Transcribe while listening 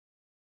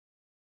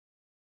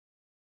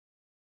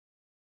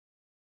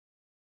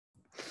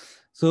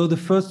So the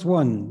first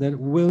one that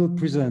we'll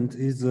present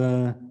is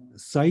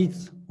Said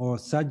or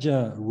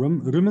Saja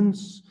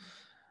Rumens,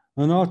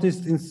 an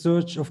artist in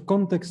search of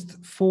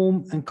context,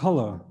 form, and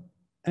color,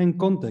 and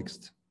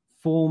context,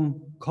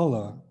 form,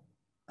 color,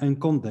 and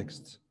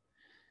context.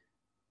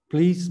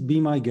 Please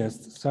be my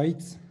guest,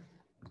 Said.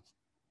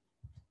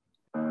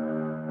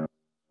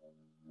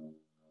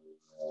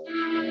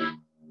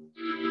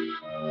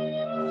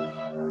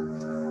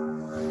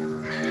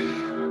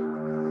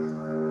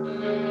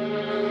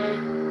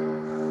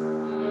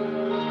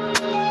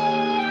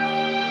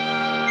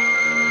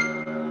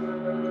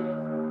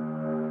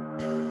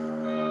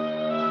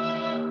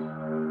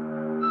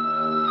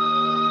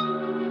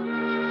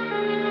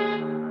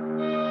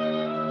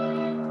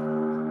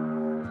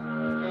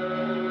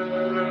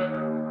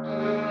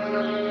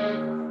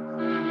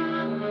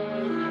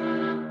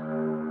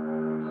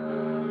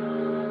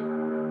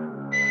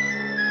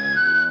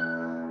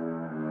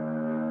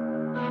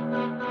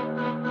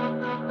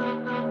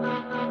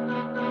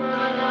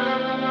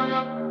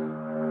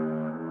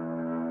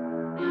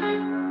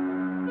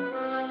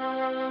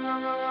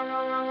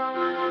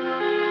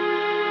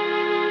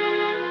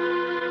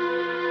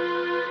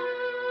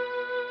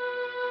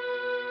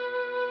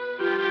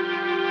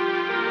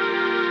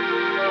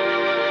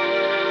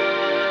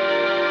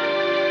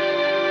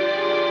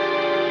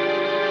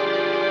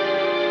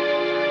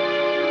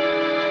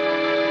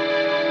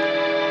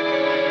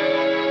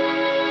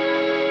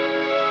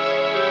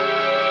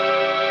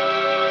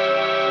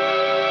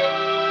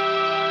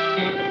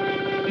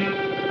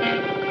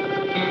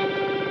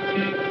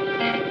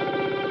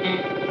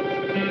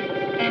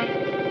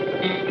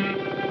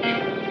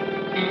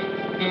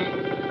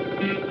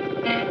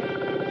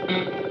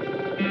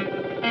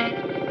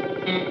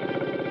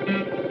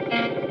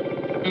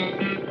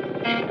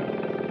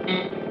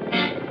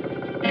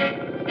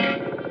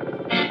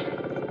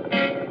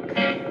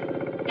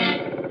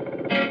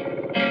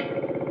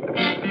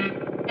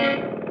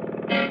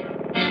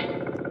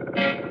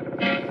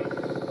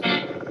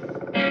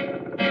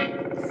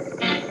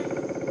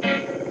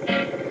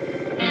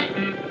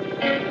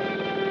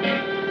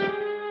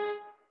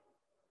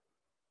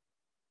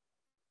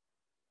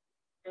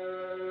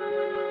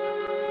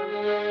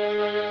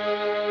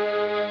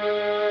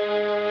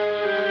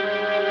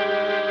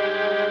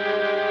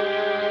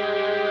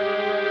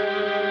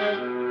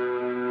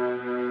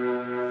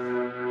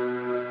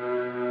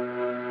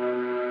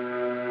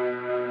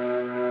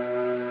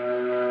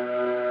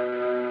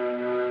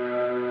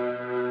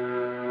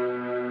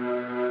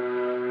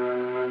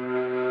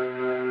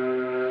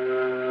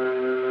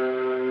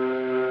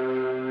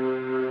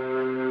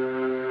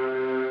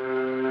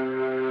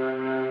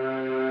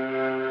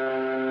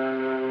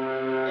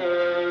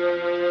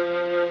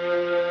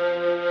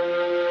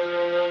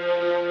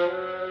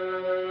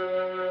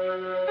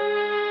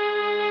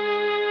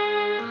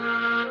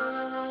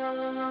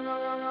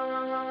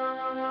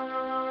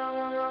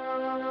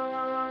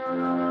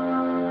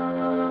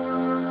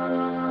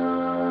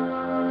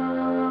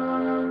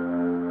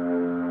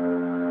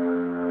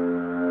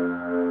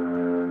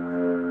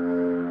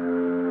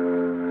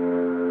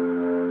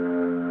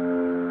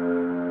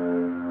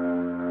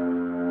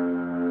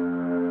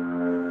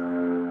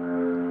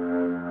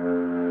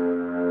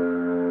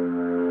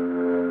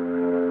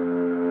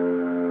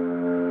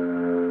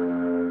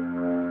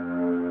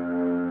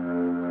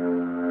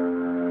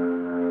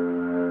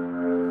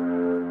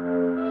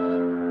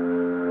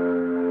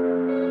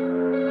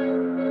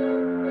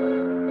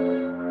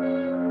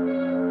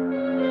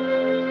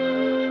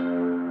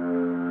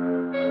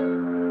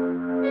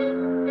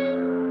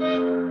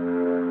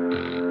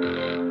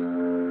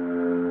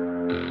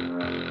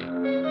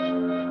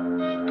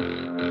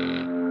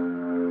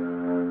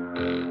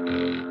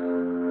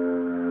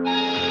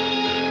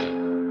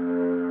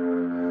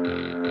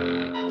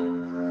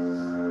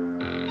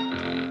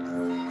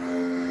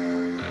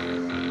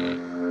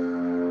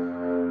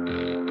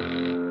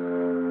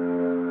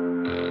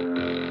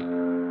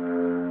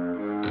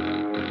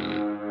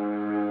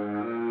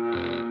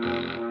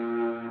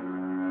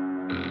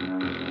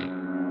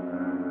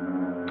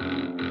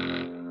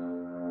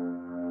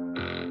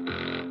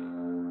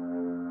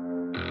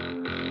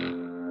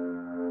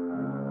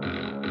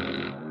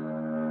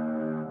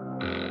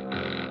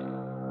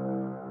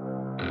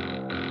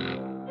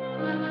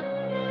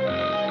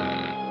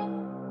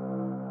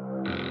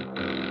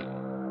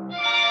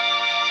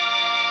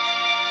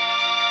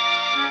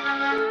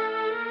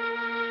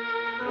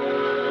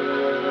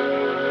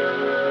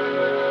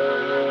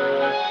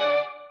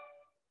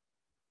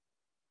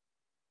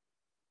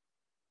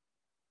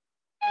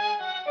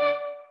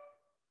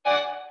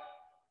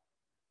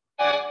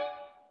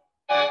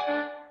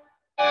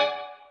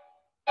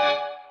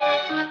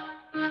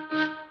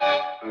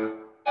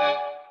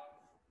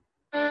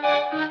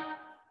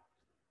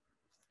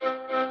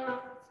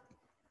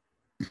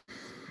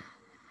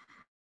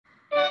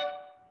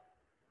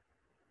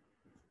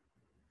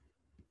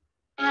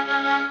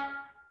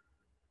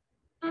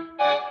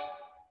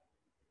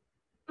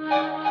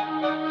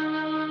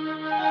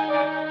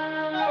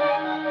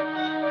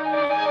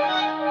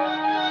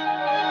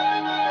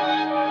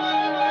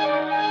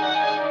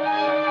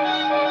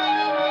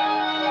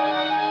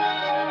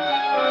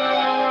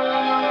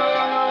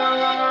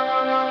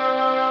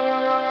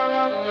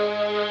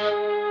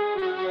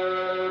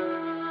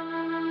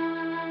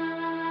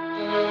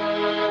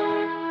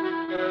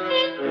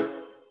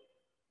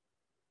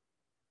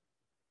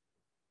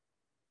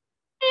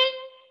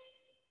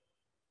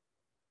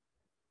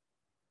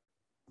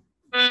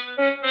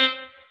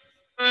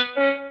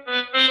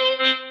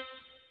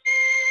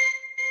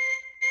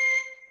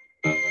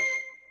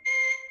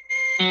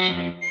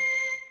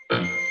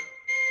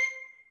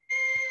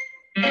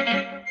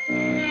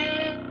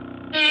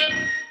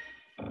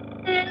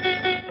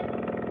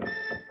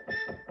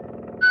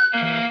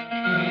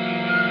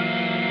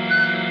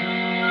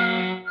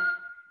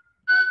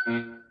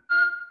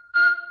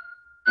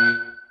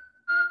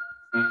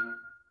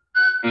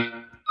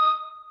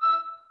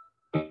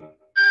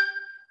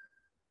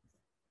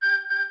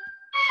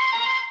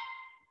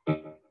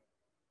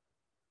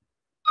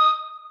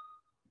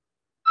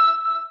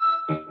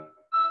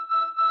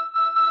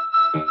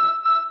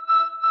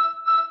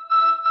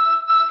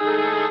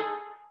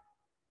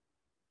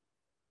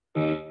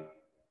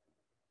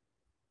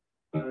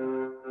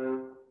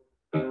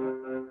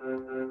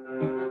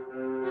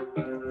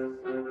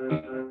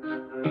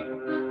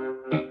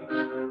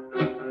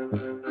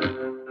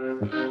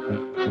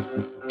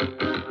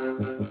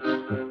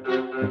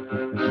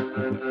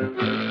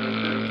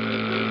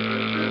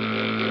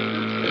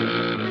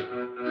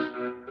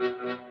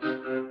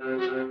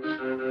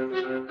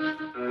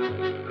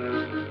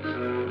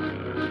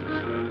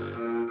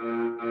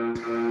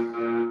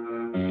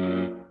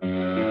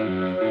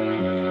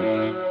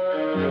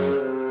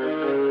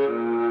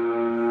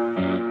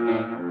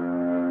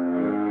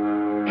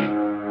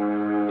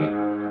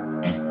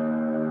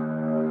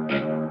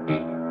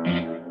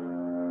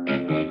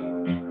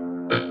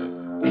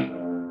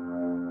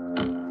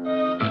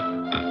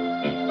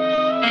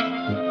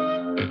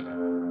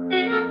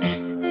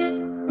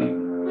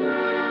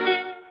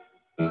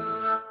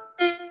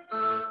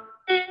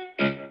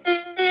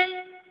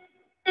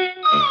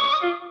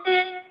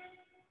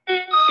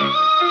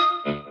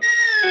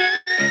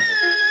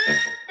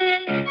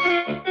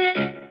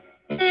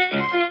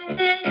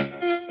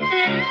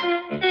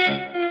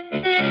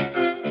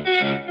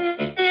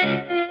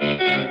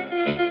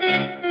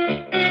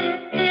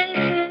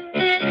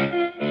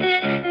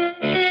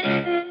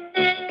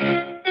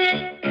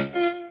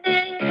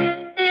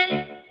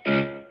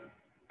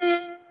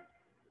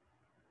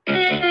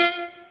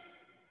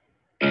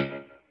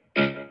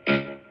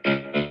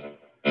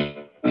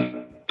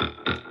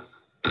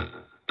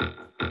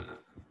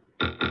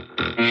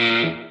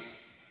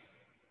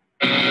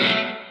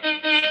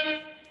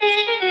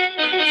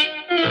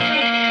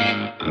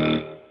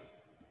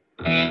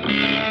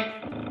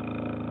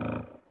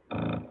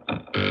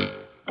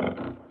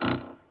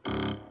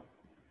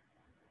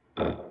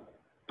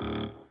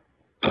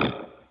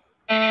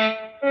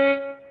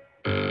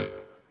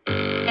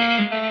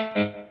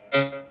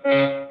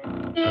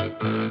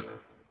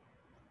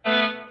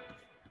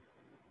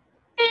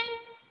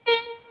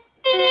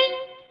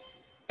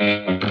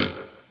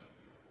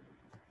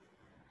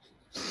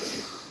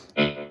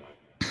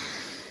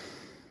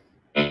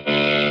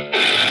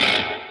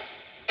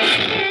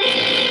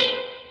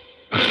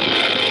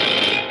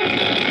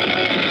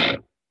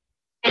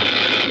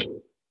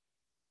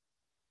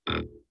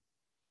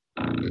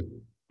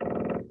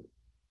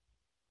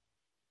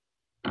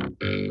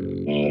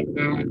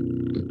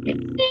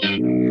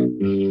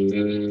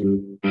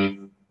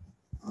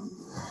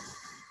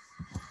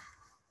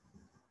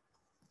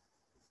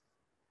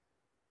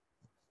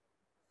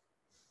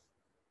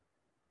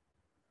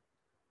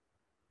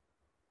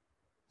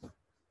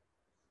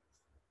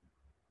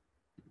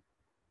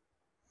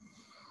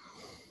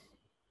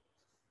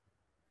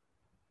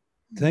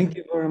 Thank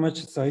you very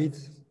much, Said.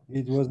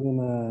 It was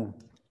a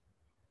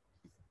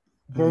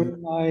very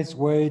nice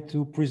way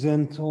to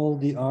present all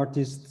the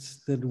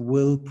artists that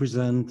will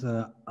present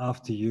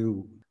after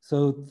you.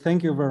 So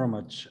thank you very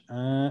much.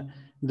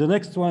 The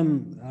next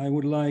one I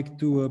would like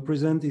to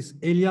present is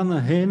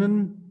Eliane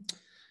Henen.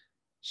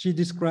 She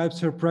describes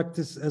her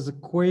practice as a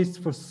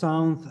quest for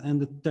sound and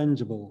the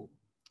tangible.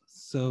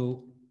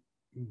 So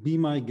be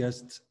my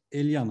guest,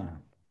 Eliane.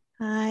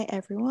 Hi,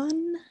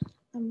 everyone.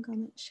 I'm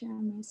going to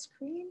share my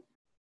screen.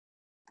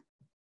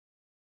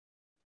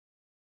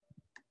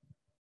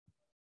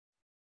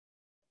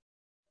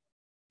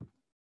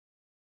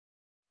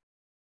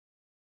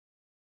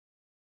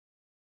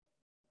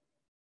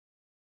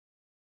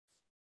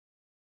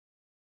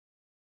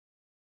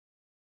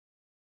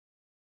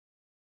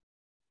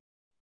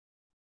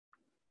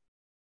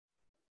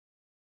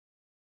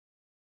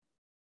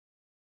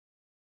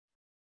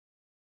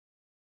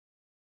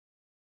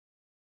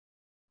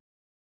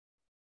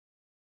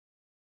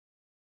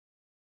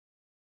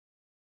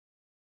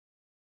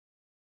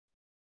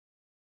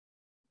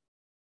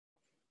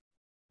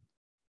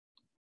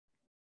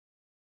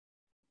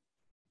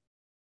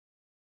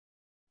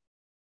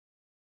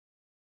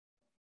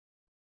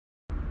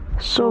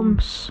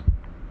 Soms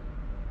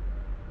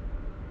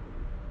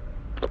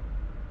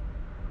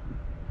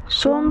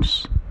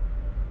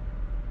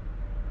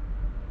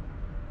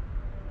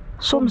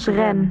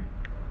ren.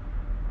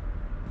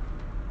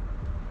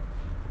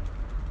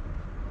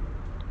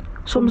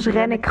 Soms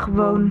ren ik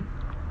gewoon.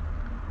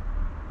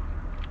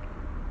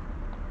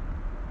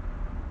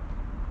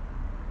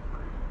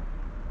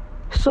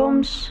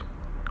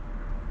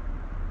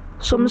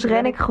 Soms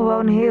ren ik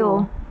gewoon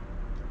heel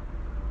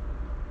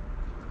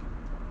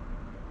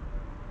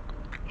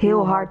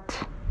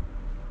hard.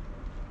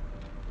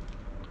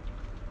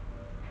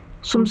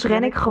 Soms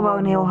ren ik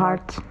gewoon heel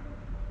hard.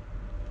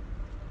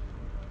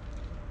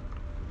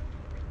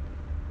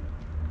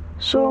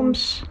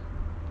 Soms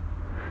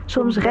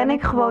ren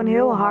ik gewoon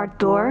heel hard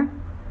door.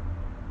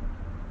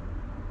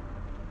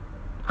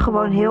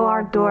 Gewoon heel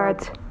hard door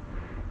het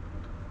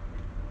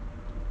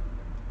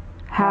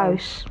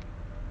huis.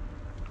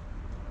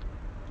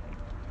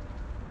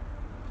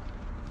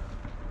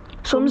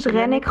 Soms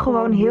ren ik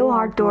gewoon heel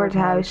hard door het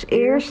huis.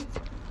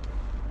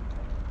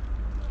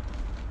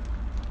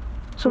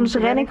 Soms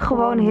ren ik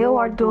gewoon heel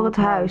hard door het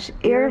huis.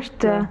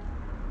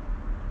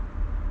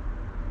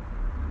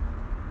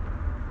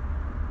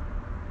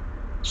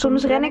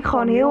 Soms ren ik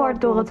gewoon heel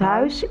hard door het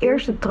huis.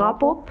 Eerst de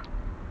trap op.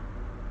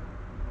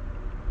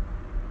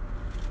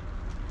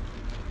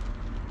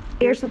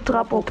 Eerst de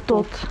trap op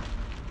tot.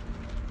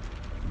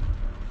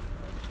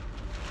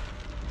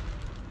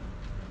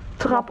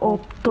 Trap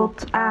op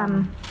tot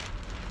aan.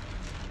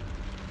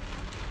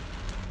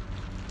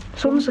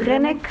 Soms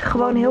ren ik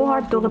gewoon heel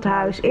hard door het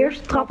huis.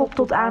 Eerst de trap op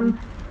tot aan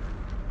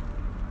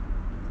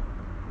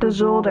de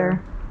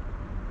zolder.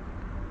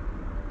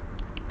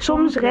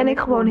 Soms ren ik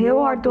gewoon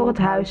heel hard door het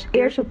huis.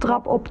 Eerst de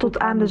trap op tot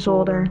aan de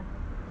zolder.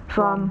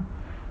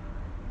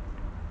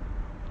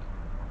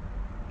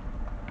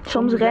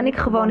 Soms ren ik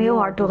gewoon heel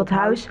hard door het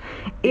huis.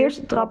 Eerst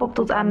de trap op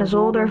tot aan de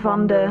zolder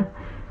van de.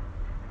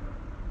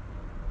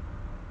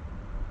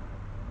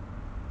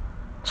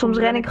 Soms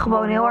ren ik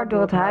gewoon heel hard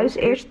door het huis.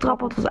 Eerst de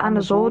trap op tot aan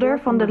de zolder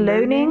van de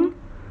leuning.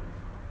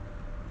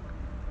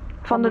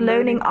 Van de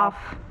leuning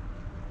af.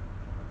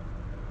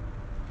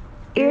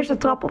 Eerst de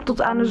trap op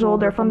tot aan de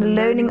zolder, van de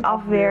leuning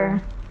af weer.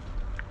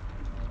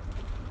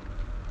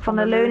 Van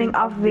de leuning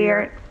af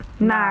weer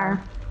naar.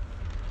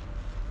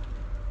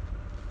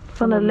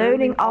 Van de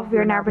leuning af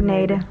weer naar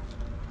beneden.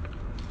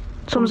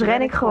 Soms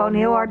ren ik gewoon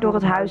heel hard door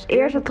het huis.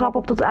 Eerst de trap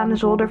op tot aan de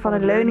zolder, van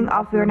de leuning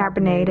af weer naar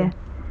beneden.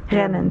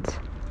 Rennend.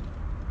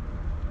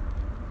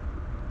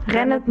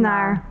 Rennend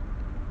naar.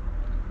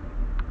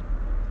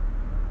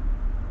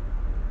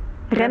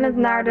 Rennend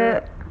naar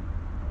de.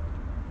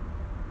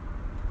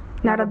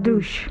 Naar de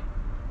douche.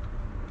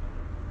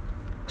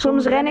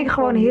 Soms ren ik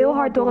gewoon heel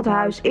hard door het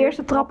huis. Eerst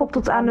de trap op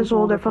tot aan de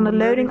zolder, van de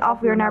leuning af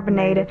weer naar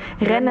beneden.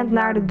 Rennend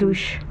naar de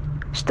douche.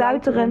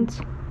 Stuiterend.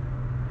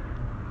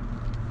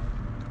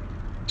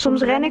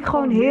 Soms ren ik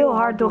gewoon heel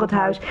hard door het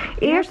huis.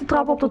 Eerst de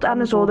trap op tot aan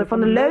de zolder, van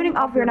de leuning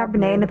af weer naar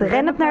beneden.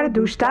 Rennend naar de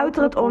douche,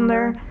 stuiterend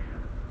onder.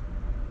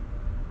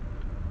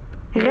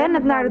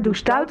 Rennend naar de douche,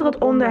 stuiterend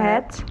onder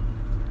het.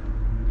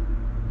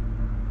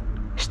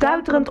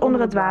 Stuiterend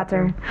onder het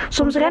water.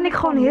 Soms ren ik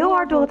gewoon heel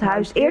hard door het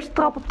huis. Eerst de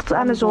trap op tot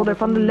aan de zolder,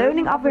 van de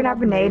leuning af weer naar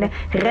beneden.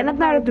 Rennend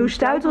naar de douche,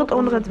 stuiterend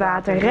onder het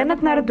water.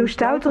 Rennend naar de douche,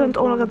 stuiterend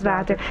onder het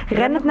water.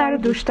 Rennend naar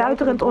de douche,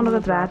 stuiterend onder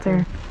het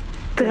water.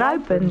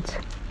 Druipend.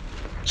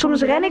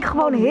 Soms ren ik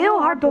gewoon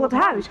heel hard door het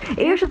huis.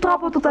 Eerst de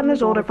trap op tot aan de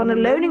zolder, van de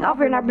leuning af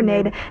weer naar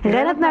beneden.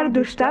 Rennend naar de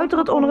douche,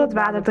 stuiterend onder het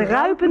water.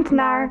 Druipend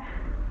naar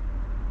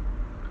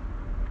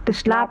de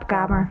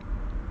slaapkamer.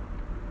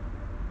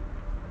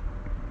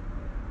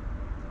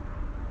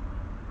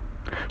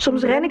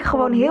 Soms ren ik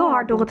gewoon heel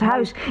hard door het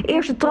huis.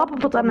 Eerst de trap op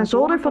tot aan de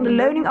zolder, van de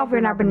leuning af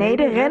weer naar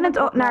beneden,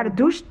 rennend naar de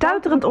douche,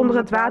 stuiterend onder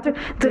het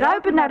water,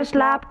 druipend naar de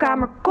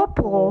slaapkamer,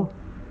 koprol.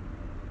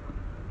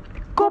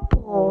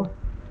 Koprol.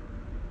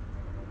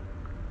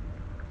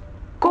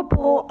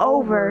 Koprol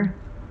over.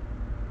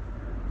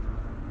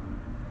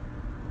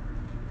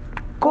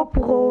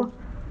 Koprol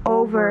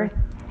over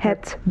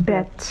het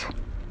bed.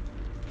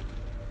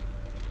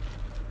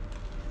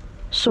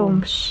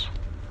 Soms.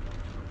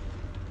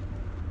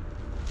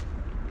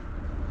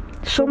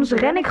 Soms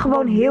ren ik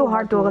gewoon heel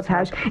hard door het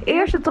huis.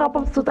 Eerst de trap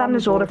op tot aan de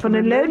zolder, van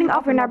de leuning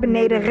af weer naar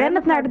beneden,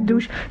 rennend naar de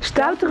douche,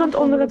 stuiterend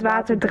onder het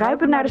water,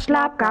 druipend naar de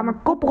slaapkamer,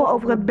 koprol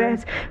over het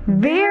bed.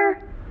 Weer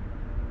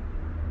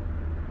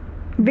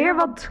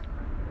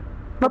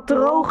wat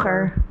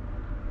droger.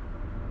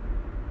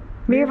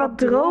 Weer wat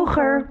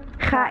droger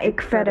ga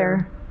ik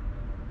verder.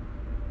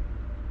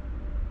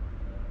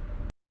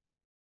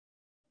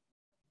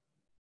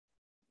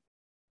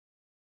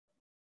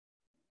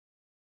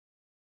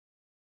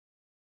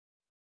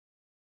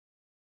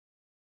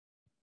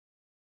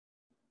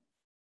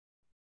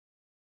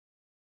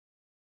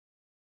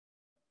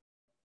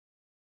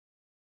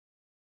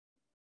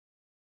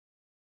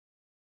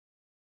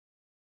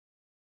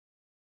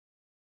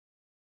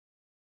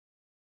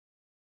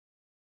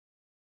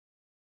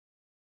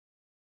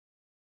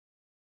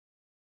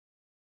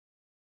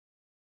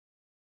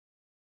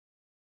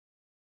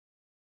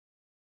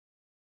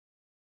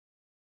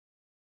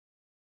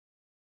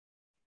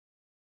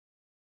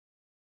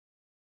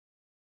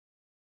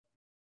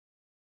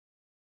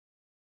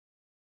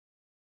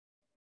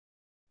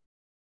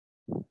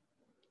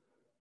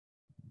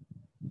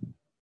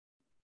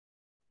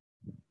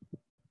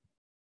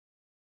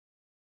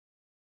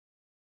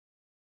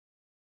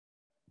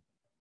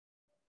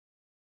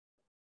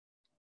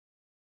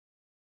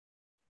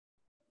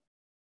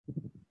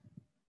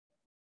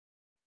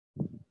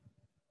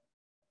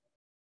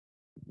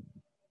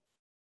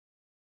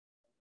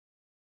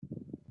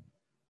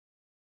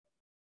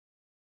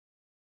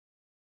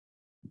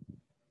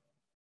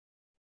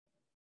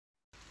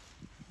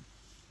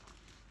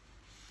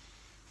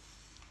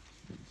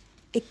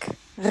 Ik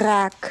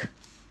raak.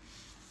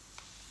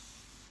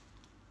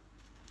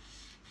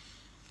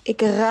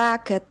 Ik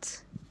raak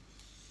het.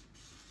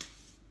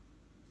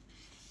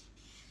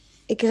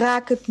 Ik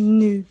raak het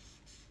nu.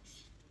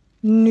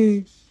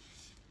 Nu.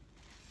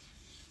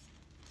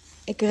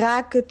 Ik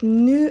raak het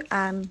nu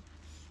aan.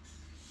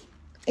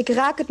 Ik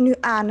raak het nu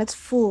aan. Het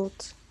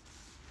voelt.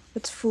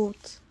 Het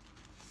voelt.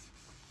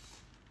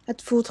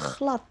 Het voelt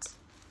glad.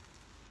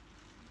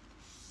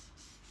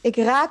 Ik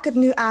raak het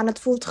nu aan. Het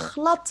voelt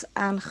glad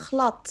aan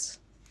glad.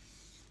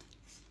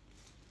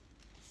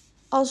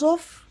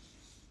 Alsof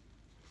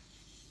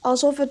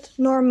het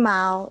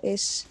normaal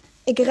is.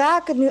 Ik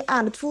raak het nu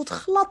aan. Het voelt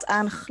glad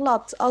aan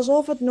glad.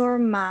 Alsof het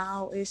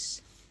normaal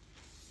is.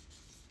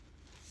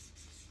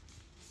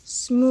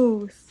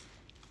 Smooth.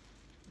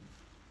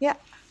 Ja.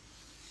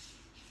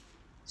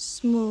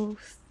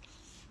 Smooth.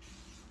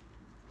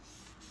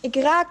 Ik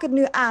raak het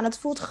nu aan. Het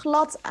voelt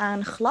glad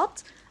aan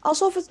glad.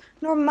 Alsof het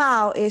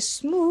normaal is.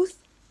 Smooth.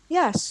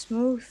 Ja,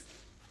 smooth.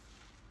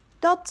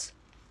 Dat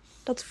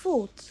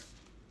voelt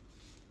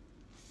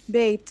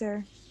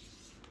beter.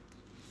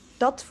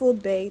 Dat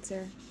voelt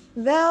beter.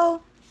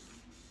 Wel,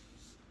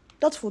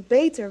 dat voelt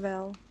beter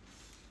wel.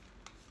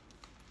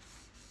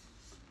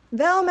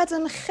 Wel met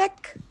een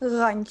gek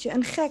randje.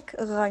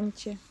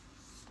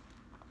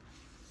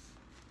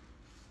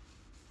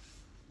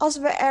 Als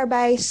we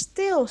erbij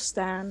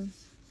stilstaan.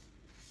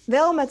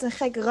 Wel met een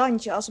gek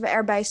randje als we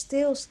erbij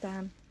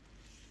stilstaan.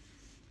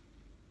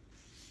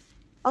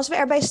 Als we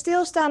erbij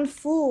stilstaan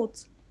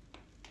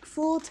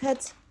voelt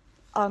het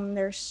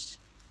anders.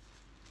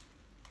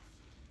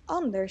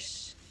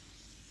 Anders.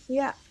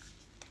 Ja.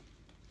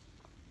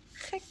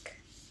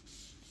 Gek.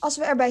 Als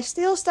we erbij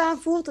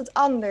stilstaan voelt het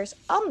anders.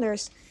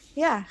 Anders.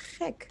 Ja,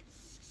 gek.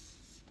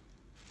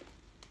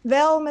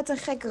 Wel met een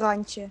gek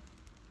randje.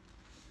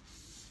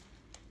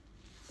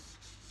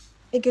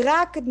 Ik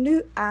raak het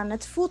nu aan.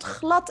 Het voelt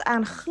glad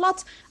aan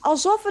glad.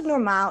 Alsof het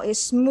normaal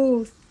is.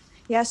 Smooth.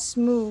 Ja,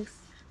 smooth.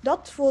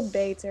 Dat voelt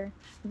beter.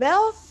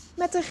 Wel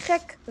met een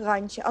gek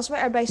randje. Als we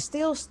erbij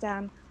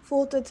stilstaan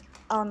voelt het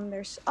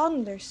anders.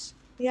 Anders.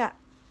 Ja.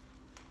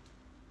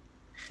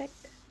 Gek.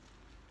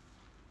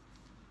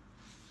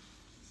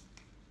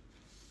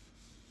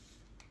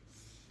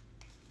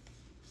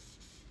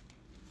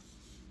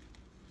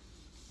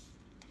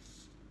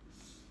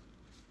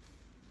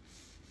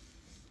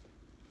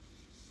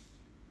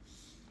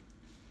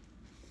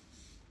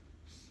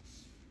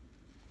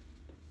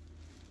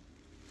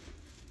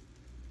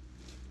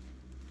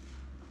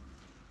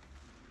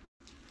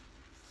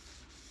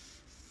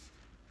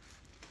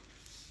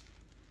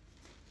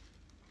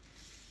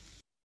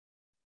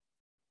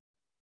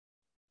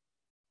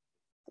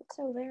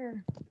 So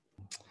there.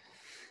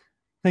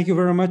 Thank you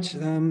very much,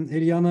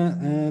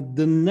 Eliana.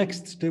 The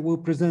next that will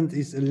present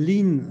is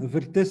Lien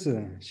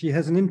Vertesse. She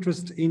has an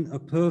interest in a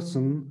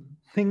person,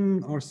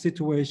 thing, or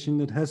situation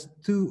that has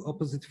two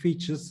opposite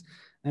features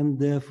and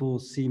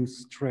therefore seems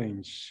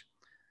strange.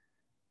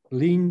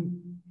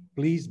 Lien,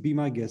 please be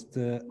my guest.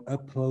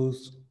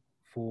 Applause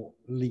for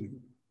Lien.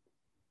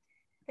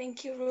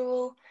 Thank you,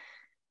 Roel.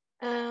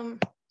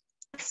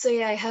 So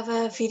yeah, I have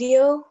a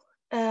video,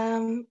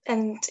 and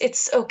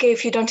it's okay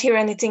if you don't hear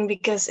anything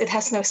because it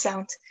has no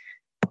sound.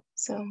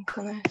 So I'm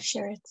gonna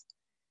share it.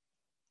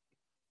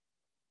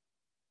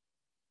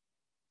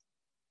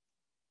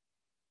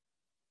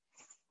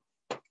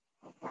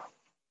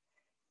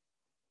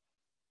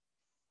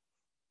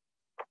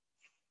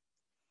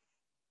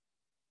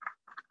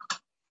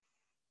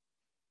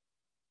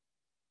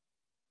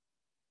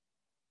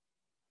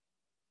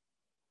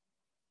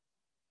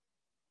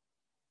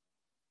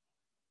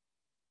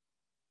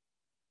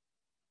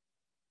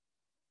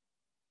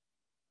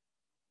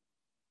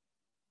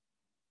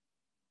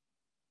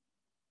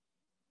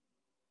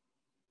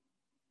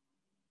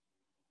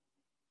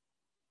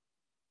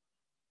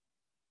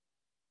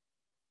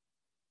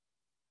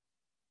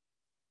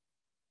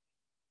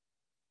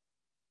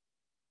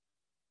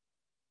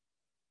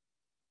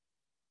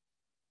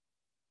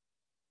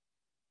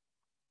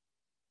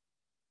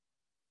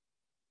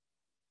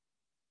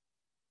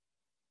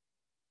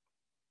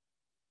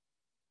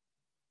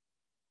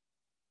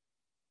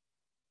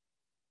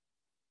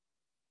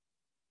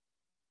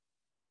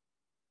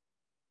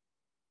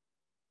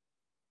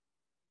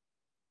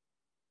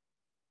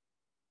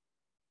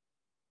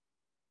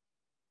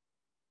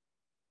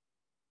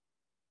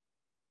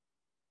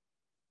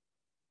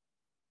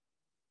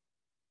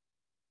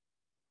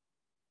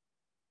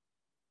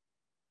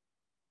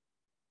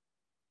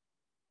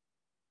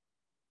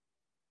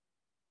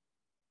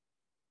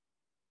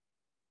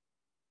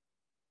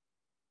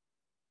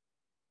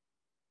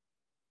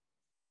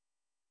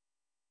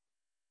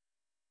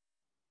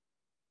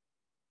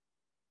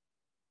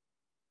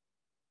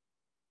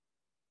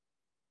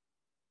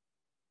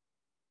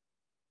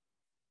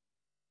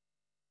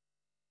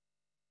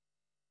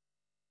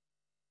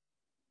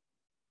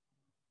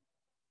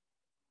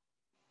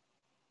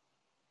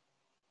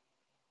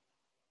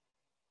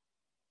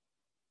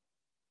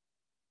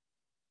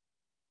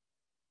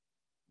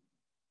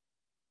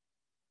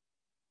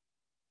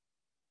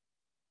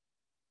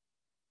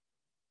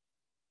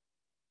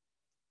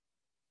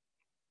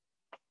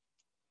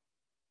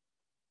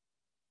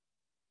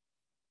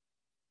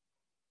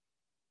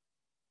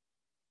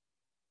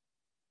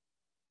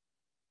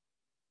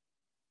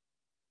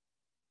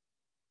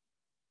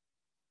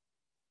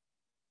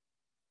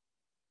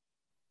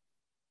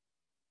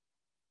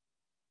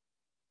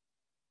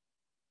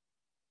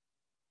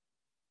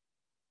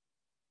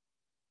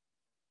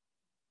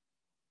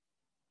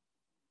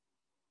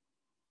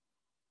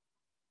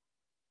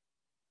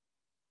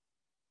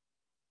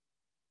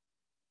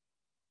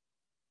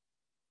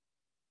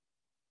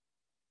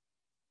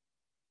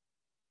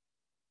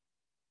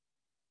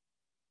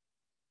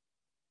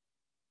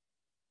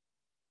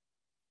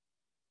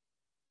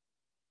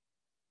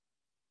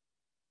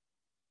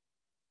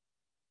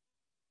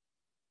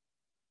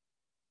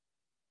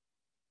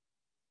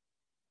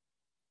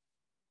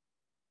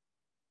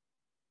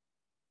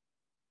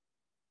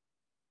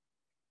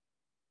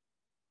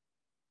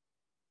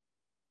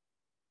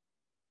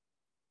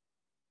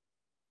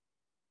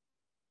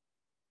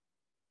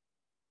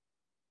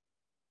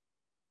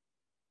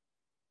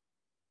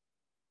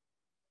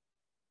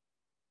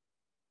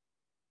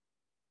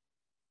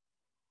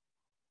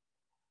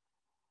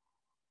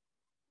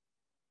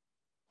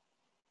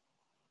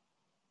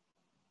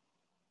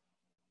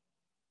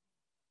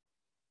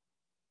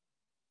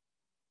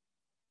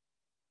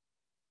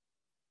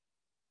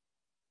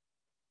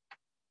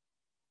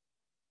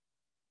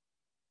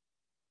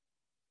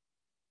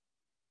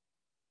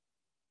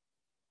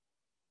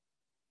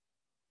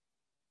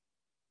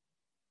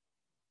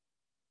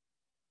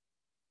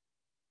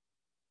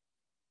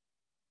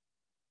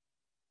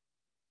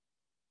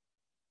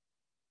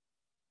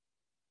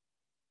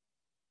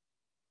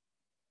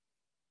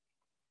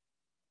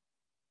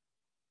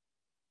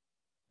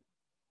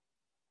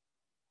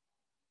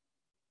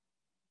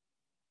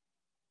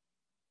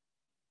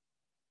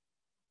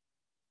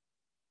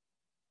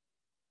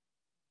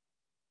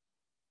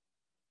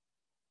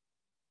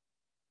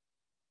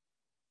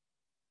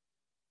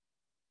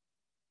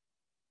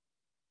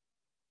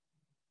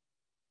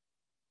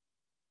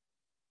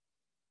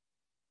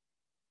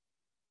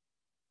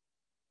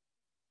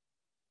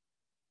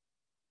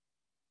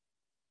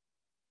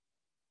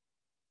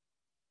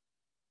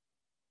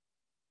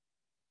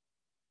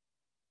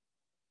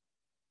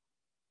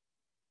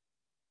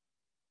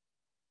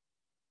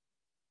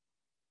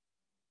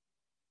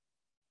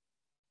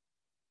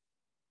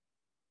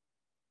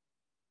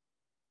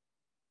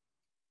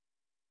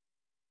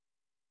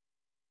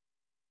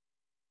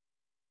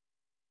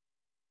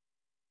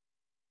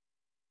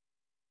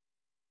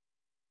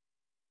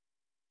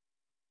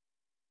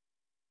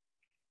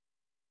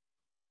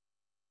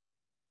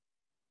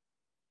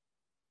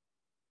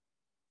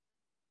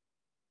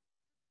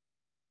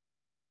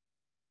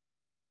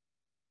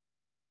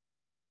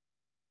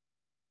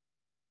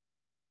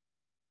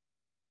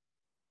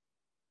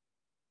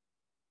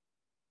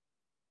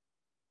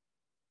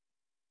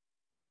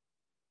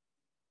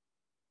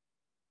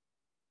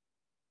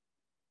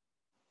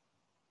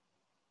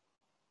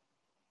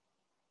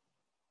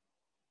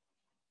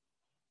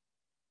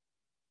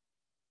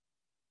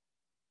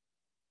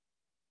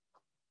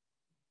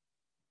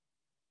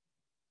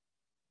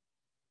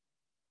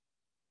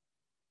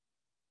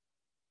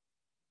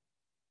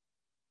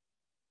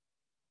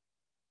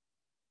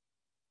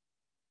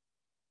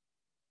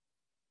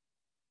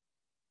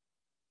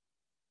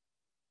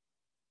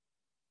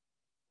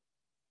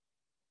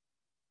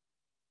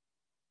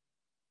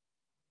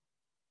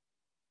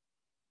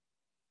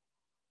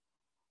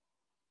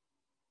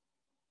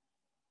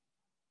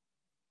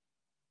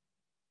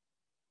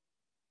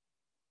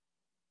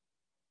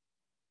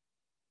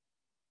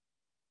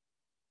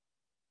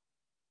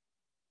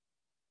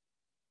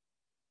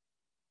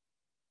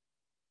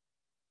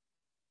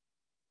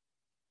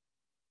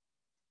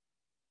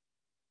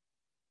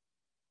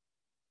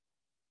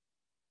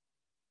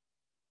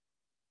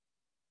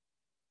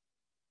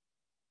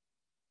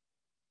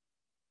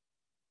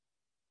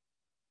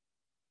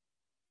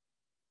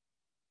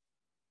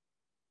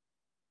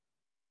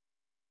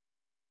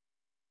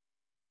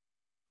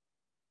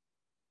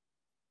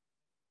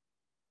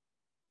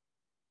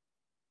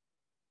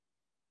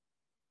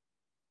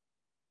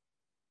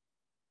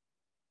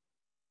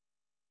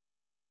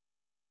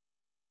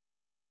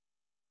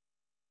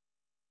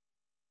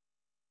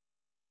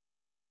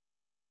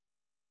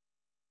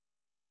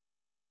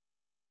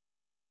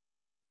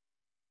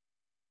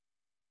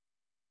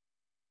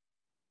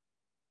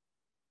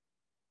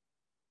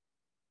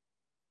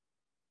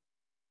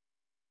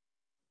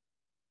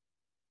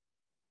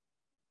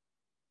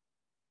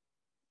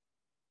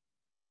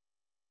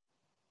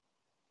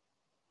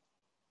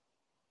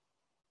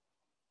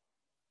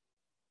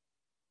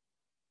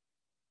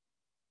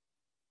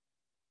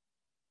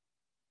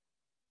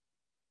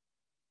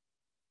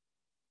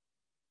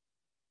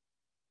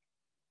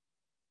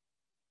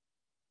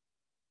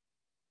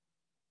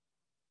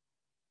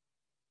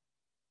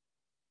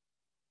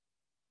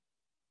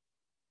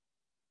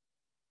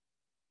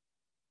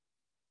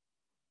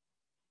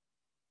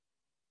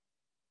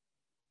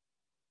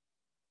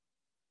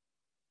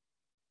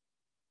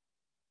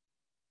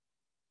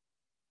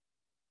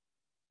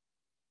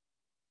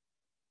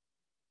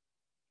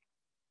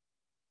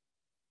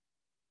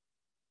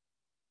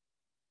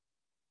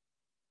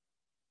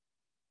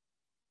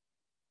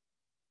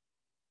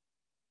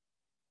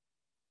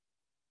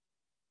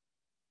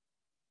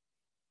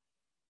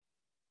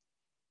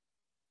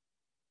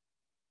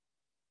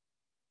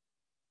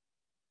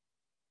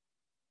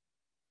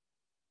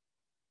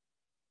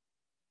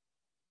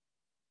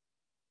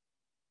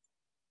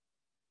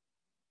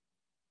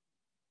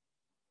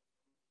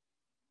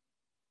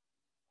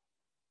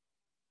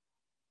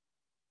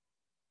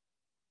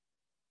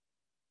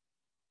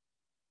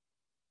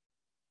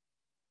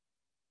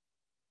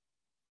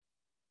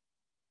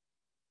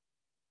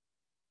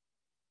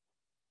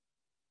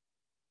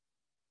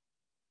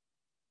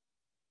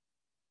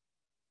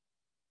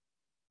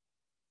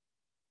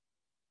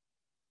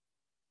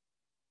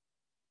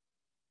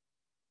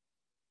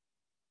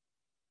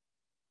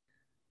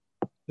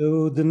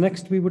 So the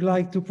next we would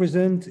like to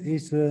present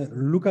is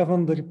Luca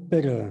van der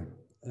Perre.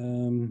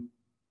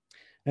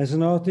 As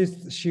an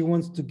artist, she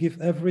wants to give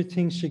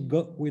everything she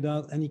got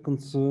without any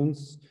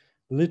concerns,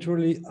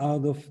 literally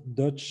out of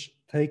Dutch,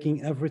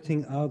 taking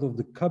everything out of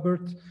the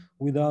cupboard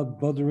without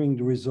bothering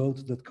the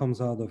result that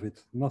comes out of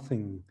it,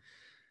 nothing.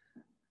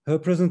 Her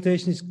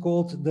presentation is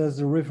called There's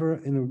a River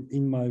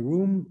in My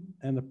Room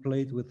and a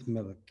Plate with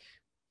Milk.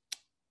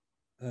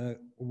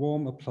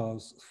 Warm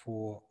applause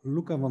for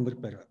Luca van der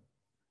Perre.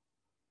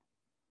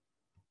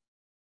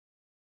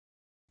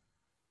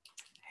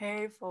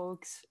 Hey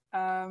folks,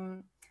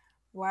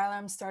 while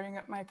I'm starting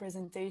up my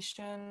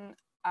presentation,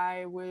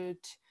 I would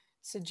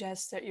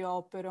suggest that you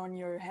all put on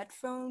your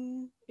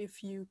headphone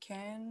if you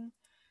can.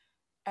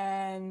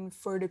 And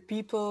for the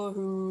people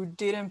who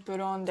didn't put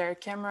on their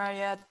camera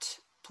yet,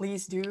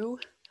 please do,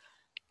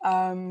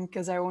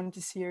 because I want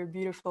to see your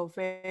beautiful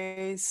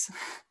face.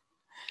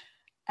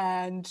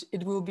 And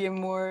it will be a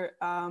more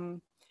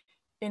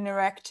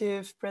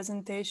interactive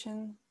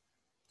presentation.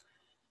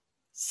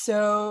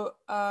 So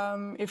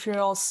if you're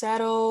all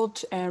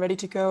settled and ready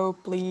to go,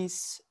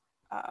 please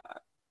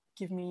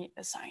give me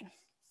a sign.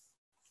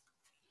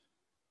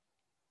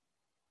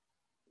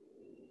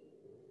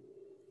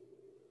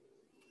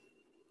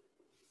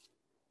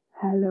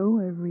 Hello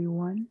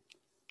everyone.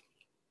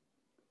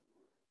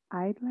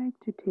 I'd like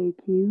to take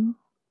you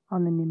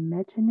on an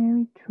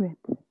imaginary trip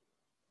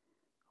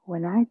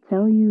when I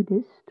tell you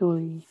this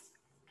story.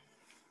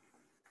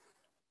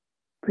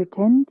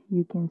 Pretend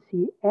you can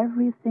see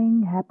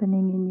everything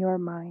happening in your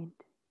mind.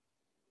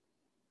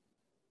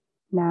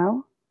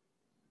 Now,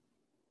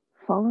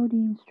 follow the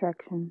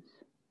instructions.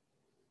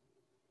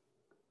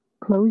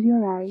 Close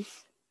your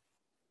eyes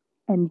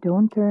and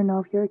don't turn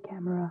off your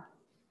camera.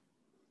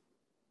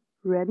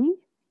 Ready?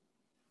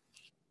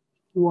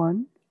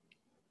 1,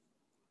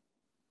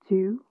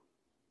 2,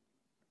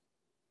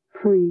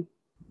 3.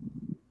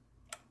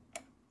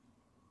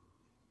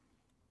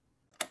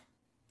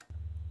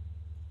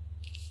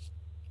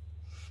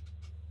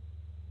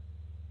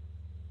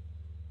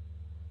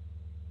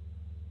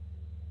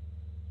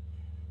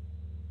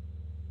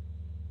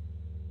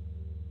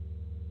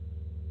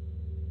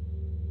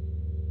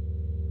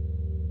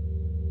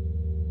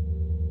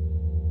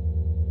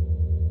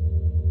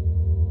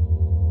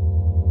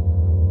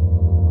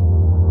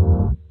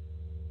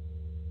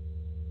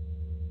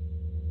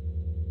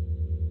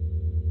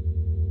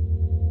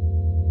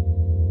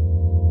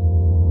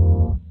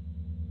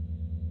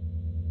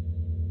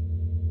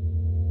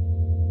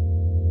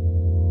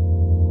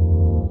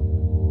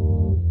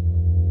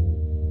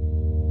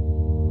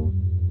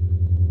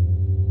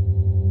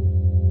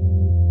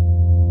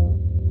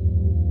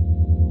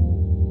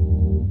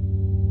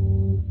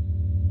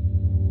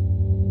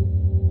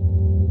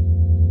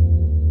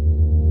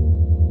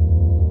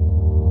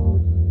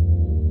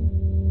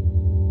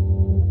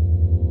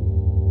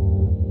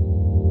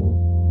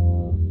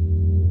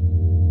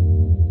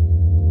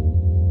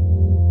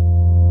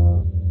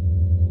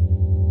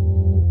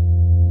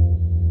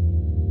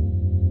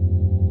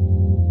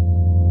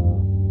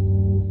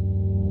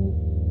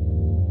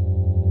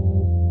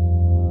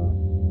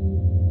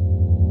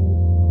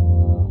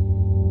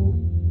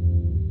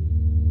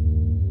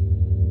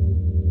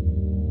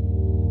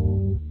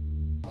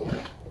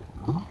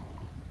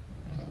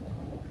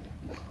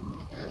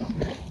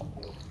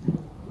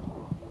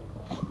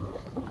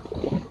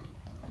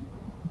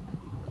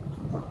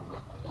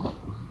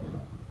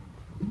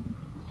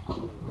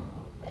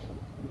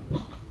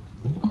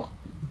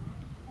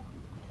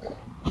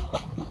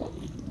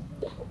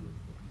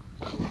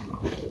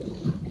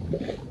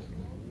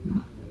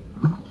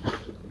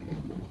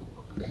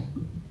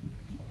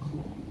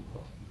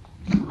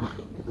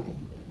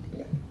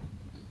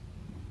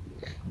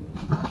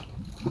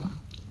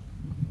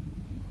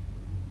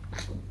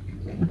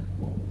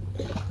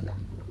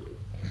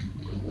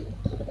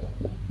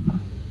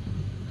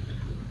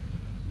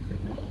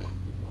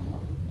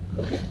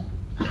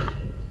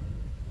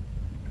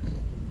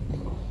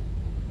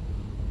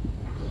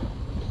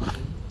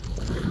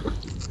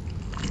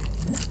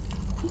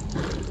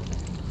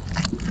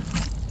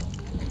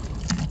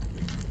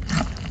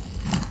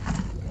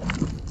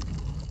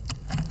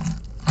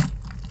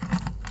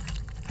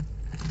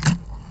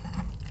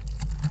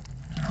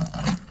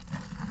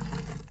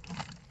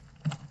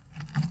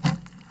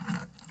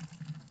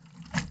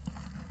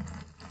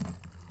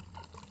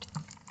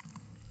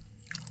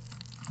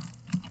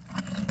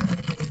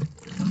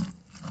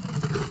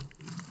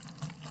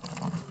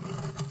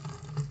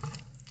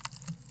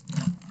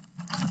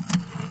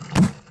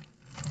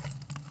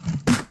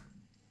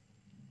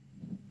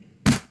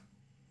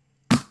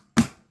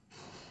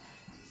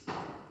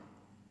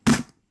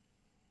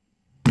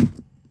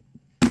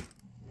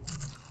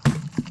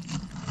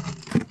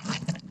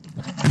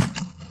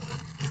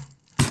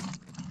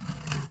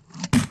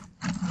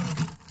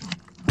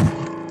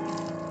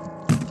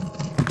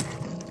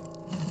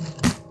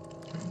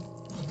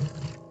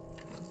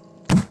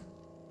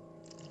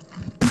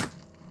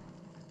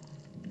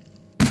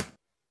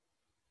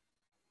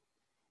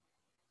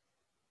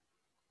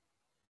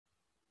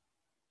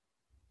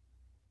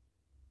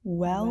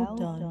 Well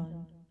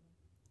done.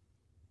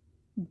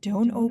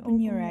 Don't open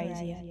your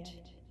eyes yet.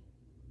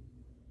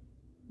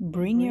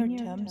 Bring your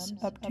thumbs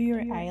up to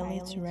your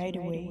eyelids right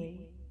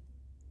away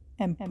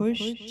and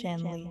push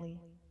gently,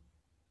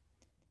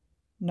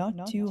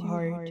 not too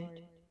hard.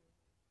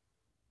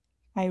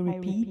 I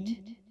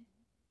repeat,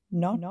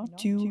 not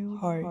too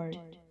hard.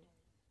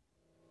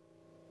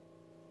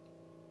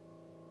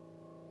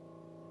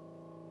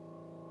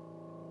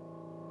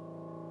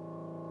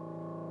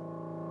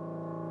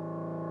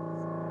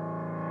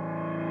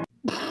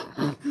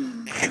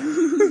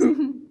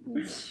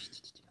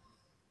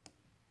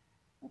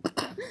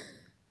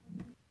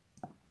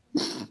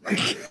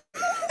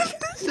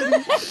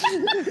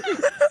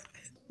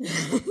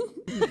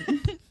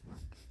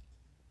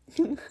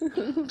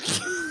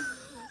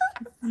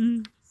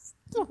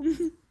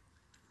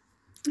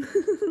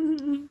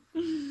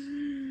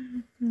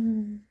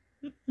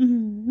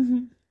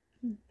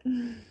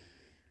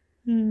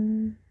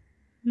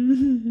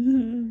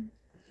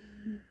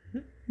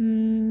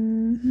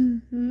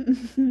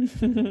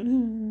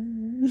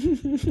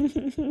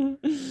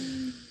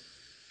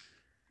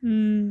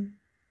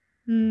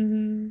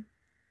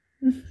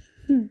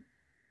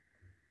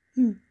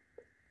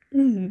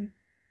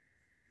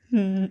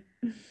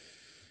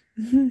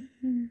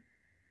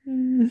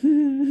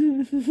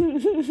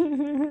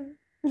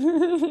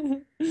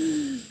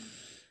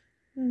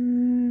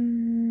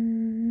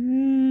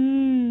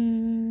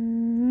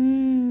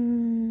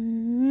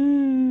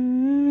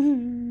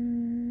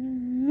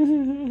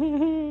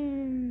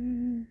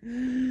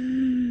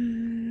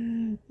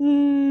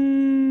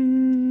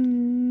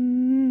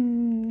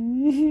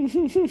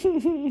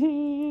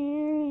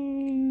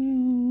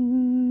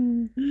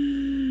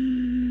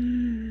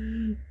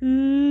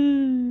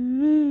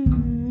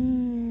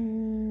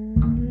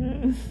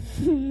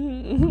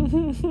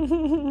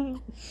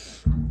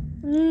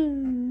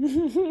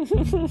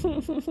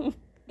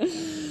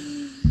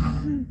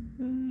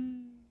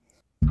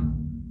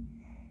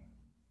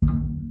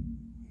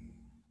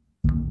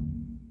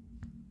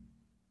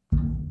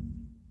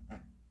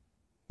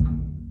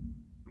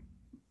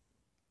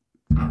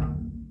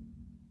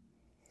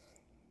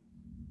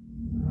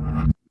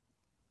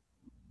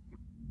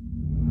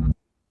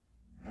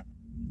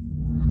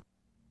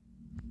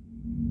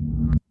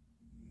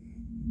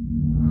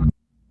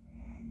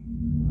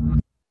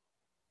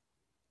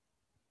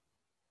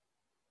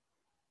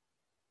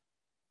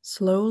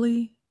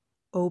 Slowly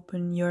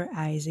open your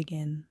eyes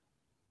again.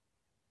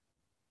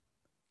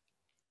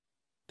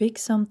 Pick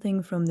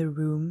something from the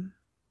room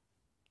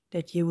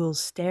that you will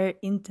stare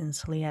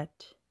intensely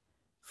at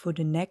for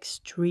the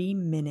next 3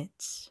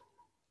 minutes.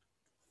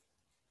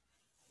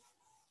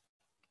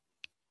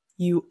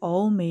 You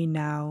all may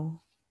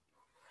now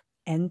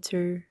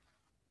enter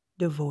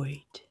the void.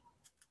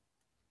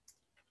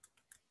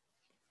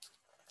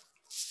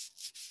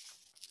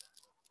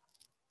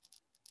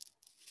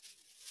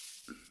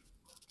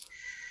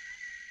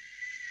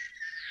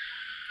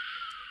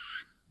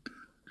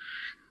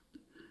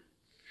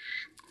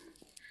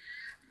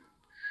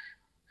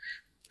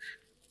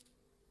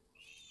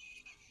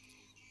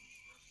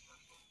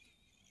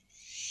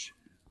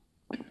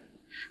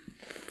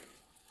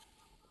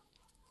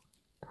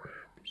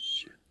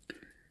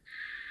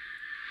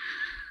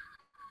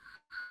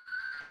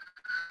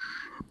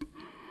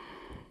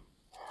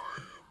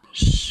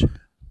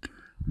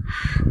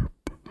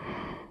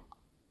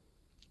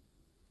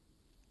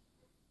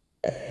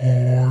 I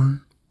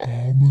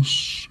am a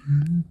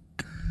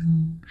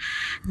sinking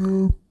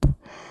ship.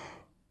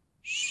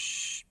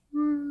 Sinking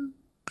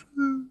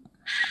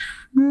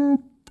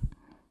ship.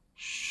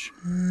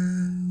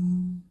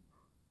 Sing.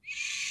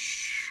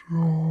 Shaw.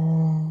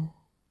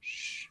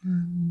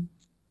 Sing.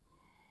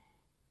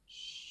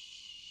 Sing.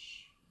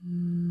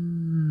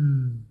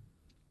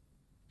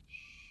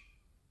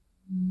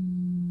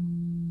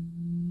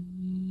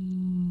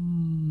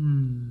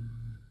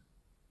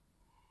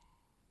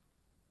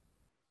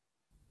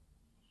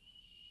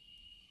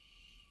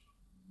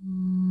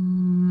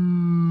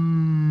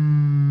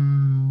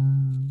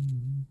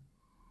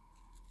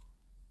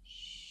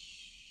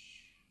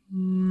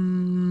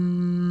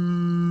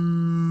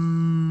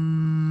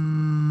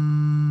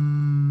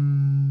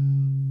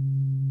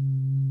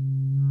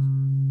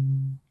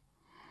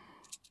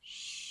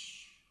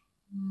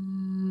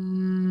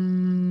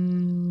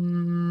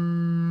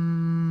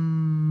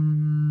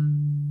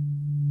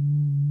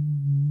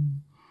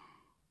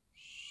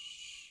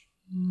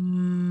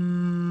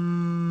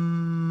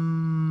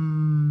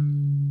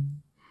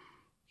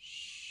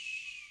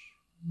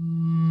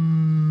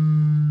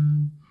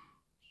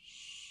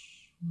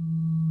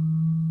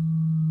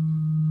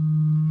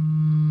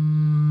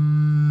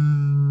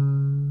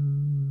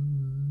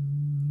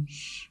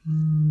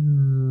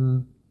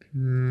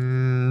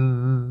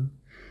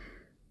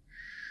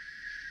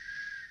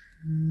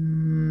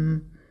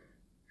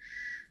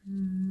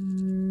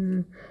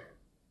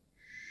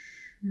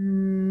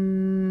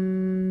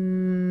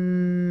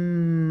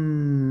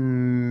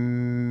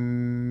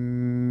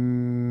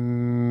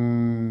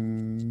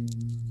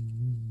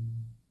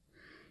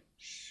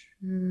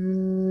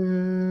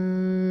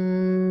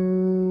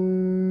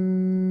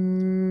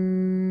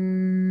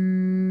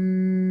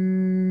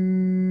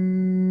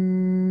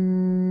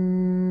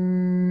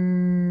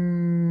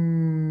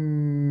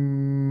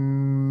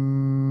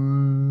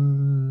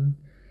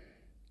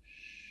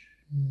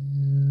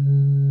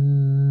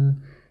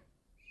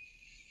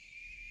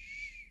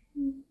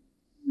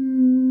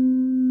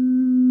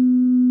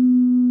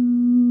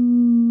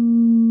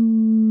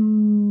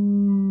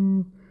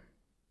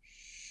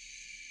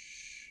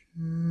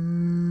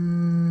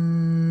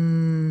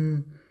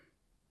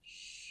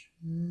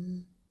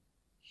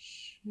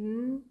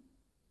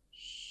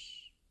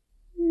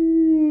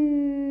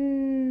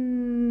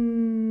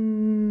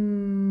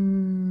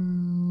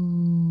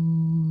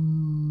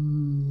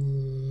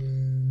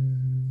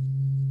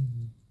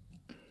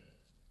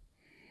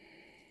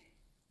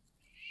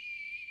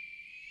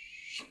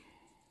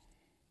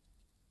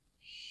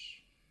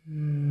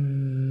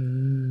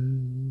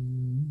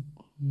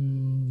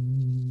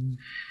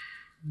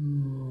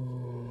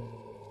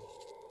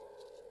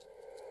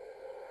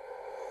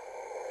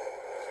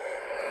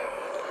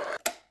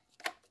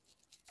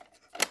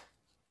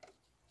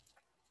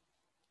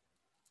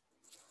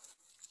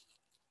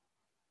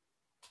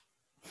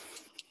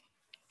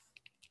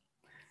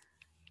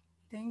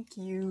 Thank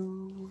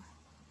you.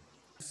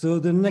 So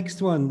the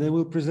next one they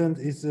will present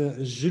is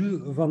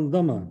Jules Van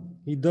Damme.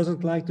 He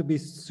doesn't like to be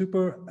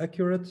super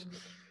accurate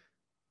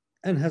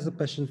and has a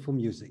passion for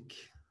music.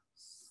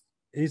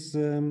 Is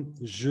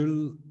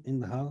Jules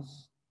in the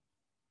house?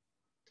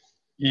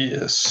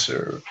 Yes,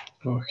 sir.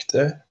 Wacht,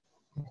 hè.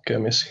 Ik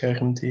kan mijn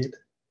scherm delen.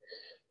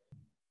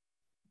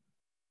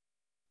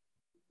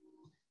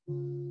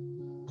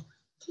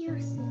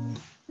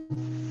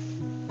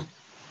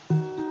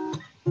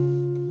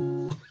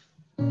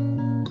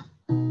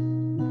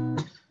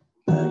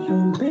 I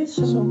can be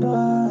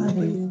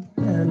somebody,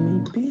 let me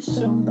be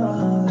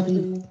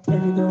somebody.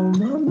 If you don't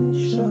want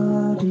me,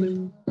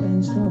 shawty,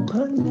 then stop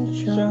putting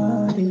me,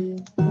 shawty.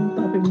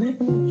 Papi,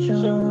 make me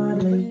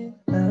shawty.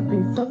 I'll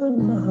be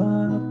following my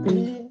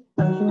heartbeat.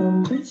 I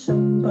can be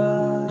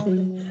somebody,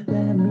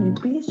 let me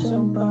be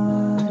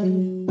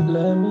somebody.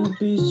 Let me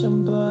be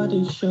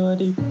somebody,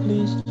 shawty,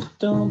 please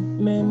don't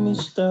make me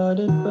start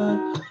it. But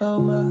how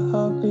my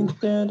heart been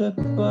dead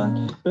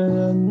apart. But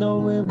I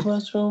know it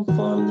was wrong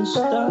from the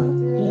start,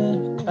 yeah.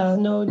 I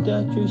know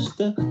that you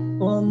still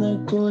wanna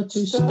go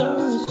to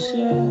stars,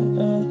 yeah.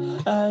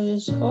 I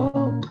just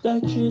hope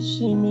that you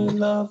see me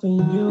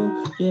loving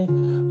you, yeah.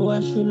 Why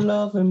you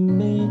loving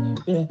me,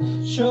 yeah.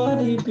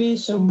 Shorty, be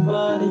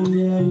somebody,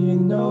 yeah. You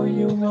know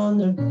you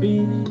wanna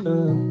be,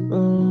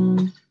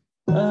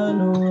 I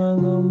know I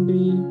don't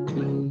be,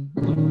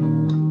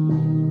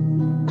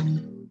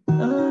 I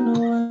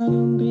know I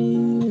don't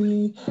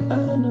be,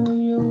 I know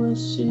you will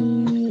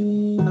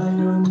see. I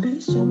don't be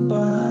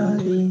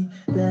somebody,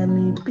 let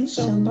me be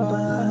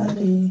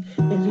somebody.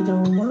 If you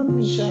don't want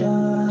me,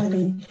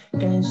 shawty,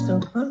 can't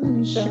stop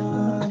on me,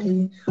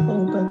 shawty.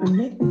 Oh, baby,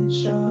 make me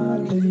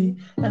shawty.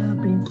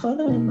 I've been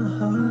following my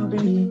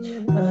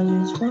heartbeat. I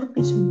just want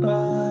me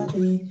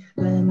somebody,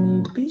 let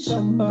me be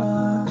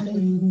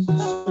somebody.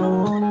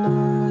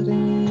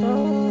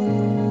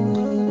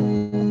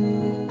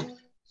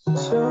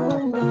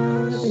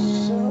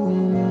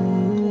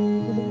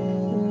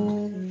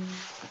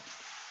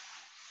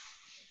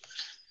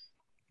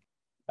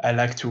 I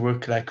like to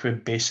work like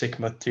with basic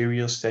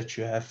materials that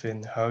you have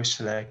in house,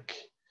 like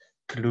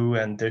glue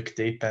and duct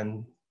tape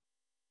and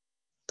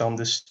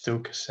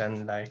tandenstokers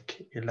and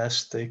like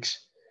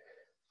elastics,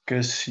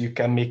 because you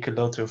can make a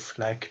lot of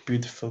like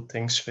beautiful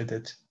things with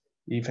it,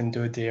 even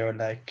though they are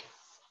like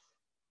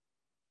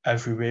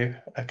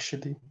everywhere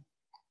actually.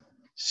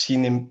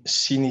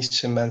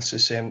 Cynische mensen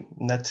zijn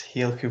net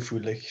heel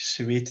gevoelig.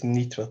 Ze weten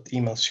niet wat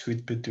iemands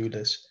goed bedoel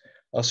is.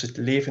 Als het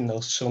leven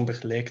al somber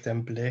lijkt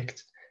en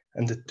blijkt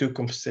en de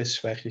toekomst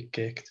is waar je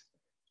kijkt.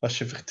 Als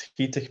je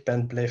verdrietig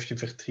bent, blijf je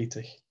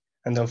verdrietig.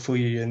 En dan voel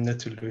je je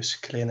nutteloos,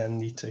 klein en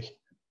nietig.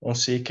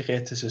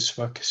 Onzekerheid is een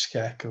zwakke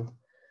schakel.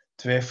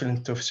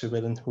 Twijfelend of ze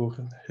willen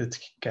horen het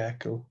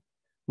gekakel.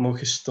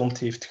 Morgenstond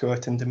heeft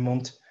goud in de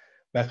mond,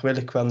 maar wil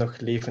ik wel nog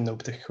leven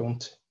op de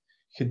grond.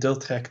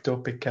 Geduld raakt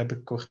op, ik heb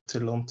een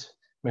korte lont.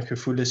 Mijn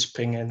gevoelens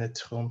springen in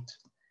het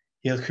rond.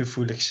 Heel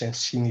gevoelig zijn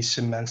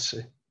cynische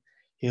mensen.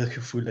 Heel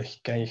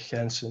gevoelig ken je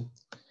grenzen.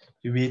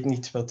 Je weet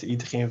niet wat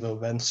iedereen wil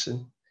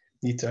wensen.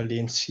 Niet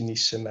alleen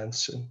cynische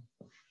mensen.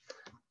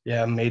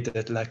 Yeah, I made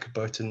that like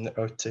about an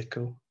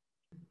article.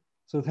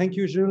 So thank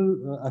you,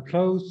 Jules.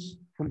 Applause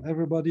from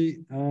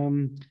everybody.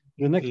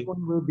 The next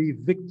one will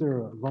be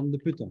Victor van de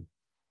Putten.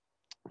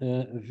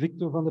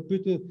 Victor van de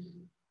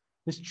Putten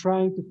is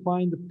trying to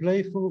find the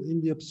playful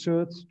in the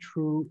absurd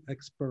through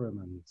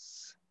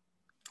experiments.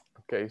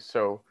 Okay,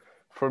 so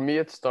for me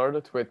it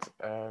started with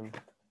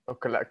a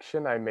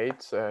collection I made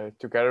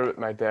together with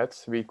my dad.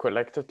 We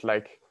collected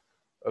like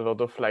a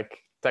lot of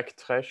like tech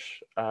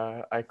trash,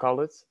 I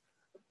call it.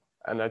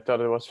 And I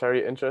thought it was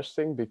very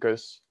interesting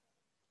because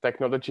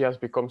technology has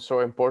become so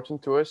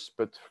important to us,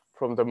 but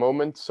from the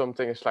moment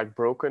something is like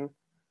broken,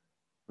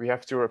 we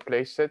have to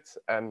replace it.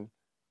 And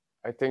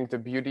I think the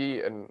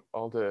beauty and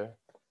all the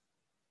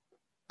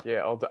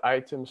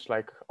items,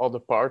 like all the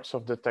parts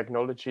of the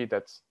technology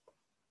that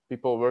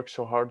people work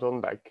so hard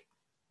on, like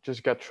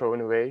just get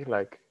thrown away.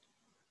 Like,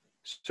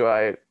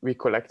 so we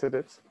collected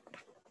it.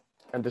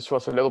 And this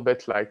was a little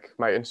bit like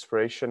my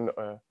inspiration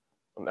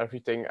on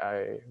everything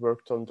I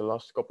worked on the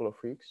last couple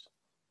of weeks.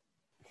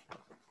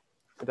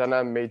 Then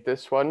I made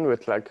this one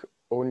with like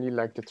only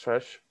like the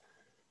trash.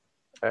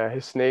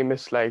 His name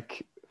is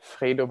like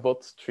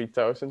Fredobot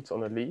 3000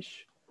 on a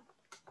leash.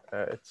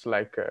 It's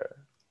like a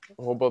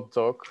robot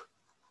dog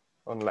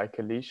on like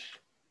a leash.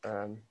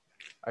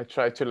 I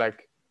tried to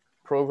like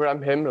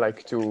program him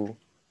like to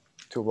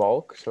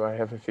walk. So I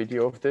have a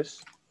video of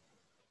this.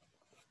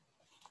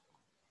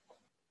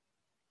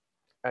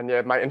 And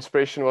yeah, my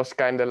inspiration was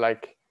kind of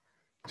like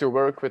to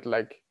work with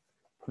like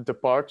the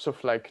parts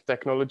of like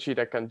technology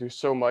that can do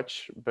so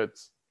much,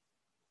 but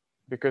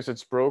because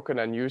it's broken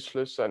and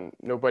useless and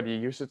nobody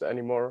uses it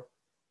anymore,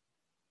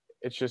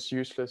 it's just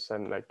useless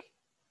and like,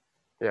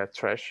 yeah,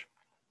 trash.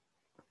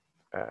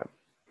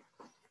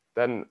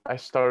 Then I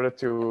started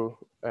to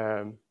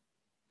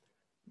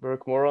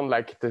work more on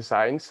like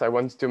designs. I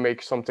wanted to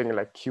make something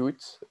like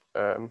cute,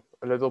 a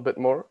little bit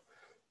more.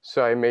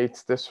 So I made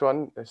this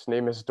one. His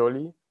name is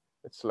Dolly.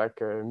 It's like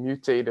a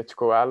mutated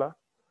koala.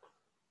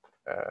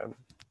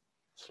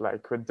 It's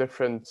like with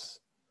different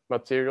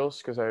materials,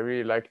 because I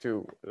really like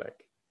to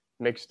like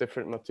mix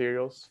different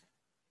materials.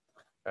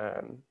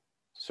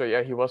 So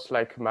yeah, he was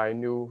like my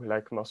new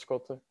like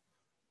mascotte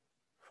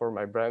for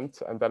my brand.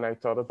 And then I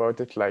thought about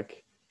it,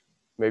 like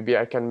maybe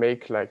I can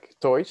make like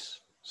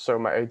toys. So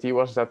my idea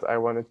was that I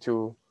wanted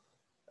to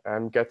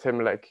get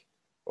him like,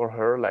 or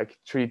her, like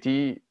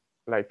 3D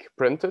like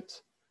printed,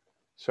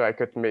 so I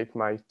could make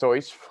my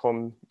toys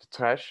from the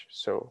trash.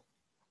 So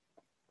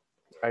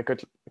I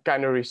could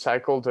kind of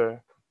recycle the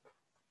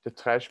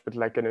trash, but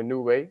like in a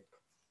new way.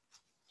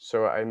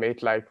 So I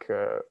made like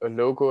a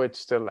logo. It's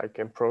still like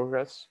in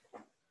progress,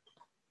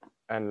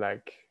 and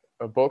like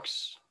a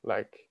box,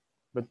 like,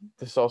 but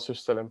this is also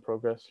still in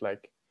progress.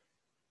 Like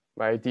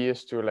my idea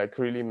is to like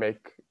really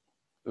make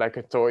like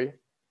a toy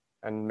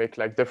and make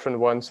like different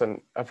ones,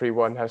 and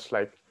everyone has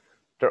like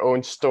their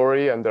own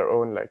story and their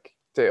own like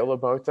tale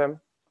about them.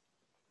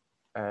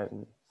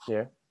 And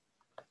yeah,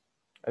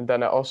 and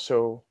then I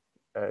also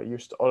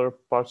used other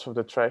parts of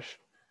the trash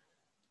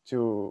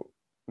to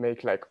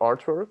make like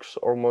artworks,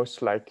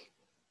 almost like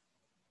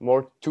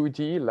more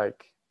 2D,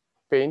 like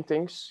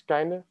paintings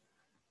kind of,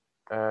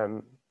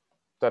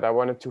 that I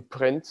wanted to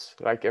print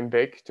like in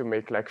big to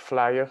make like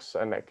flyers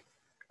and like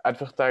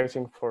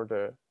advertising for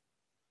the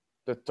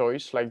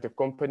toys, like the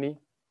company.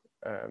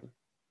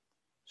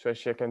 So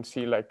as you can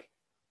see, like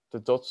the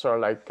dots are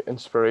like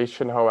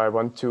inspiration, how I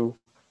want to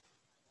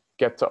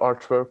get the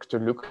artwork to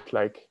look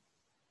like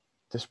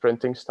this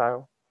printing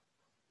style.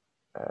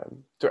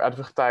 To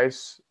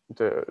advertise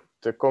the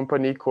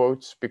company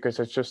quotes, because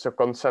it's just a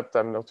concept.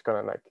 I'm not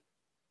gonna like,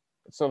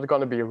 it's not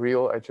gonna be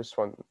real. I just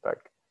want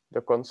like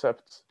the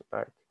concept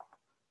like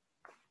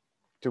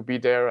to be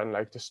there, and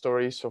like the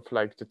stories of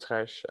like the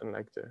trash and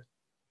like the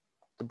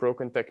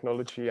broken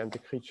technology and the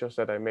creatures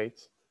that I made,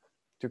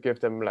 to give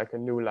them like a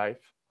new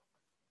life.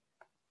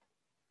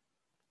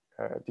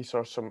 These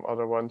are some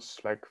other ones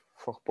like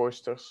for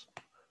posters.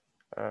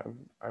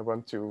 I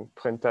want to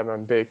print them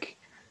in big,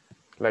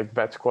 like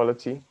bad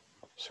quality,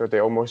 so they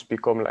almost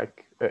become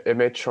like an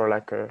image or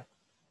like a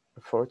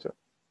photo.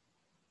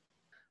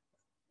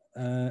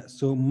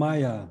 So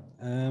Maya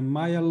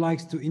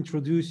likes to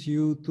introduce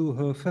you to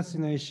her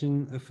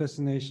fascination, a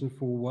fascination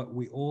for what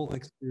we all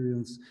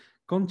experience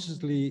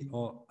consciously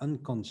or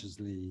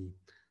unconsciously.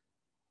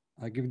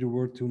 I give the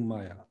word to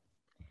Maya.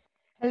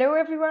 Hello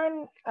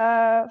everyone.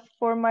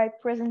 For my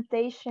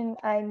presentation,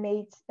 I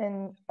made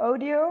an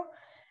audio.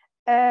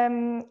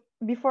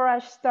 Before I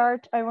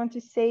start, I want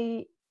to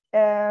say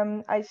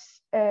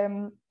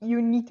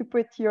you need to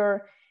put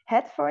your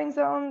headphones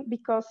on,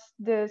 because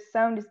the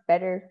sound is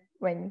better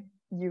when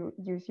you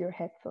use your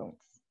headphones.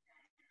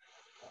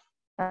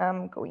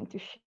 I'm going to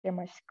share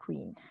my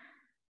screen.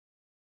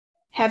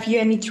 Have you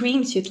any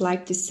dreams you'd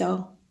like to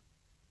sell?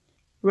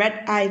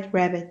 Red-eyed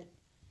rabbit.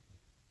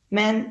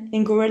 Man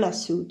in gorilla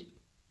suit.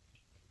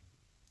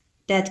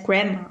 Dead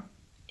grandma.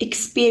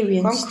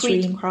 Experience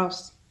concrete dream.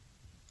 Cross.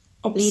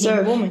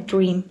 Observe woman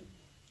dream.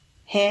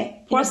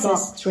 Hair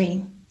process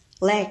dream.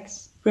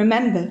 Legs.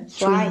 Remember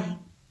flying.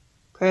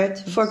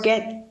 Curtains.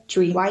 Forget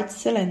dream. White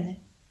cylinder.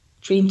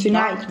 Dream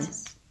tonight.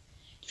 Darkness.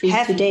 Dream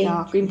heavy today.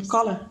 Darkness. Dream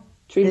color.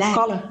 Dream black.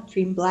 Color.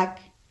 Dream black.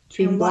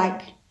 Dream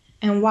black.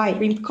 And white.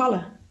 Dream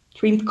color.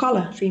 Dream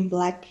color. Dream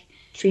black.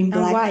 Dream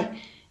black. And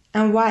white.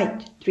 And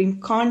white.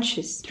 Dream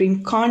conscious.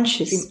 Dream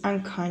conscious. Dream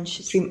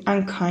unconscious. Dream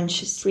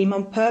unconscious. Dream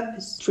on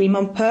purpose. Dream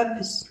on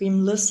purpose.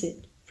 Dream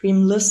lucid.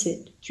 Dream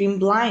lucid. Dream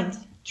blind.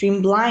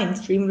 Dream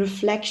blind. Dream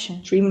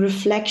reflection. Dream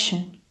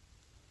reflection.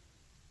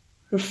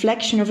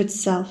 Reflection of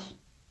itself.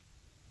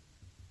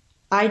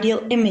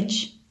 Ideal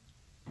image.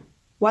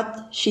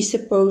 What she's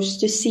supposed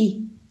to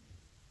see.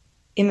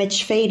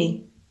 Image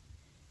fading.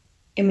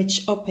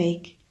 Image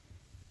opaque.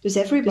 Does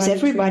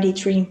everybody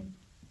dream?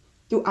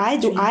 Do I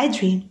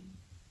dream?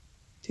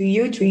 Do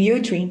you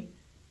dream?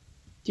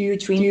 Do you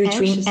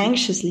dream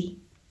anxiously?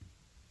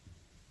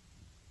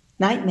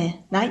 Nightmare.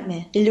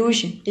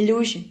 Illusion.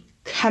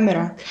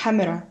 Camera.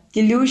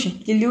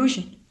 Delusion.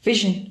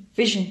 Vision.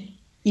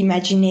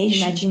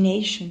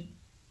 Imagination.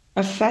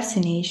 A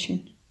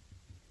fascination.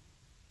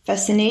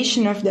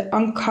 Fascination of the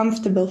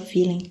uncomfortable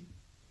feeling.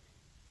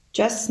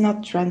 Just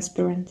not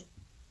transparent.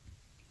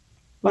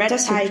 What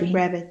does your dream?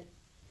 Rabbit.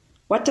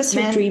 What does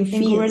your dream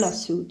feel? Gorilla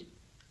suit.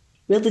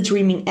 Will the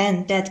dreaming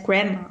end? Dead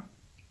grandma.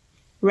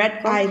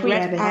 Red-eyed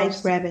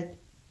rabbit.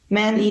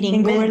 Man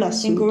leading gorilla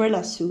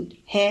suit.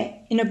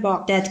 Hair in a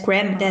box. Dead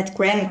grandma.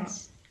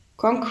 Legs.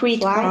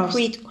 Concrete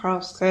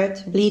cross.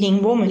 Curtain.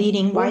 Bleeding woman.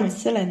 White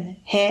cylinder.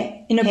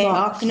 Hair in a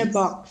box.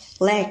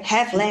 Leg.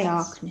 Heavy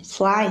darkness.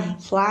 Flying.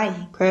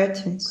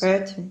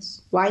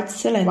 Curtains. White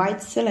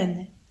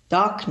cylinder.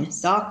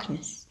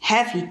 Darkness.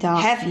 Heavy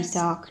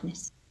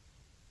darkness.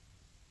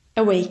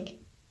 Awake.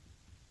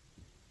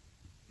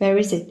 Where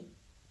is it?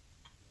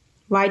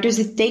 Why does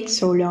it take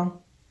so long?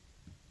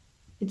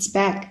 It's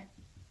back.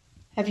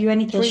 Have you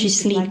any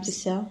dreams you'd like to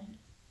sell?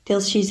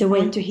 Till she's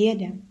awake. I want to hear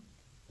them.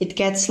 It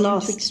gets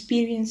lost. To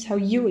experience how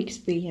you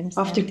experience.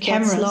 After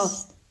cameras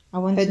lost.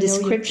 Her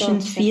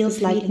description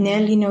feels like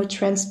nearly no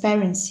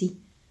transparency.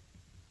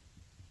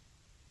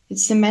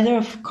 It's a matter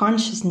of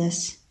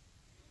consciousness.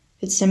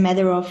 It's a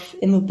matter of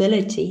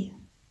immobility.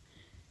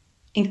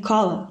 In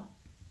color,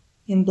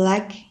 in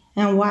black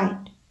and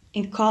white,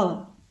 in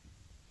color,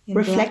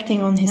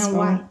 reflecting on his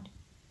own.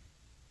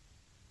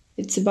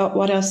 It's about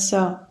what I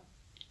saw,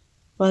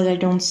 what I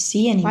don't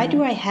see anymore. Why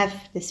do I have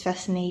this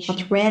fascination?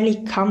 What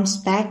rarely comes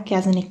back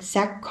as an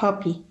exact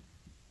copy.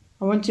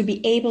 I want to be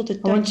able to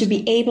touch. I want to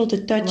be able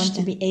to touch. I want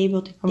to be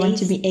able to. I want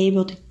to be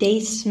able to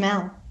taste,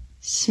 smell,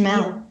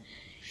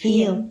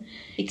 feel,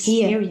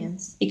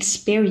 experience.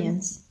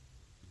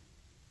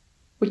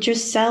 Would you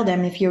sell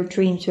them if your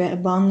dreams were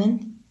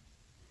abundant?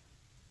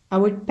 I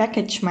would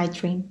package my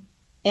dream,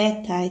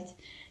 airtight,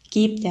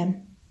 keep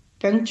them,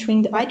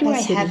 puncturing the opacity. Why do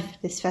I have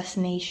this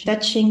fascination?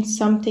 Touching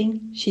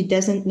something she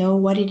doesn't know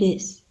what it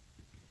is.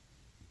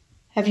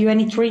 Have you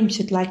any dreams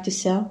you'd like to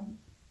sell?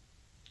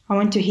 I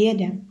want to hear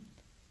them.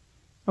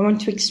 I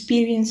want to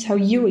experience how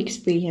you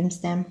experience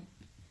them.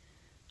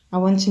 I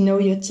want to know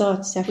your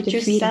thoughts after feeling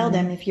them. Would you sell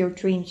them if your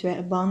dreams were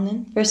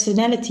abundant?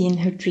 Personality in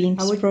her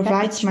dreams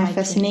provides my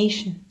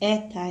fascination.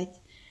 Airtight,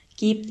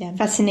 keep them.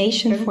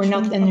 Fascination for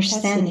not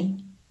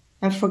understanding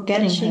and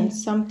forgetting her.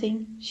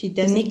 Something she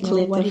doesn't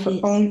know what it is. Her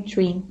own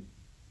dream.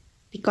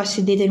 Because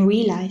she didn't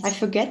realize. I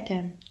forget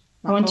them.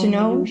 I want to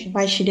know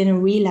why she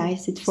didn't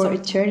realize it for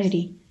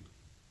eternity.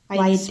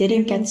 Why it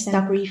didn't get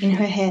stuck in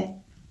her head.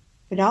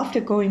 But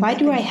after going, why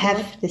do I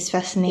have this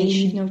fascination? They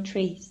leave no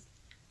trace.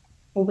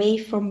 Away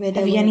from where they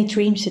were. Have you any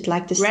dreams you'd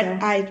like to sell?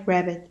 Red-eyed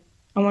rabbit.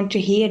 I want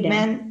to hear them.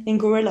 Man in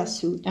gorilla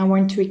suit. I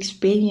want to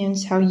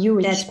experience how you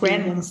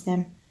experience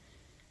them.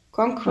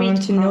 Concrete. I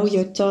want to know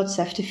your thoughts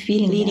after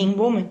feeling leading them.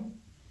 Woman.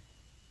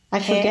 I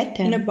forget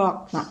them. In a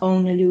box. My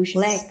own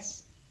illusions.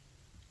 Legs.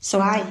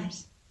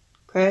 Slimes.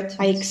 Curtains.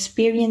 I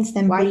experience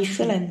them briefly.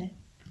 Cylinder.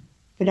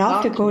 But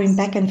after going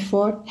back and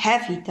forth,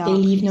 heavy darkness. They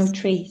leave no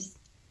trace.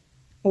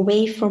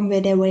 Away from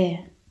where they were.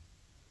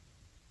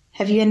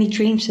 Have you any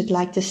dreams you'd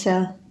like to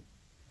sell?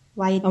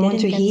 Why it I want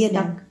to hear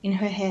them in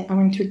her head. I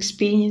want to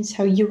experience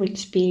how you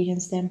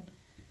experience them.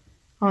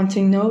 I want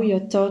to know your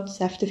thoughts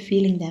after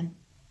feeling them.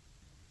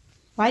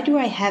 Why do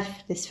I have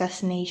this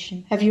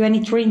fascination? Have you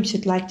any dreams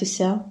you'd like to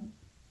sell?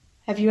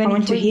 Have you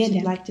any dreams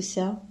you'd like to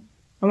sell?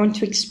 I want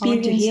to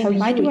experience how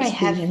you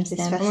experience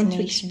them. I want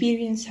to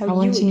experience how you experience them. I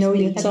want to know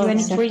your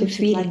thoughts after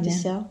feeling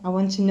them. I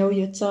want to know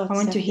your thoughts. I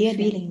want to hear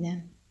feeling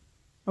them.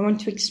 I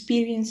want to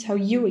experience how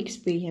you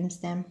experience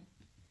them.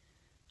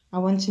 I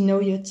want to know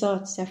your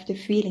thoughts after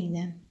feeling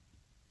them.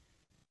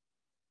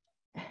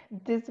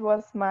 This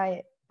was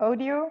my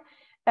audio.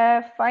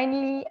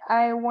 Finally,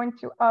 I want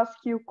to ask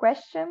you a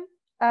question.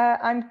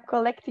 I'm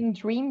collecting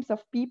dreams of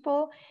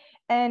people,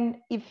 and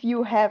if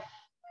you have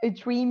a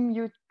dream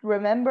you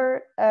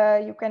remember,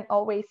 you can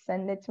always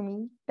send it to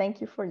me.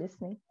 Thank you for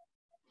listening.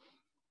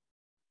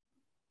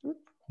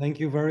 Thank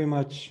you very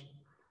much,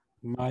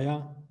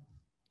 Maya.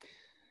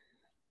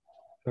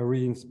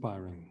 Very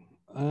inspiring.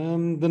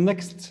 The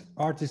next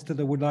artist that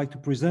I would like to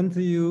present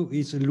to you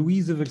is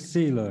Louise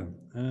Verseele.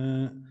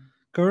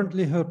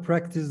 Currently, her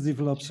practice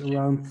develops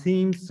around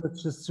themes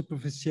such as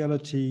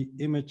superficiality,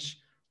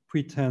 image,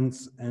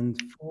 pretense, and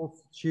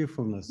false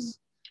cheerfulness.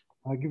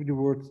 I'll give the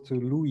word to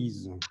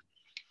Louise.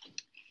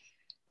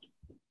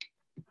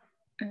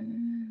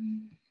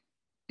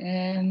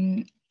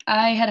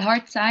 I had a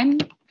hard time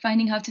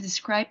finding how to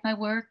describe my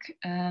work,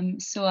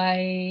 so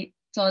I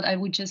thought I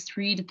would just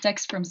read a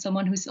text from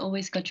someone who's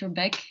always got your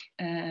back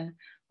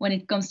when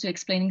it comes to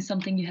explaining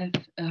something you have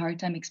a hard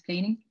time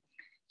explaining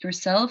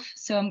yourself.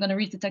 So I'm going to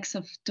read the text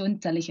of Toon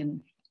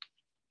Tellegen.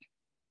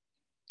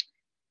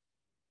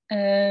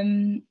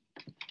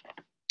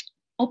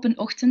 Op een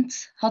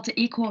ochtend had de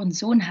eekhoorn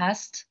zo'n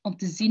haast om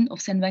te zien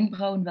of zijn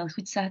wenkbrauwen wel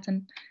goed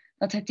zaten,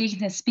 dat hij tegen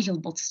zijn spiegel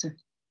botste.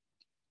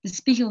 De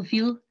spiegel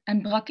viel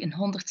en brak in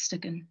 100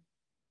 stukken.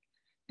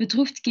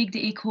 Bedroefd keek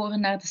de eekhoorn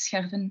naar de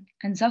scherven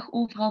en zag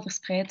overal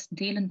verspreid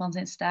delen van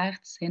zijn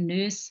staart, zijn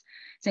neus,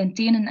 zijn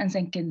tenen en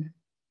zijn kin.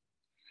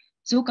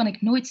 Zo kan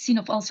ik nooit zien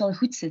of alles wel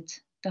goed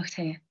zit, dacht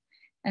hij,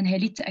 en hij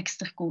liet de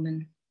ekster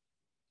komen.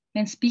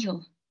 Mijn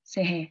spiegel,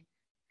 zei hij,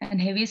 en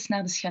hij wees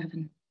naar de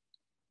scherven.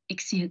 Ik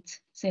zie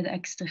het, zei de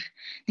ekster,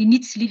 die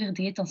niets liever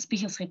deed dan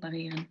spiegels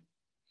repareren.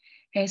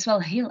 Hij is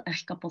wel heel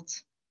erg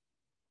kapot.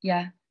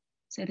 Ja,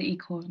 zei de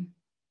eekhoorn.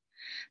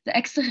 De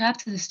ekster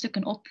raapte de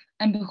stukken op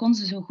en begon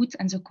ze zo goed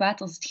en zo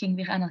kwaad als het ging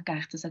weer aan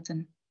elkaar te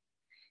zetten.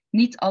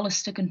 Niet alle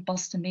stukken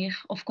pasten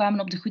meer of kwamen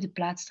op de goede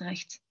plaats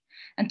terecht.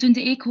 En toen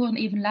de eekhoorn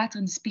even later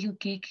in de spiegel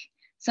keek,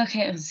 zag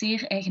hij er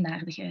zeer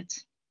eigenaardig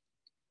uit.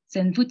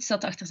 Zijn voet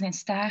zat achter zijn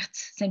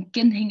staart, zijn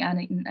kin hing aan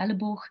een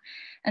elleboog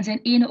en zijn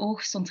ene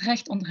oog stond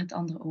recht onder het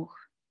andere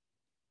oog.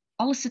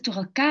 Alles zit door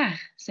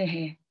elkaar, zei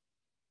hij.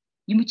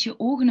 Je moet je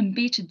ogen een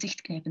beetje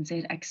dichtknijpen,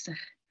 zei de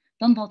ekster.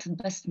 Dan valt het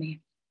best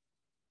mee.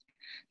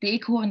 De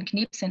eekhoorn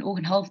kneep zijn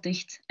ogen half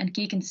dicht en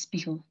keek in de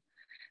spiegel,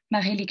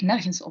 maar hij leek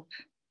nergens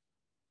op.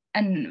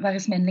 En waar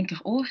is mijn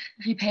linkeroor?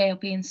 Riep hij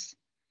opeens.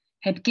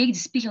 Hij bekeek de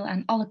spiegel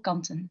aan alle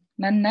kanten,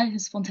 maar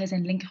nergens vond hij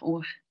zijn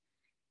linkeroor.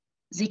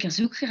 Zeker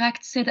zoek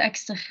geraakt, zei de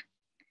ekster.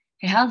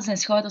 Hij haalde zijn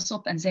schouders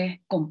op en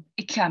zei, kom,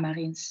 ik ga maar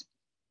eens.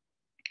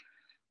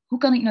 Hoe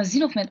kan ik nou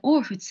zien of mijn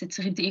oor goed zit,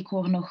 riep de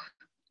eekhoorn nog.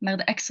 Maar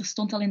de ekster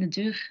stond al in de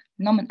deur,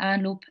 nam een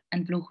aanloop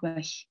en vloog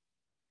weg.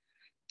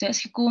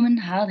 Thuisgekomen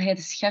haalde hij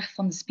de scherf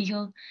van de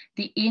spiegel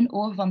die één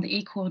oor van de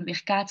eekhoorn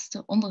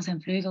weerkaatste onder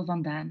zijn vleugel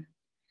vandaan.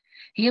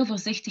 Heel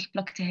voorzichtig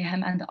plakte hij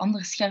hem aan de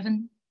andere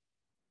scherven,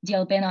 die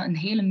al bijna een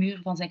hele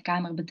muur van zijn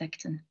kamer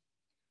bedekten.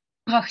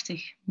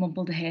 Prachtig,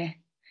 mompelde hij.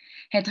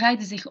 Hij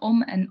draaide zich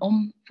om en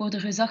om voor de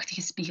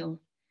reusachtige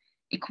spiegel.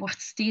 Ik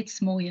word steeds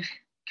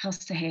mooier,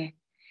 kraste hij.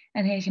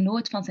 En hij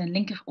genoot van zijn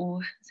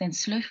linkeroor, zijn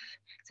slurf,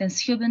 zijn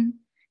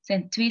schubben,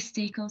 zijn 2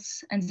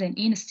 stekels en zijn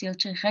ene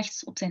steeltje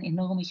rechts op zijn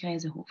enorme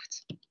grijze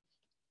hoofd.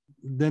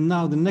 Then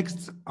now the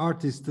next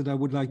artist that I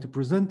would like to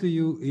present to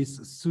you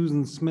is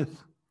Susan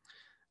Smith.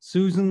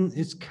 Susan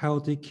is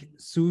chaotic.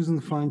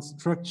 Susan finds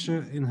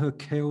structure in her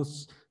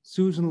chaos.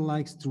 Susan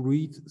likes to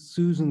read.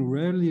 Susan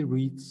rarely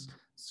reads.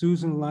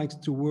 Susan likes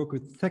to work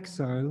with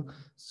textile.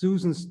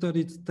 Susan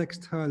studied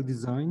textile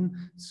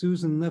design.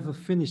 Susan never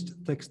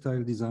finished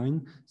textile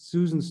design.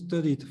 Susan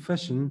studied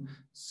fashion.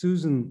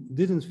 Susan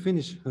didn't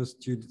finish her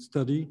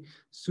study.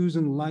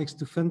 Susan likes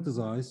to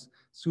fantasize.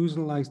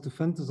 Susan likes to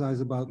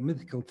fantasize about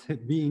mythical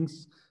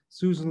beings.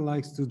 Susan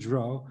likes to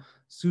draw.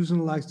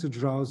 Susan likes to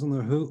drowse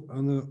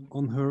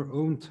on her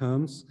own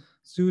terms.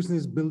 Susan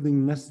is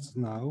building nests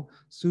now.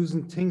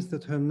 Susan thinks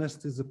that her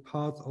nest is a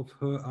part of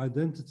her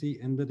identity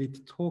and that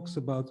it talks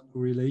about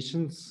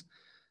relations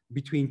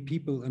between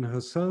people and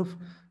herself.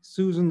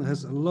 Susan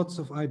has lots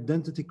of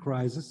identity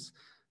crises.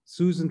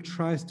 Susan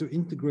tries to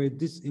integrate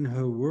this in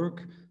her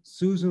work.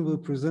 Susan will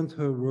present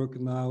her work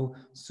now.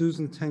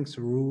 Susan thanks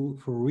Roel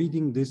for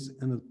reading this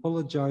and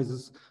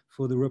apologizes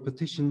for the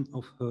repetition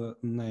of her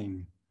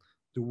name.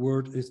 The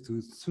word is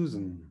to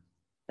Susan.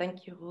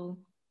 Thank you, Roel.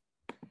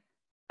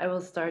 I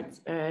will start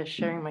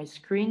sharing my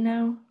screen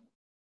now.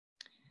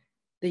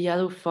 The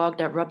yellow fog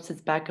that rubs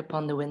its back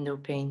upon the window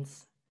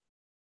panes.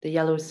 The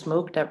yellow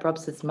smoke that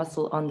rubs its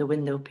muscle on the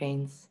window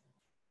panes.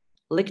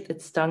 Licked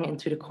its tongue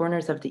into the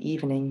corners of the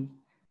evening.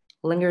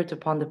 Lingered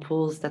upon the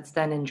pools that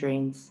stand in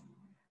drains.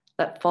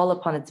 Let fall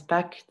upon its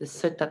back the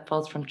soot that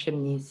falls from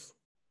chimneys.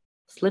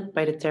 Slipped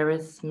by the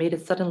terrace, made a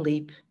sudden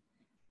leap,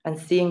 and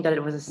seeing that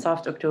it was a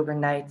soft October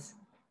night,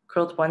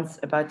 curled once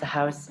about the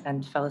house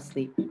and fell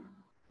asleep.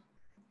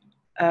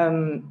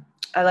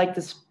 I like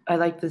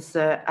this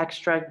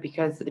extract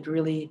because it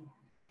really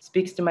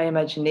speaks to my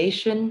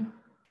imagination.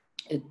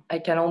 I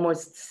can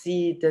almost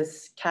see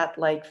this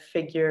cat-like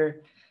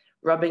figure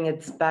rubbing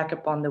its back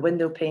upon the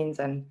window panes,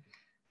 and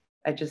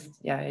I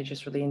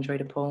just really enjoyed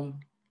the poem.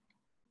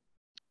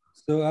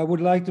 So I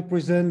would like to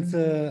present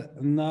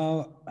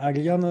now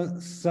Ariane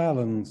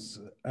Salens.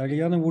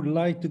 Ariane would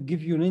like to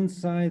give you an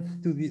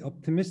insight to the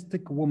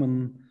optimistic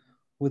woman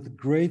with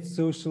great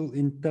social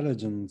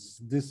intelligence.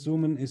 This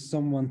woman is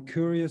someone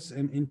curious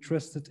and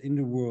interested in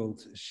the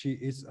world. She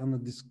is on a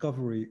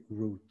discovery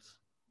route.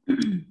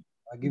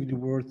 I give the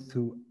word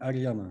to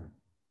Ariane.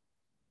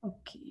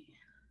 Okay.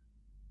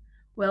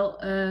 Well,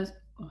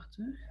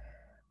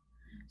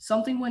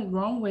 something went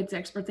wrong with the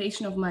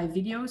exportation of my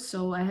videos,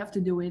 so I have to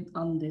do it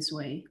on this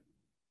way.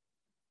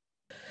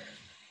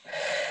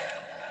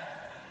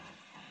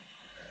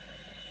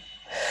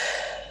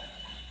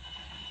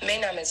 Mijn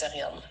naam is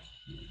Ariane.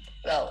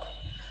 Wel,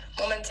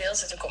 momenteel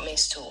zit ik op mijn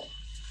stoel.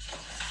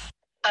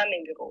 Aan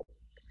mijn bureau.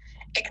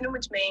 Ik noem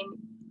het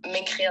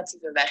mijn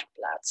creatieve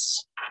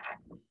werkplaats.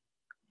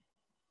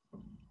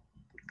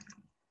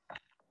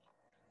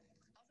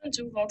 Af en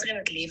toe valt er in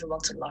het leven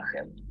wat te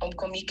lachen, om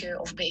komieke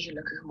of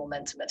bijgelukkige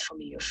momenten met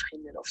familie of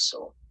vrienden of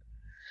zo.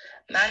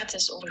 Maar het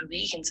is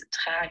overwegend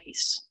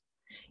tragisch.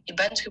 Je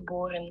bent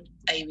geboren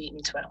en je weet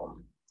niet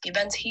waarom. Je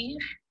bent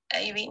hier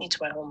en je weet niet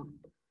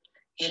waarom.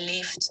 Je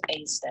leeft en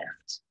je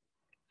sterft.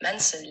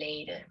 Mensen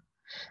lijden.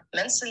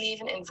 Mensen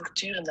leven in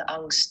voortdurende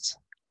angst.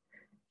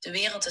 De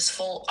wereld is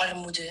vol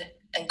armoede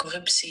en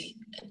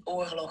corruptie en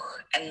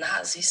oorlog en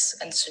nazi's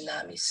en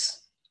tsunamis.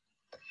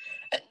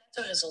 Het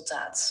netto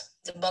resultaat,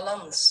 de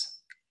balans.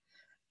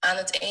 Aan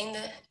het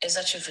einde is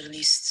dat je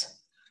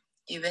verliest.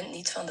 Je wint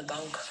niet van de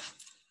bank.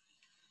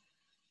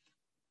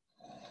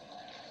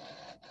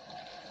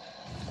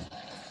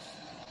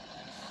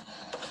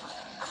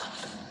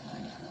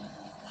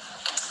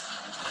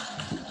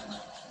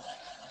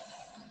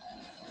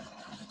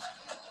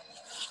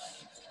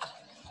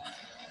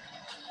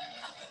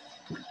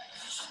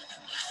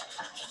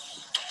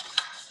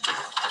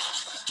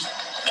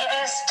 It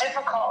is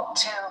difficult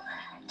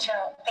to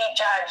be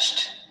judged,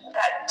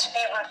 to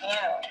be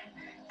reviewed.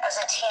 As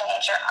a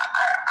teenager,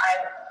 I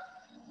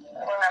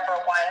remember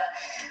one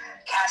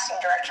casting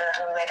director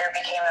who later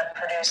became a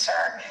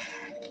producer.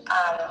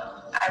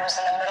 I was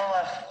in the middle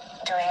of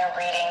doing a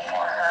reading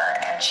for her,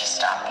 and she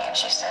stopped me and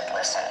she said,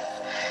 "Listen,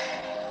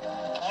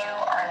 you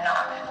are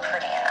not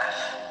pretty enough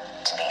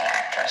to be an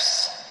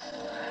actress.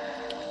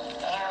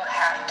 You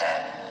have to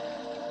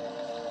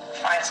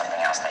find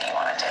something else that you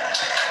want to do."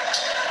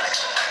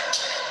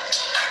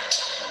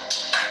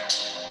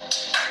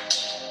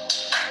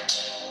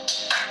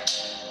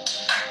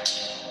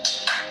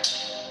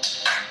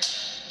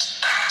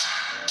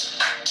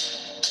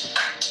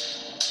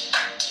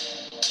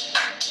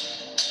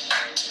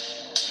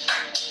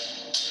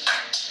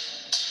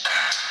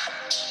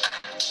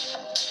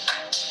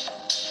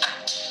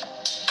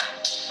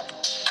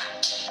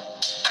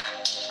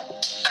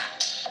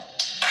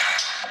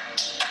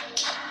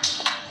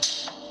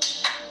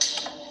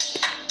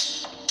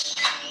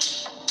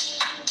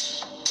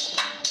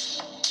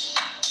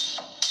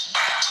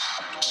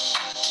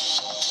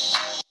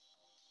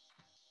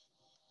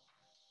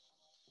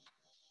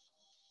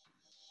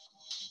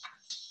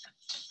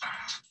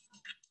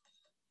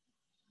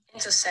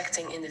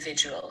 intersecting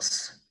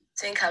individuals.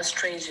 Think how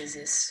strange this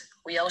is.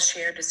 We all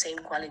share the same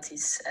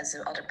qualities as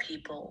the other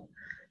people,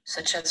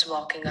 such as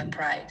walking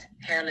upright,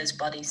 hairless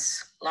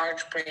bodies,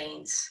 large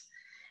brains,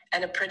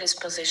 and a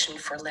predisposition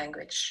for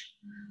language.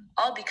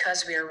 All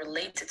because we are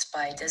related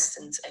by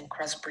distance and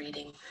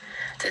crossbreeding.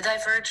 The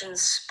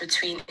divergence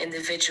between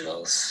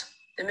individuals,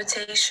 the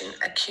mutation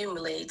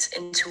accumulates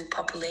into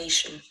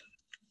population.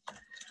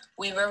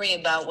 We worry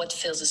about what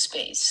fills a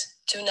space.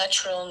 Two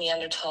natural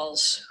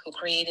Neanderthals who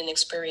create an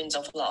experience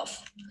of love.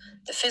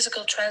 The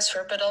physical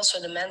transfer, but also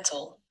the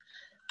mental.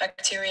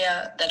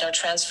 Bacteria that are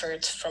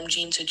transferred from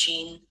gene to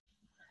gene.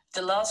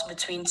 The loss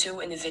between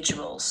two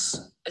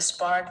individuals. A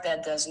spark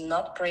that does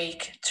not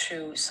break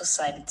through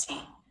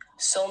society.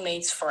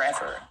 Soulmates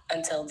forever,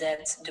 until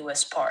death do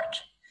us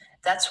part.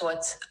 That's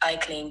what I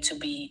claim to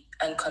be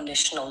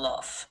unconditional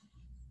love.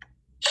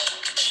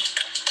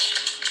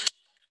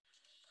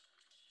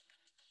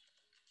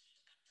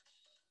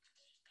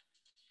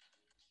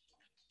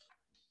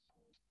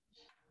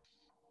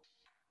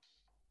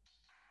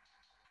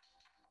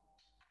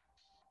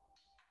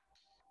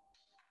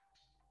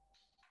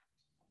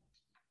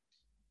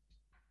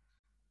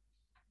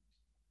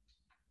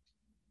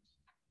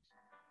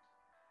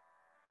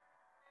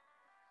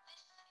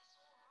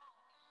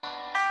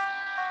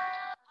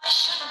 I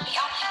shouldn't be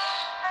up here.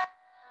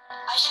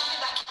 I should be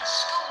back in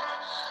school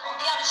on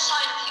the other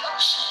side of the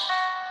ocean.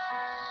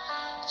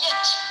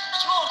 Yet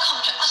you all come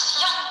to us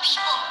young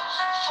people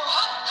for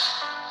hope.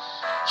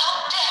 How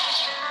dare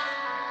you?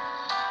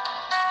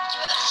 You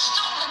have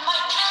stolen my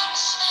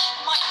dreams,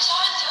 my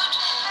childhood,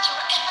 with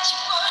your empty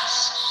words.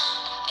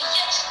 And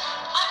yet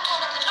I'm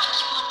one of the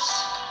lucky ones.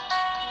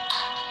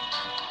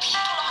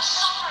 People are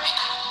suffering.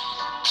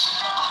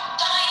 People are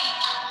dying.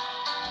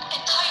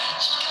 Entire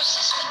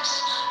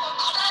ecosystems are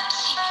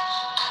collapsing.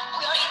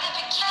 We are in the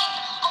beginning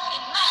of a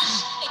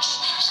mass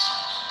extinction,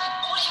 and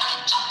all you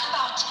can talk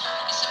about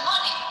is the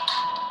money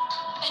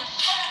and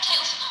fairy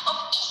tales of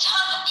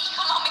eternal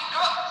economic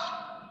growth.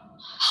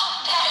 How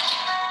dare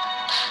you?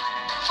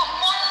 For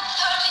more than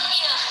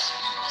 30 years,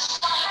 the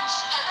science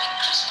has been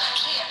crystal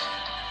clear.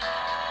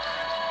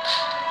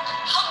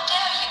 How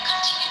dare you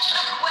continue to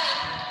look away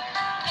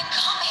and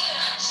come here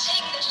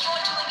saying that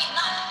you're doing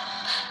enough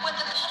when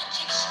the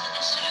politics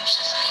and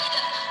solutions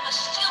needed are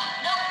still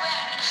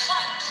nowhere in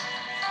sight?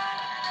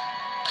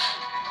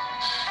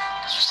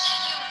 You say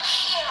you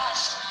hear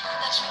us,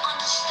 that you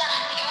understand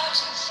the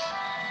urgency.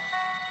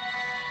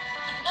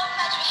 And no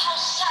matter how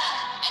sad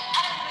and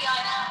angry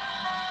I am,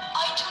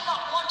 I do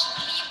not want to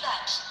believe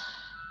that.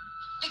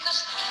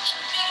 Because if you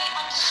really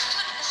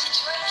understood the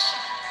situation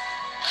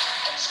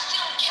and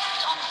still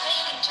kept on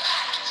failing to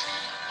act,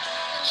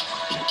 then you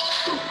would be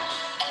evil,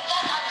 and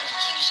that I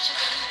refuse to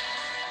believe.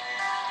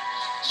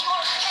 You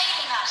are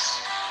failing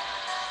us,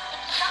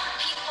 but young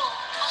people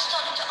are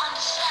starting to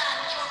understand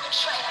your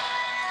betrayal.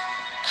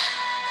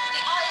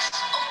 The eyes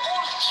of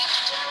all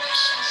future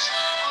generations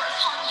are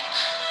upon you.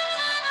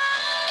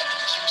 And if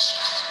you choose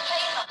to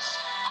fail us,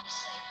 I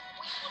say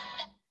we will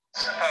never.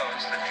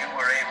 Suppose that you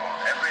were able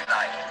every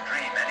night to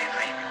dream any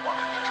dream you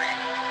wanted to dream.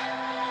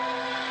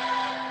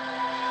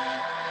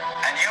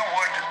 And you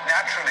would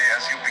naturally,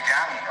 as you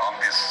began on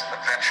this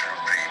adventure of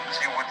dreams,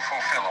 you would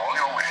fulfill all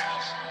your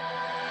wishes.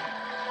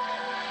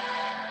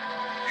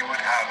 You would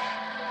have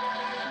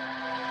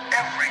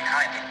every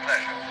kind of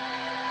pleasure,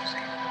 you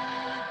see.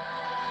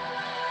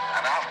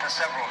 And after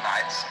several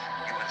nights,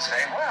 you would say,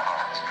 well,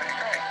 that's pretty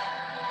great.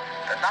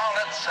 But now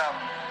let's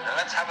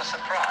have a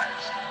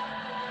surprise.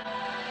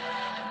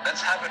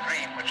 Let's have a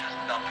dream which is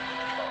not to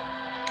control.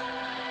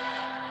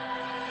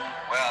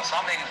 Well,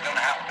 something is going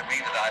to happen to me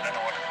that I don't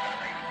know what it's going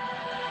to be.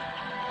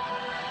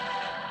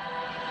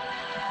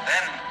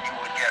 Then you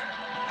would get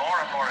more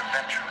and more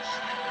adventurous,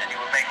 and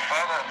you would make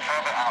further and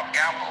further out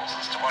gambles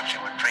as to what you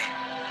would dream.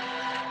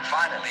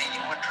 Finally,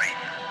 you would dream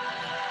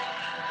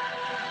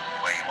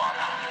where you are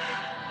now.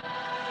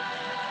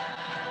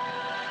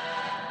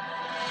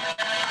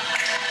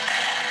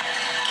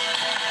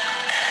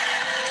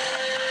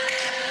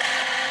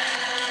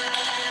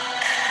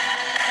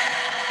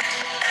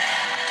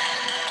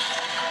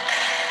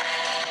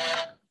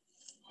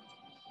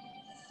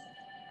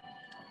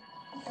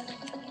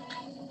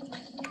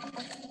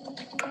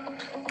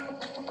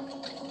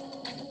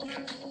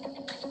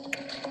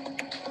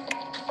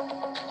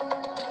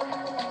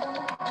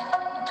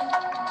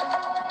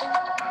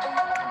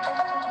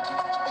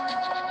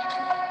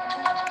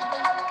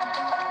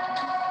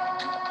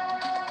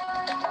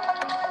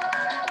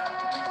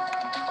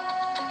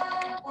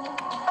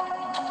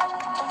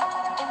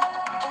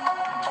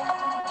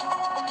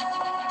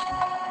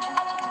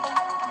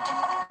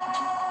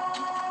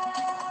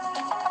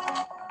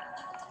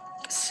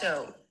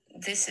 So,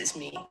 this is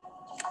me,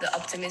 the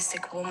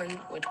optimistic woman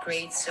with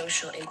great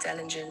social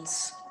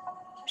intelligence.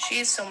 She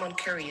is someone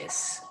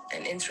curious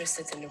and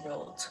interested in the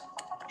world.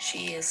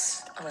 She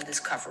is on a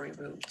discovery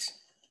route.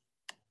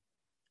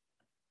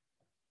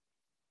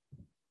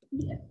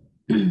 Yeah,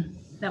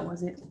 that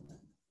was it.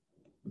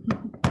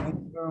 Thank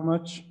you very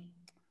much,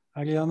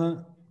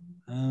 Ariane.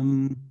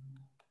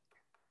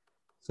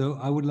 So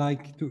I would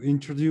like to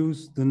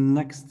introduce the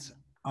next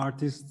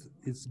artist.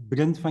 It's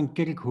Brent van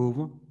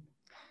Kerkhoven.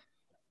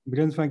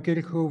 Brent van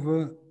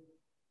Kerkhoven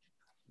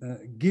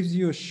gives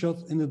you a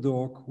shot in the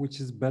dark, which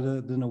is better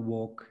than a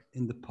walk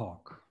in the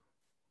park.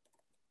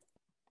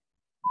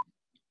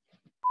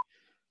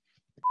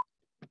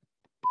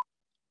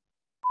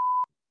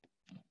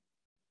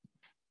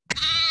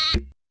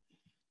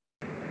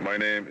 My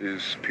name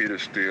is Peter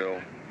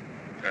Steele,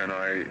 and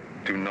I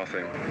do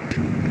nothing.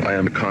 I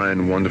am a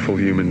kind, wonderful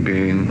human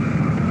being,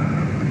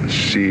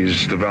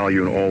 sees the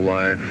value in all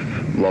life,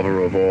 lover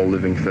of all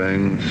living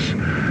things,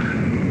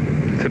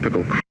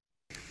 typical.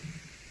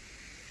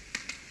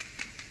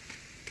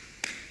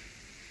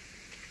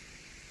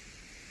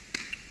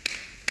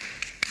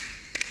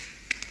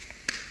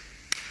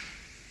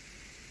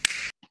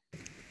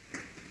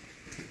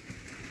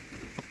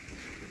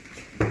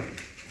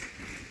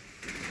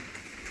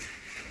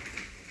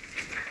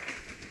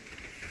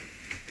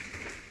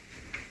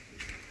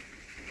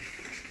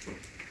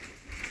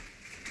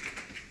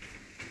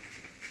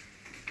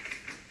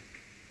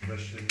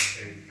 Question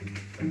A,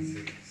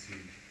 answer C.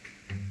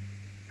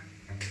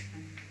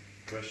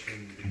 Question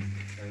B,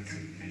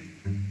 answer B.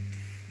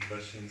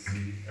 Question C,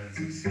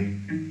 answer C.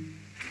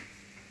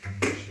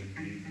 Question D,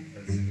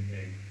 answer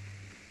A.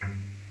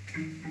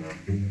 No,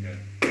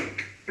 again.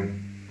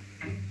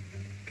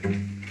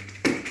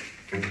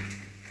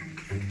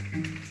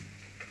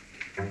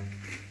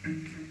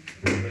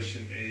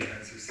 Question A,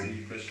 answer C.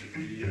 Question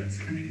B,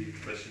 answer B.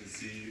 Question C,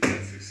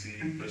 answer C.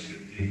 Question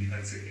D,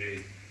 answer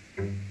A.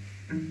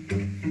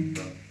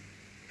 No,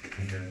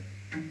 again.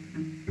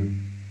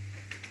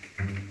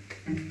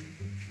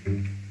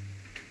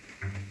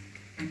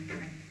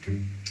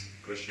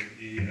 Question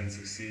E,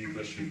 answer C.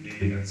 Question B,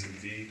 answer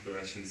D.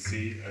 Question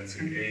C,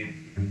 answer A.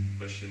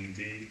 Question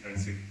D,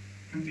 answer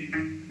D.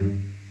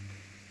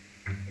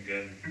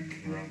 Again,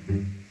 wrong.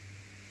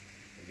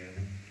 Again.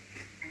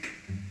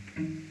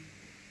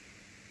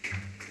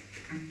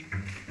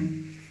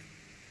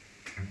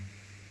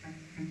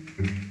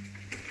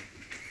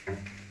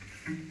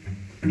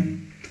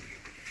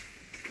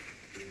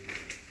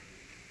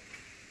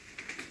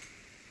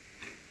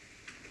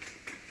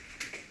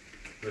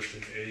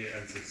 Question A,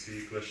 answer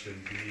C. Question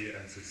B,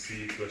 answer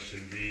C.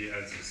 Question D,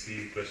 answer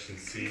C. Question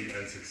C,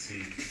 answer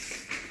C.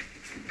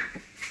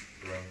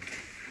 Wrong.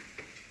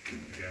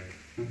 Again.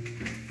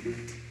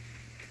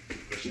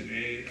 Question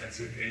A,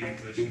 answer A.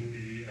 Question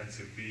B,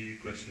 answer B.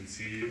 Question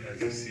C,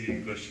 answer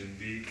C. Question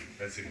D,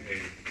 answer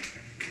A.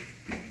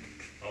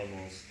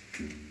 Almost.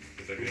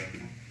 But again.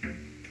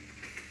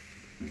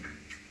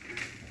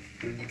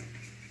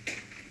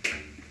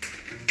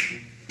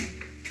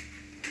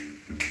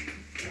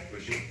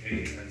 Question A,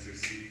 answer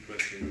C.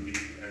 Question B,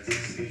 answer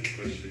C.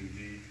 Question D.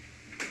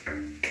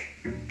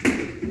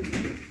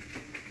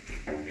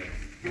 Again.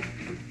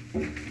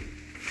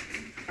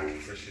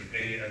 Question A,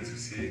 answer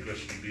C.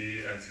 Question B,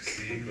 answer C.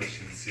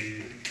 Question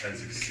C,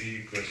 answer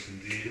C. Question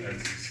D,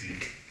 answer C.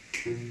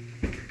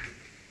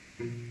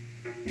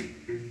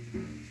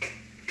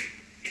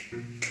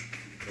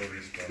 No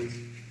response.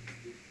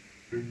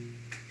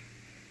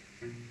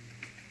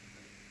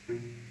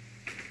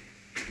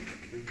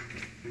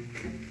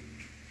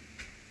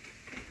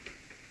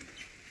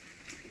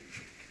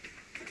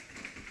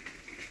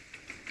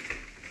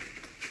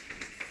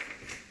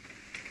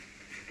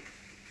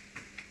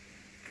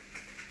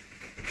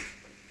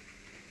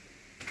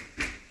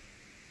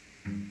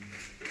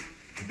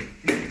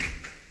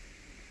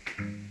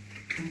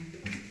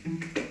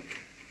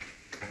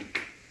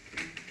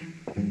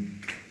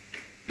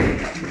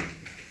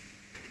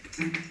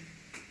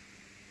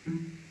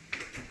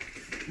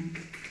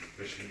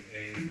 Question A,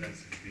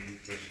 answer B.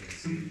 Question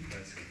C,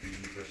 answer B.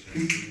 Question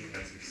C,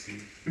 answer C.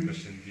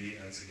 Question D,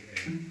 answer A.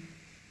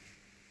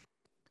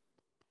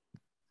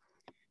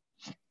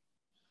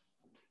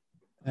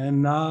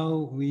 And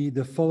now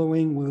the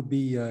following will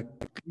be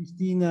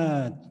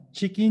Christina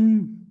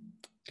Chicken.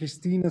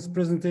 Christina's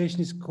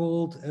presentation is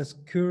called As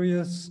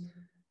Curious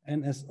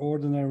and as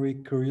Ordinary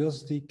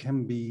Curiosity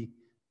Can Be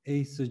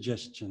a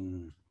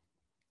Suggestion.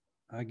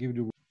 I give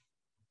the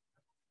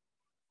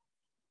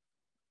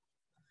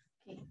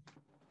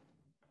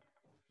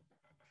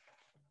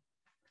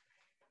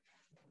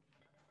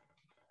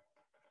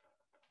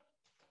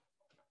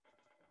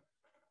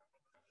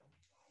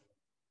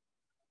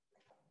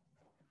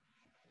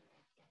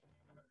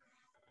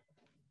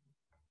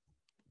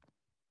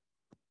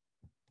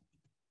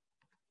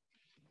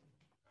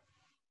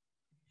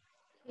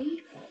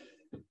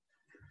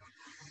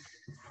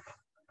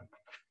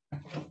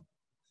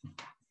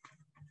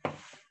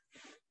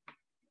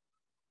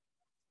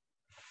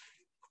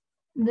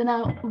Then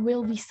I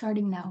will be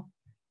starting now.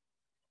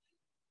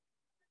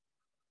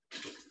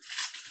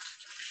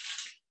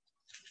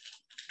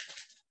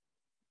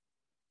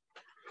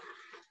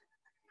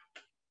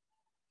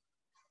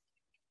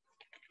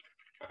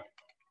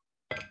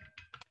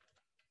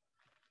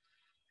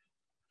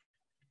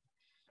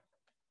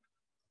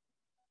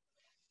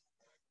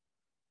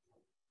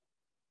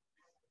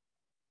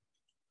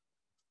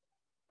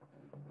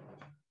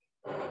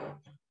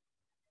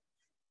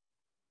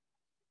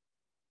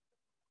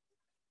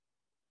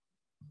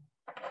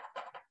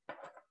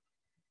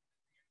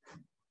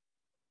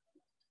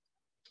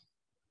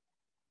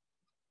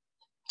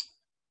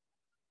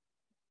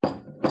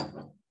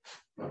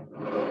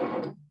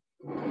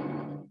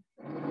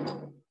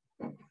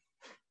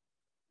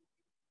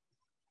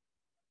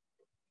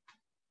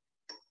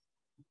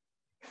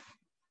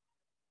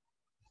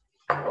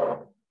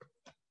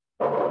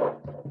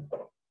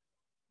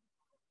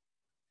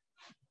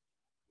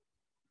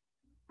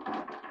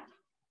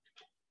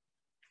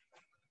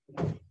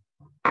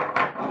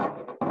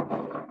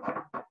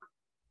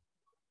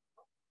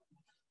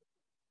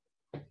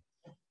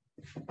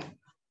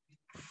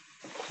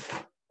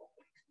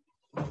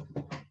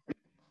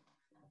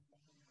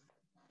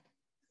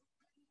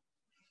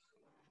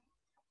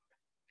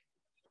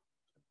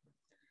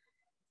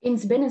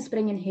 Eens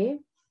binnenspringen, hé.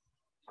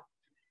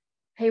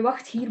 Hij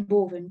wacht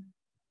hierboven.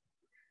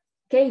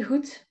 Kijk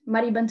goed,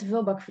 maar je bent de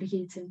vulbak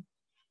vergeten.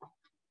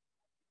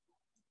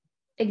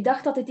 Ik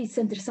dacht dat het iets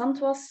interessant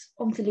was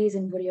om te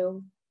lezen voor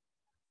jou.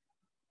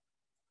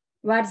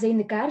 Waar zijn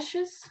de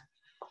kaarsjes?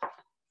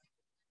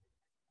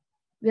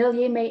 Wil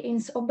jij mij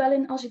eens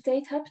opbellen als je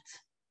tijd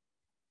hebt?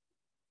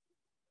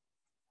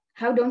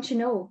 How don't you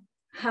know?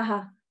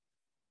 Haha.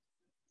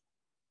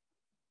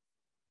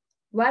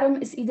 Waarom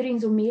is iedereen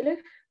zo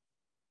melig?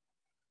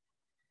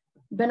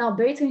 Ben al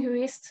buiten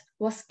geweest,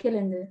 was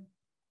killende.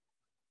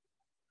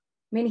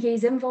 Mijn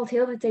gsm valt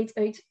heel de tijd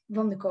uit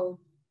van de kou.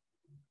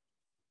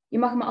 Je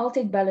mag me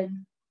altijd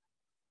bellen.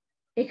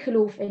 Ik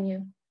geloof in je.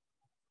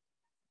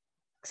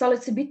 Ik zal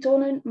het subiet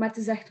tonen, maar het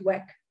is echt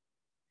wack.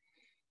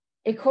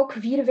 Ik gok 54%.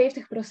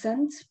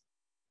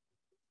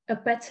 A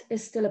pet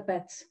is still a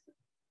pet.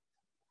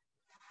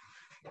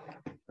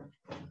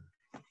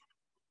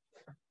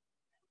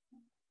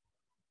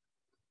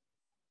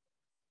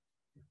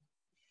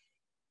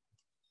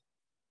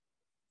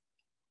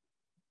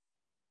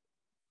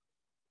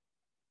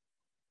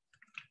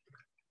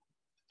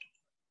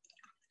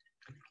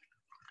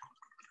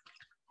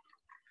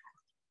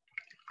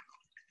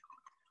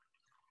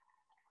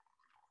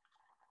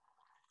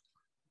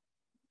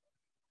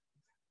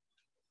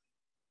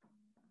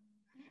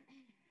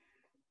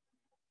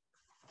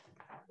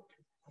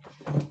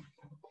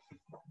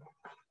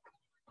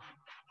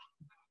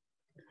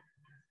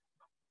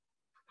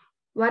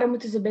 Waarom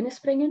moeten ze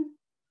binnenspringen?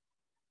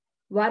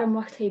 Waarom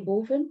wacht hij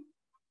boven?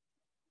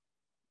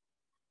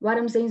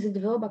 Waarom zijn ze de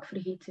vuilbak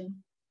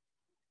vergeten?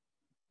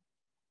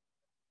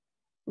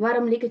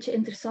 Waarom leek het je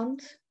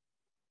interessant?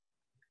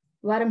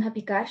 Waarom heb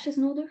je kaarsjes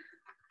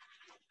nodig?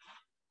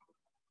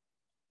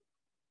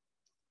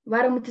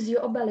 Waarom moeten ze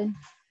je opbellen?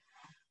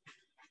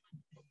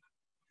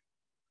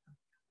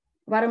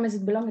 Waarom is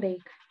het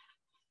belangrijk?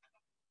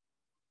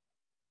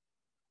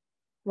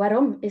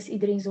 Waarom is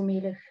iedereen zo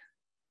melig?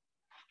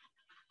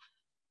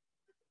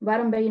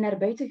 Waarom ben je naar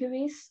buiten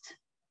geweest?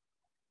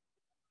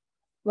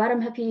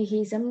 Waarom heb je je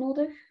gsm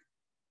nodig?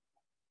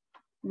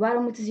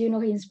 Waarom moeten ze je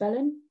nog eens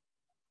bellen?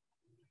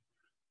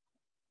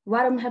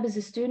 Waarom hebben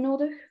ze steun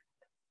nodig?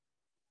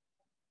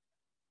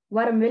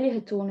 Waarom wil je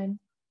het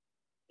tonen?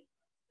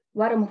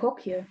 Waarom gok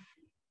je?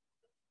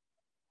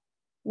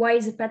 Why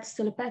is a pet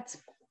still a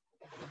pet?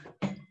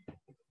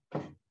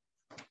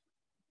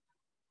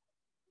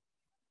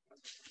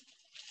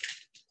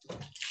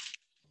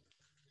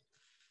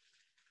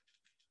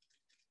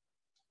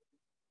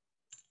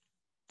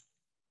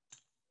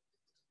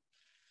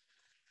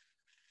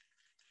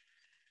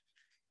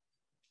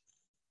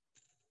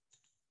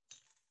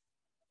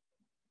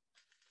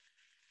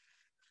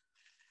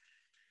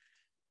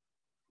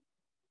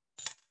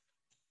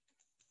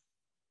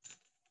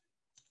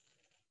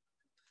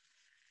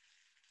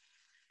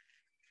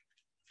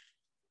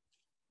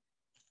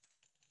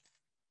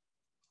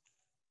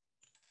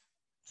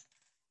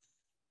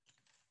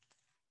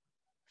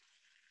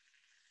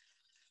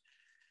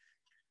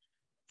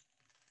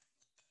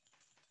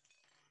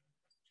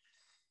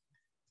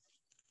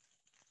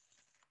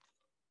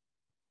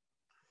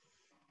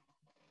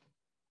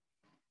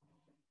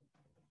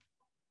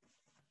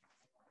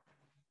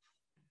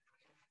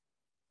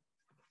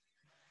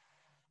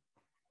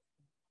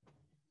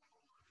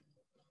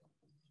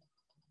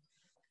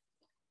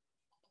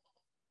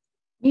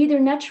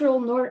 Neither natural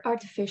nor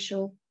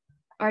artificial.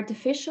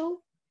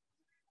 Artificial,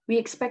 we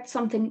expect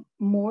something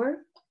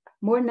more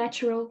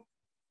natural.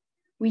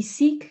 We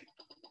seek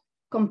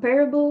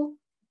comparable,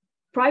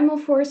 primal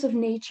force of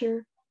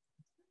nature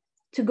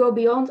to go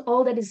beyond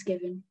all that is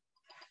given.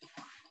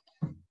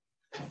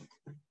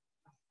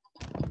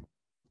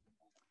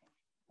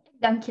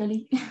 Dank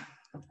jullie.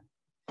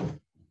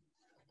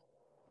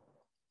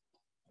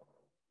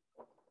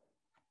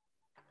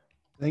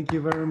 Thank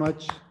you very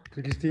much,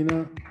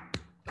 Christina.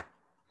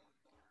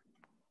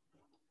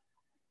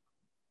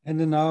 And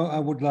then now I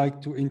would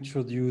like to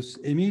introduce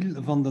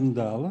Emile van den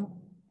Dalen.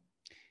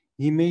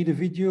 He made a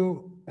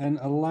video and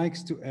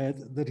likes to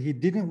add that he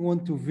didn't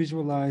want to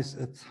visualize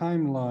a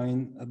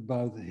timeline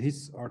about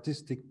his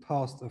artistic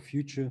past or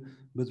future,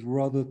 but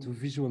rather to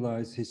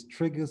visualize his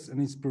triggers and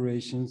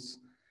inspirations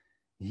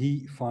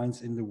he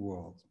finds in the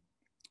world.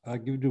 I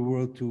give the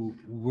word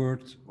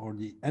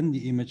and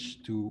the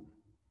image to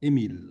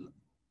Emile.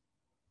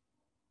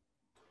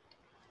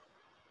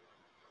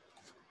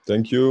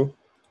 Thank you.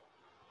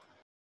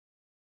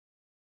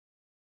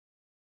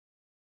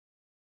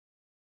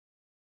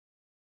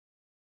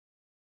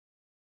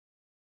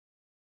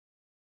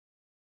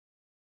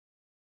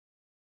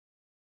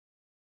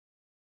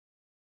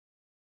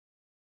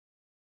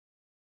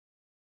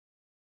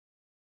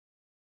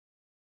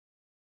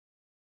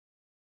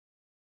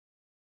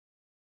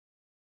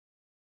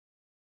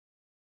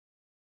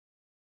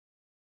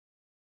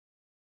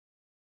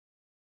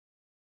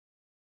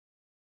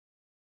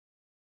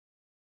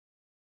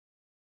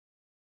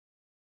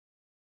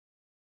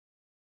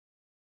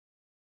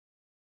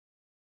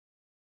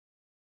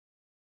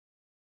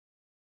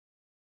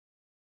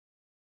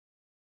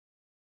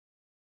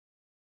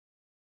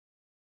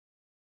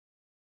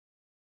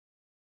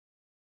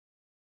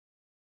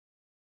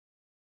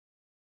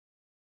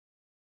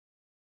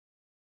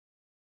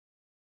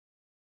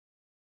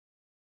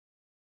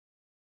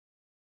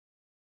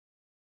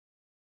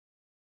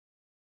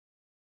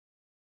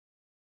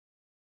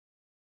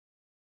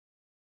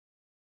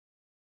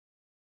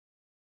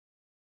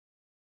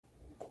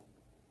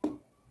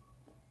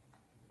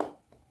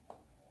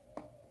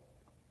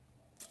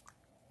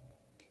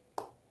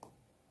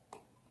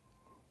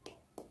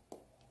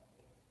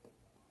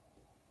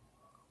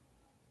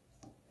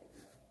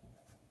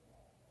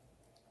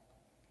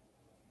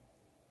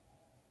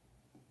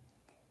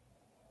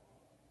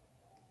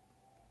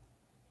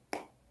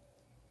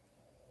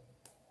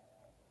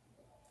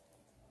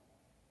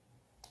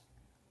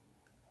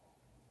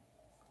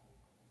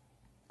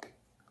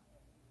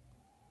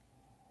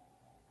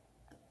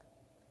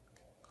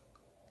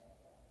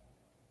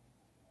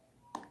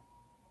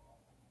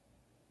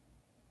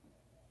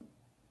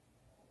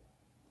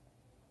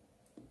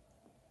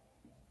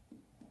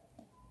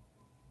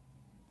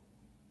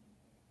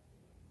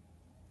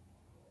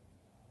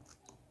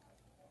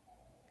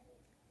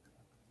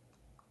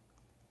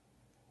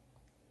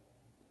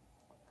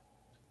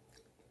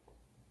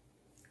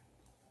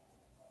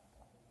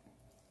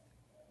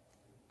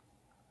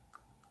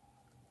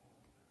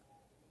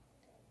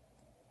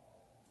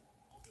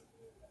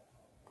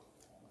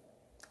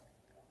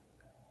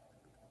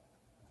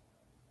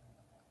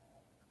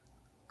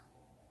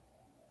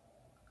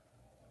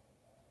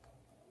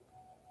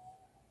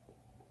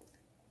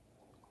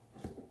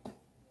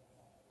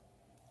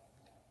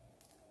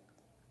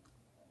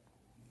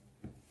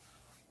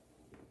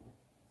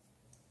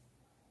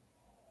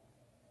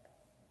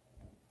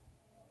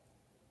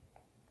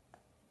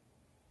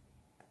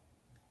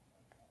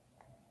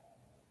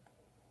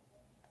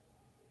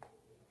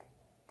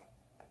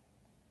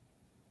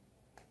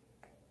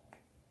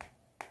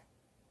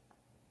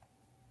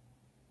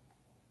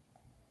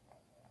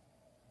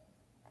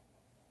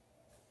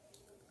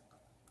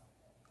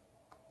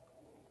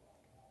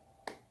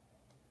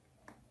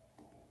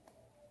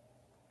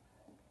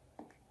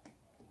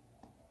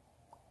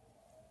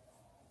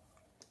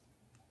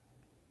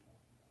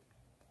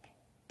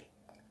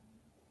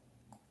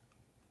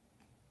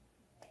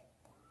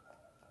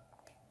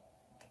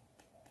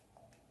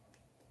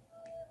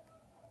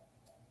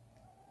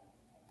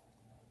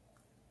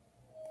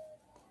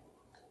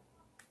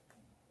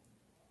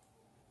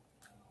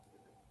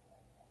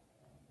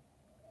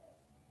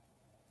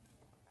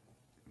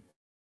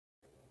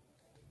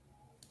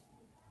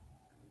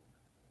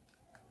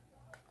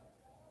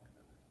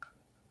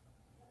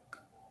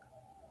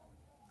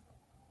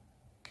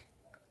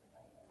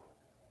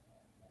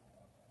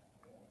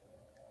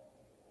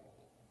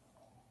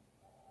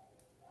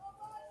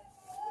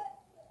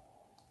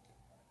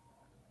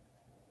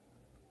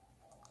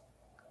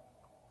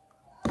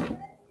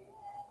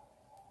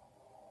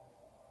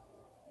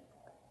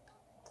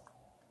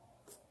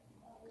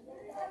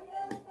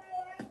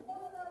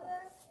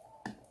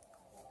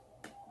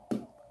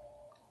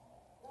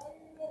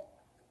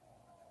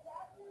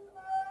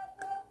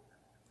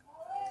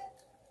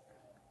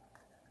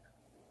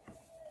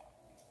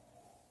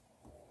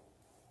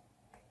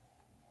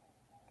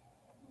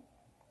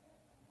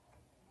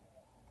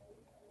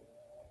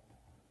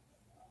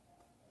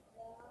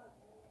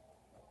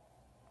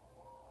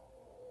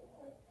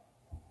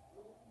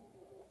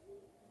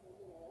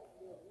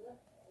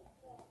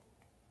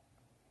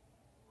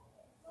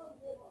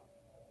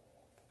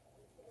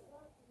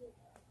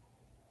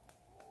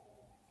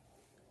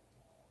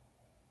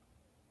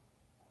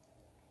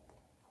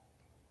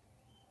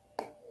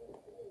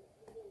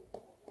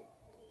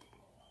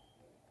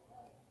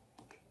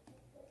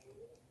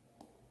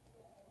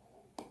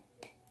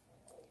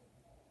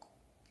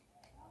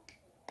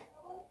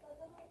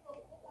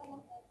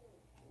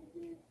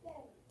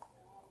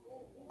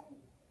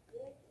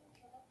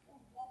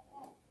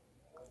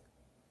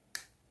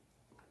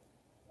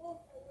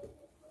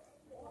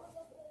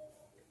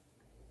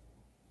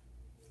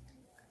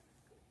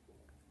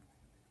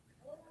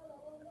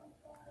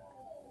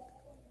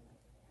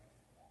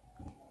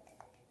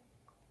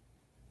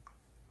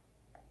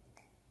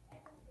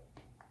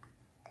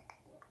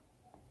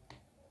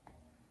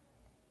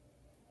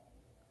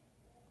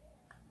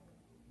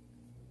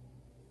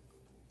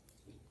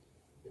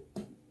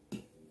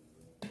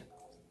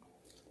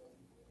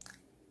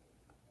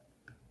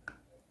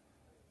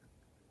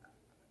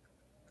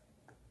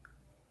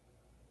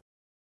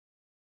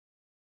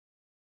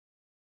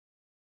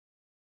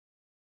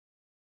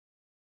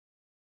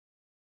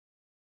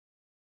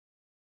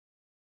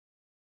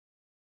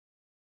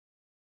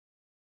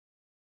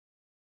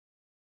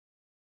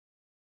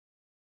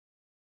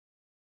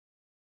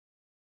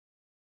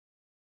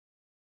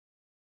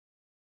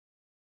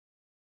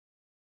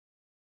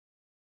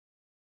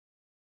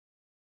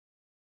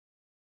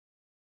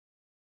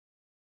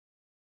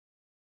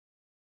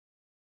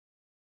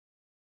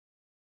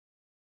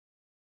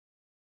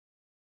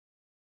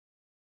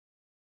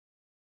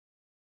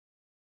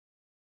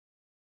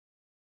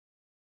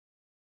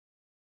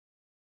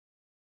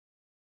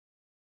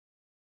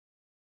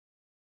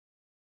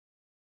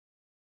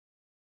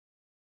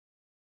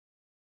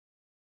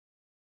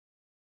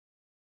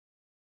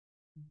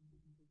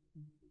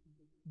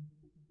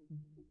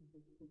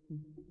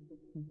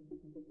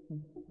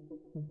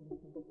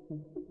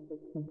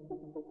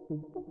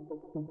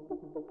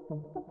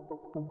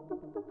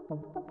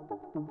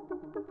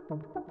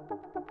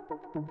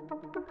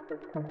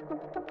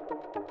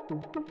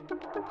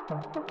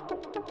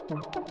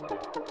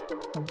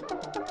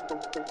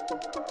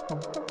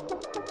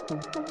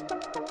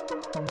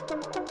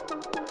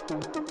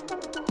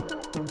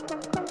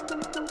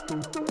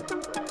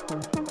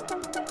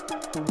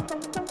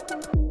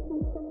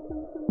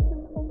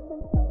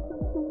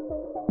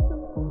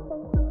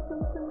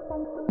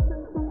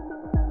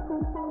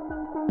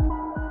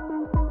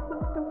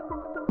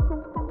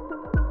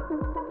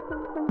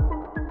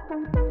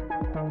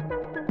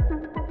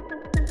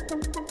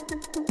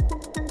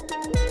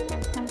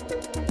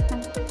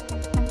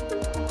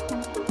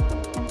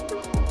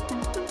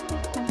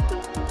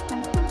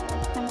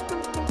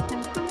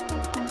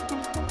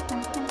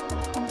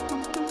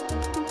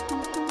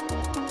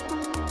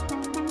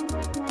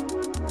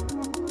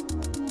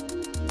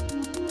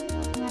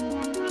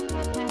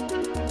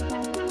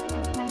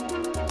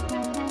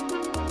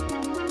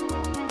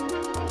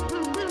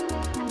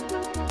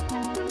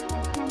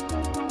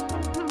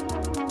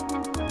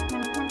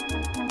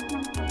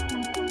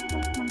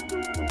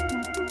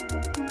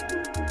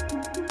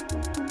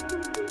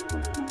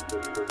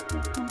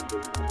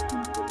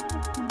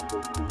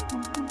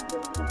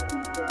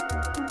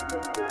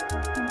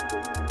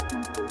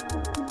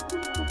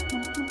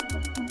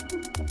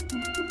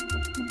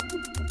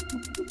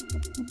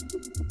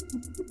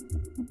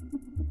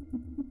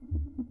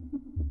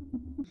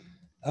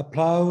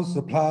 Applause,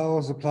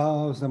 applause,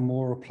 applause, and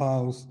more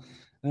applause.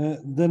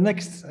 The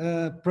next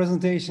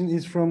presentation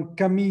is from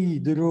Camille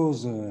de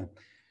Rose.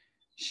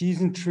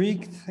 She's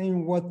intrigued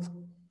in what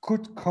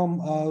could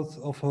come out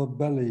of her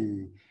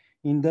belly.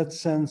 In that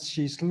sense,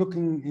 she's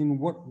looking in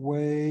what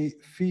way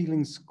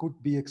feelings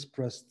could be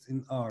expressed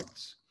in art.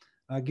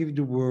 I give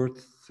the word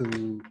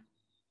to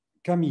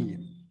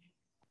Camille.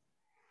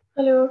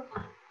 Hello.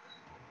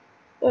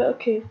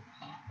 Okay.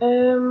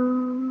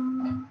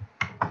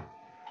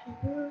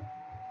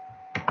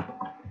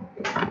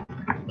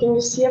 Can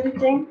you see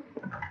everything?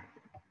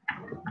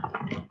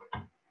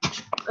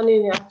 I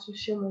need to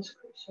share my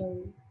screen.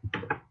 Sorry.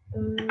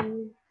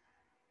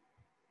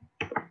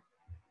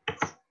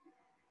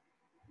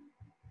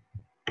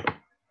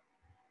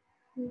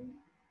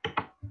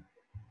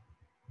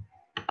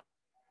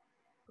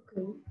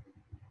 Okay.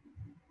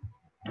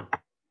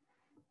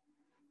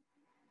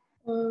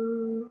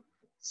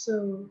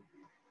 So.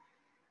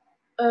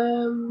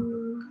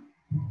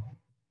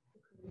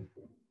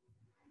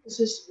 This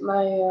is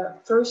my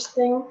first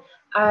thing.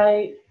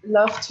 I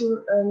love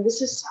to.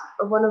 This is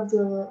one of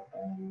the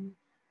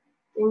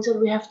things that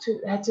we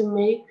had to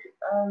make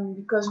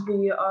because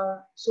we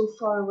are so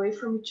far away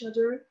from each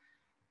other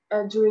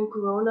during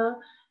Corona,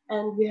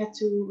 and we had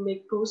to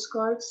make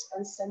postcards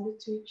and send it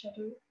to each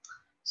other.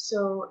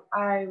 So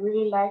I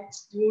really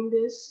liked doing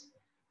this,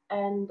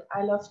 and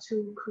I love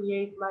to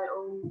create my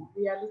own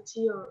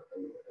reality or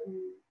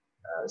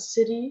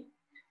city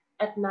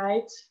at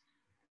night,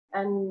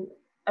 and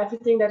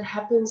everything that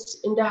happens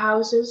in the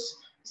houses.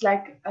 It's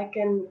like I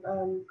can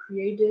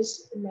create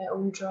this in my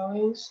own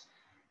drawings,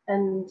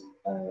 and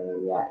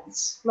yeah,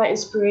 it's my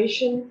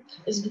inspiration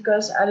is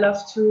because I love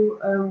to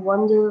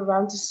wander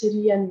around the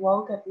city and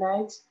walk at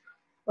night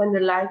when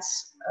the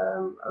lights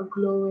are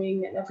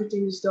glowing and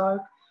everything is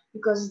dark,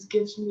 because it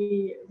gives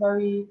me a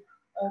very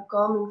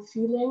calming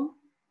feeling,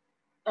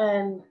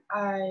 and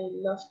I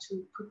love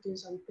to put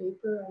this on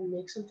paper and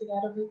make something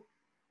out of it.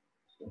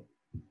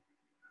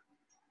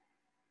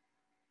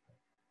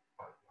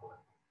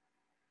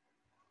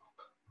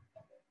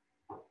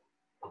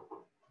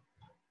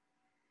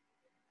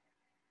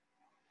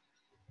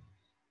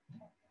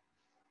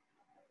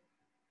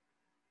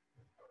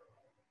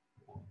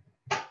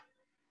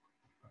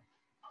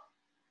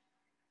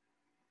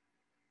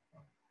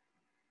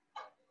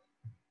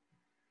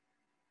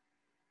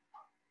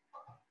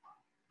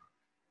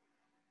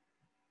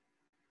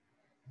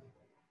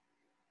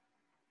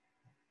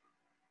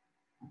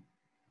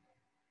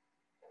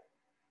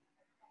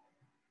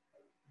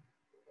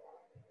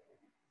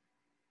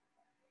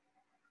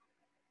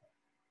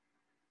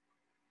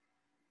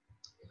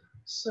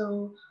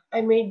 So I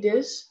made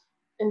this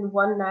in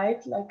one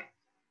night. Like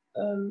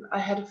I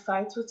had a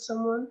fight with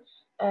someone,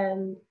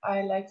 and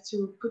I like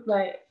to put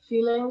my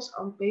feelings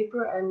on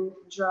paper and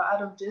draw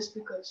out of this,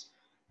 because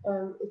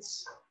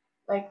it's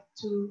like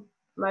to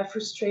my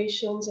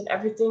frustrations and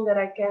everything that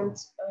I can't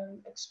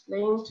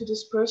explain to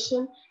this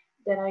person,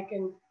 then I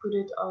can put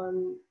it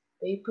on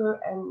paper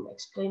and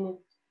explain it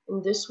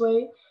in this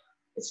way.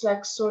 It's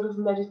like sort of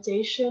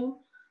meditation,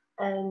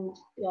 and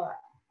yeah,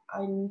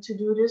 I need to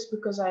do this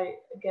because I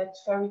get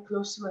very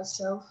close to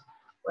myself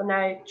when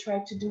I try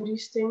to do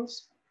these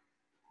things.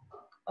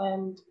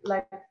 And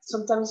like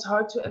sometimes it's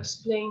hard to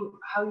explain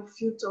how you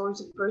feel towards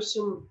a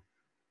person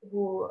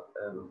who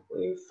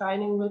you're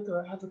fighting with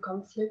or have a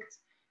conflict.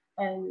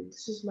 And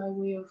this is my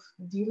way of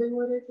dealing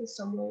with it in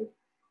some way.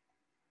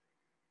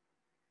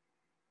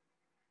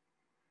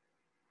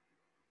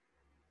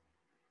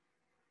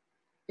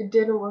 it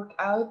didn't work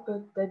out,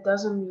 but that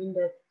doesn't mean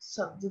that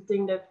the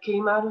thing that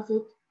came out of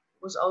it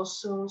was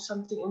also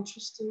something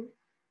interesting,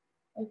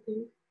 I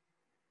think.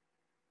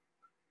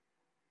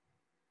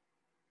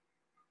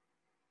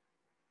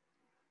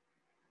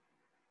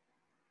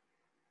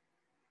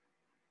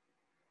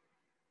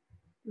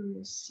 And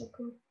the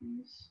second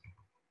piece.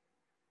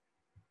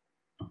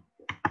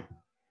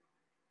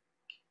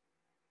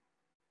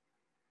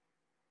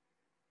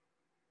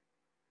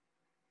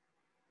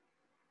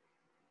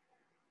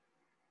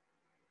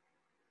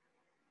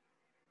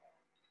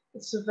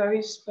 It's a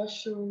very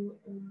special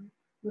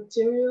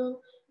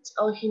material. It's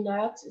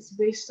alginate. It's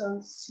based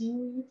on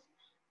seaweed,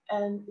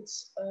 and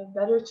it's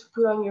better to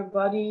put on your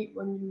body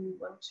when you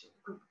want to,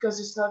 because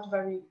it's not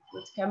very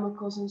with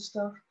chemicals and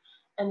stuff,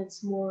 and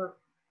it's more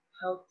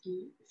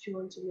healthy if you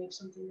want to make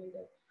something like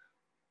that.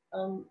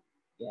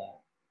 Yeah,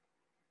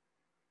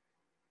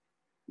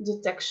 the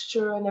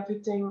texture and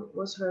everything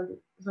was very,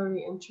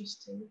 very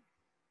interesting.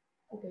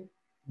 Okay.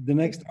 The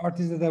next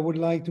artist that I would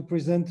like to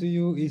present to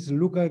you is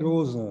Luca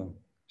Rosa.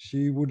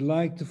 She would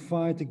like to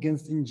fight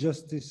against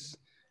injustice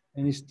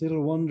and is still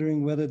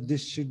wondering whether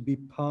this should be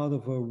part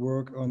of her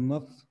work or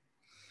not.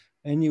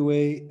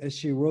 Anyway, as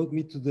she wrote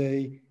me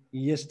today,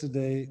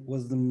 yesterday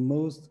was the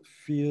most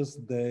fierce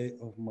day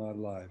of my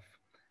life.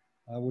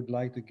 I would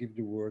like to give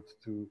the word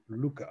to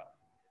Luca.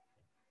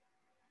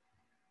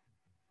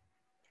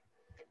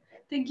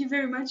 Thank you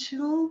very much,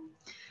 Roel.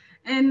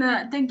 And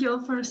thank you all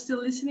for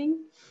still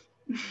listening.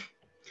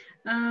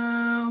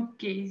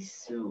 Okay,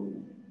 so.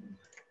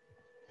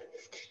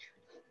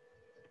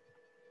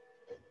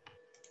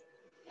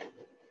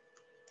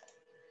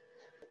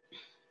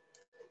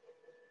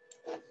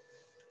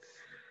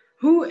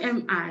 Who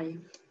am I?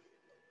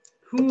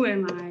 Who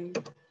am I?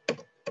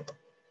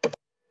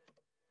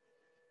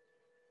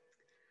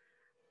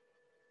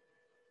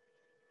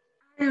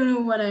 I don't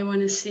know what I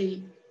want to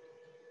say.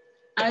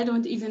 I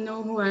don't even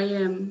know who I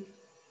am.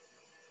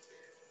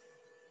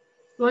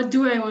 What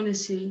do I want to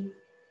say?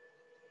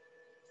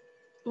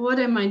 What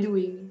am I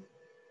doing?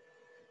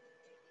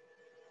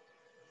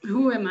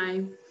 Who am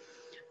I?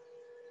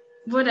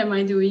 What am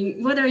I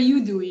doing? What are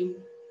you doing?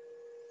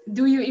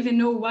 Do you even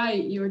know why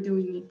you're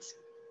doing it?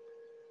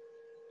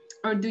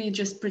 Or do you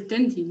just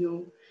pretend you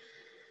know?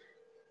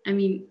 I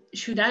mean,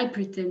 should I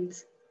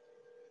pretend?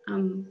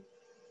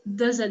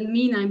 Does that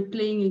mean I'm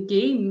playing a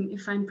game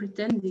if I'm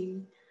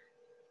pretending?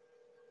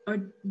 Or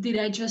did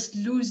I just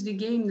lose the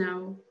game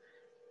now?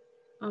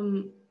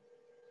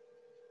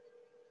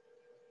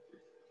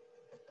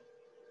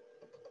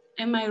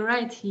 Am I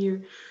right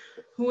here?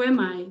 Who am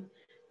I?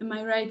 Am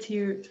I right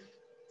here?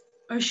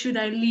 Or should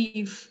I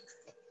leave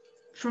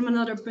from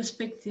another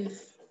perspective?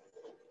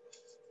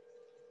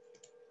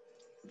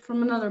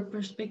 From another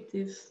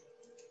perspective.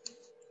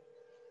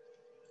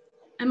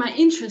 Am I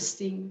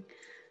interesting?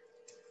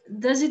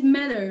 Does it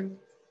matter?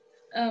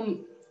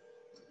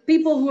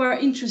 People who are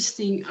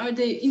interesting, are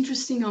they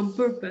interesting on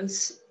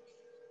purpose?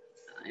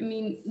 I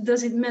mean,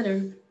 does it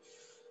matter?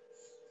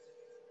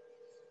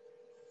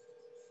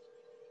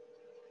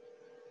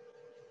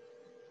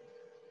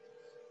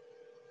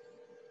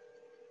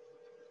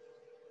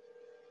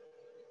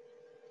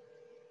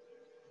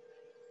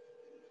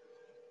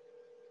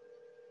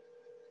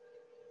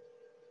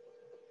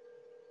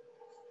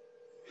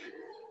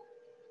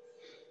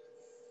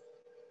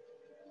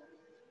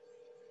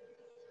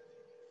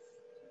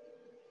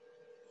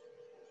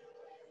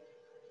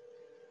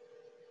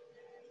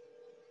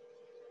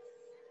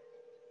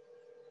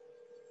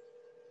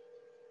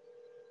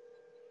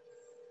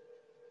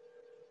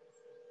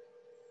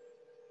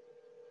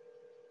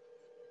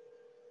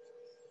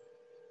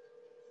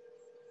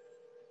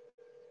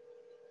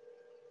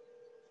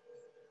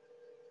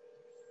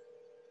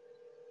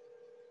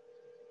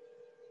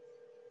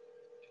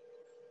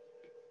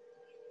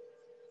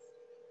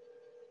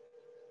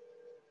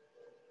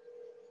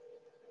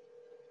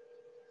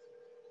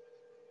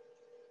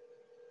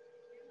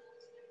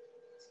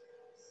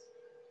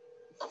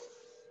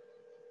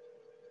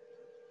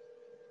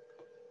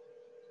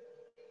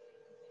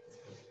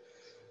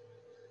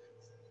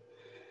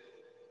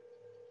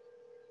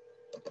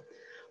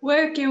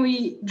 Where can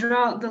we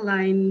draw the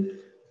line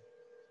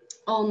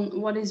on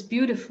what is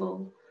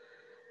beautiful?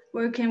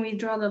 Where can we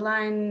draw the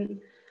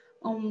line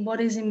on what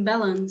is in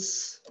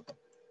balance?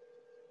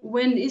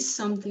 When is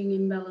something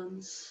in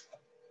balance?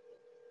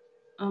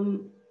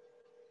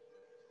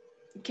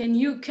 Can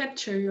you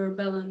capture your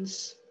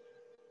balance?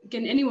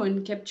 Can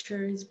anyone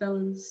capture his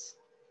balance?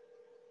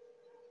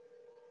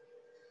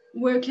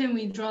 Where can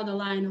we draw the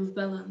line of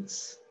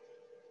balance?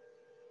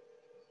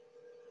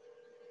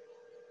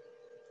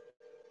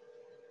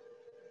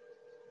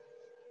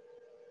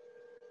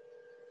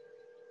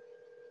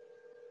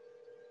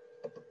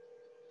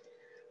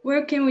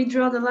 Where can we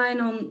draw the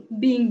line on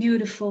being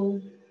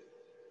beautiful?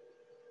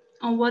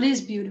 On what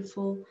is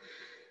beautiful?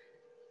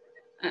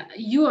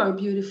 You are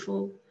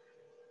beautiful.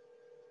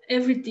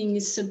 Everything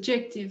is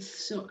subjective,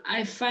 so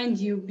I find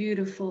you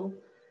beautiful.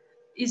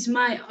 Is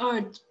my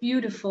art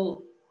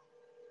beautiful?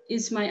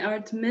 Is my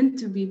art meant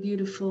to be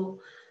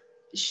beautiful?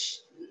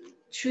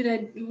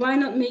 why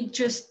not make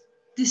just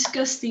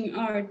disgusting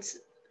art?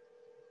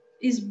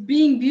 Is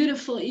being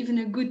beautiful even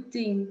a good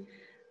thing?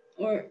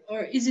 Or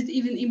is it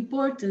even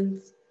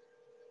important?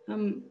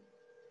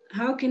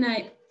 How can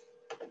I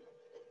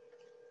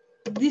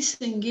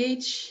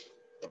disengage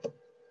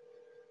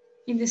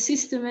in the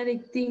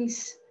systematic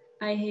things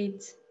I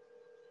hate?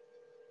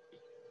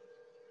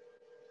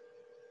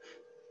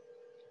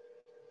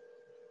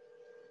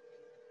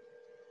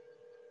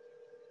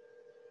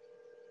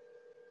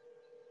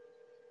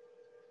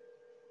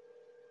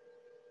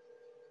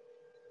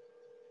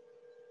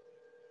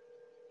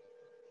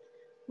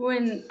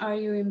 When are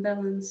you in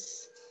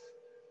balance?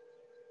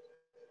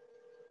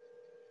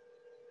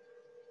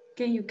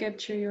 Can you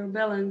capture your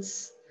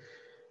balance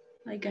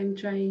like I'm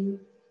trying?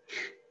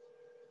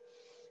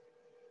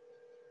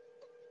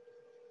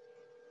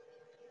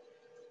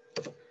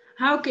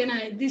 How can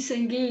I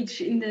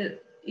disengage in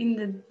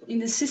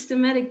the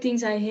systematic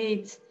things I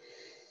hate?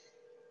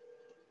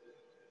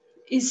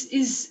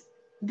 Is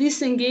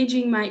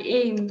disengaging my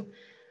aim?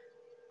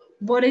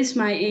 What is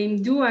my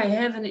aim? Do I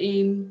have an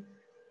aim?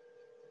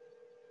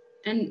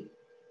 And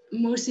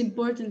most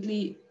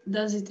importantly,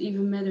 does it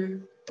even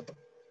matter?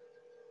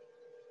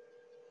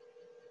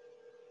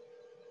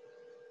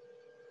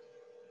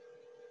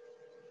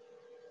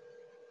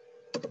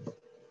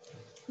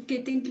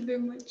 Okay, thank you very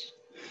much.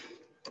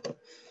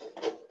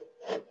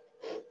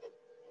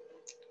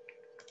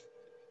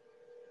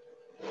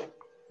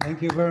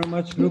 Thank you very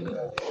much,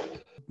 Luca.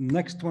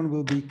 Next one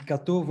will be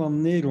Kato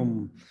van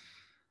Neerom.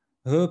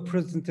 Her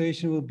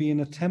presentation will be an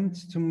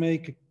attempt to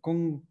make a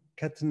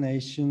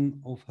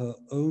concatenation of her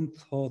own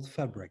thought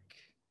fabric.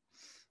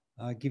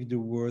 I give the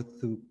word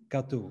to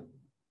Kato.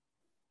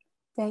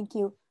 Thank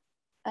you.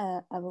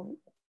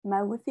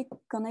 My Wi-Fi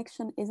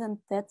connection isn't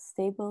that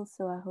stable,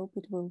 so I hope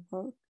it will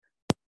work.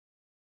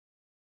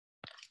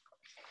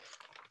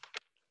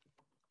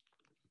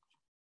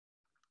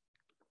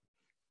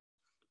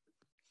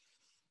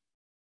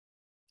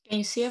 Can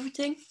you see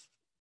everything?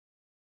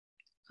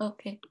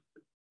 Okay.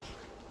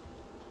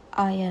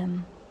 I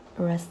am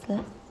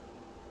restless,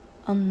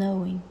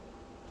 unknowing,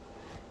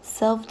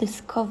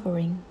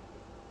 self-discovering,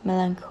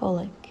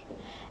 melancholic,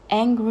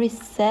 angry,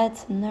 sad,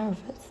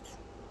 nervous,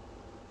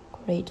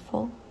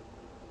 grateful,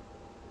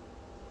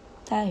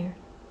 tired,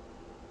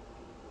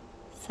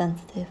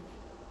 sensitive,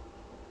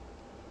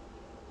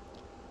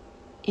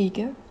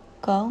 eager,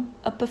 calm,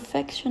 a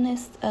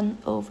perfectionist, an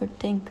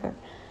overthinker,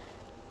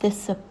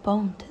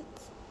 disappointed,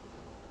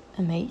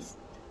 amazed,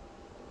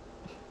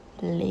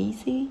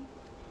 lazy,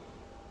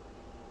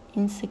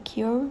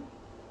 insecure,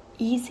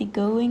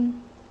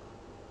 easygoing,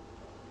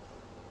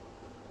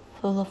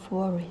 full of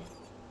worries,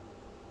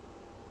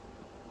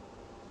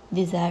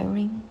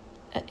 desiring,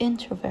 an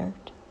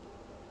introvert,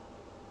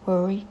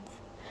 worried,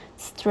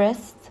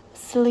 stressed,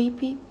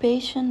 sleepy,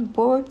 patient,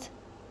 bored,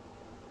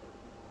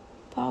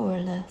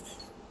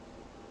 powerless,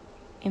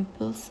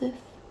 impulsive,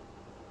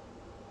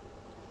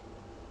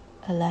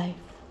 alive.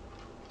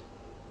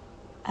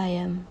 I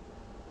am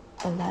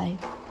alive.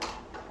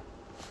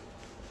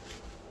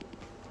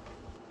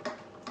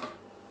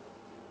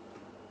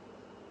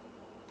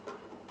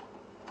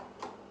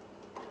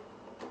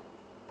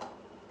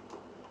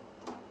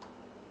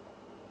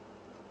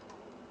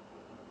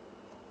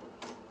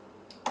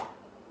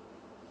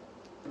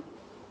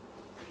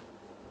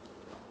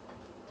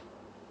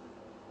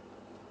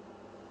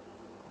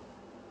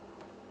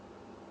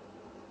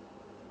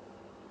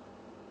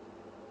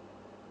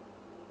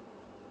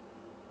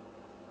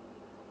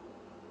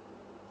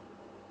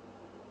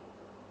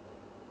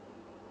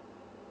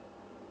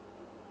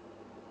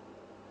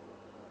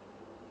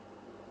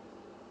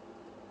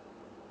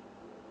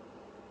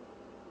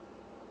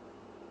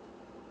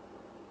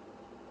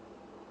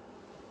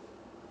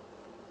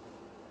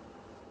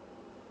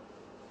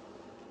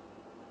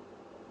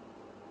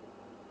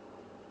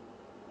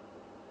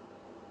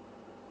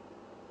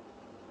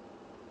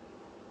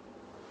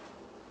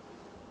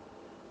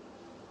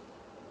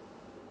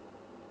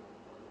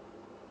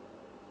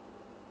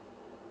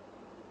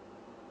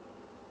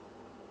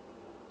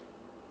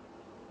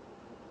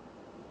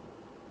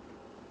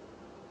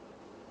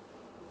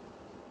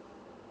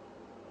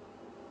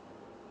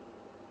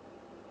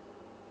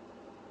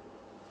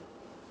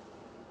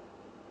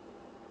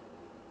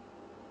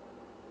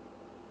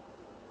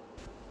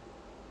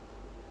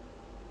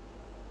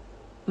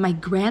 My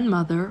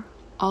grandmother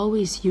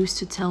always used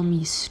to tell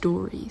me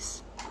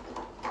stories.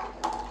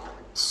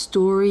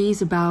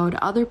 Stories about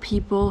other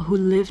people who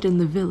lived in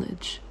the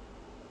village.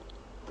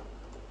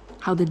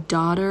 How the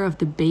daughter of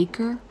the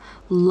baker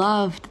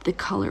loved the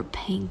color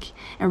pink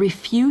and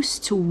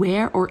refused to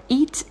wear or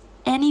eat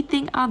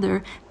anything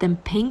other than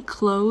pink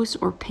clothes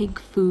or pink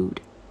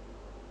food.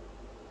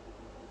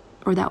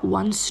 Or that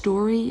one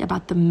story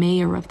about the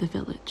mayor of the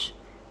village.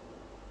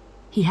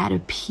 He had a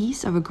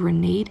piece of a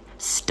grenade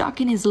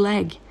stuck in his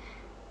leg.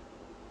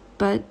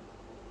 But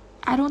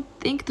I don't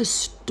think the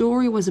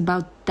story was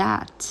about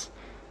that.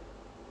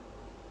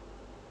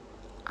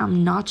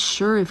 I'm not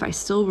sure if I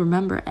still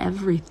remember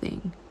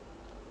everything.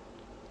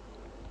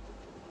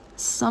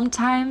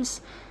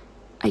 sometimes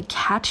I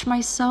catch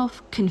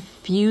myself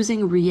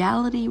confusing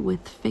reality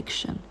with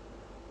fiction.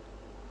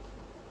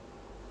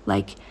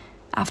 Like,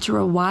 after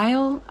a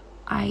while,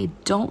 I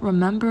don't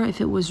remember if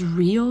it was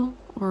real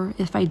or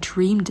if I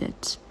dreamed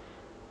it.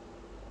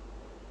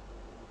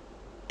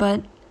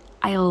 But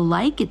I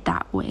like it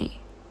that way.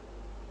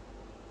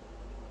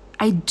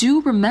 I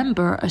do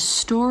remember a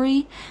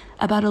story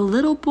about a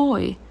little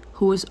boy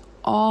who was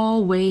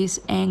always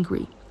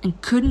angry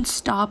and couldn't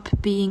stop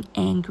being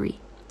angry.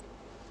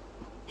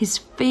 His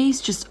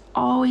face just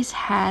always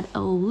had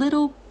a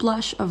little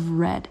blush of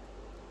red.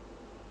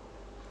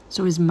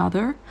 So his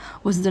mother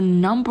was the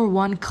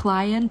 #1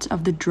 client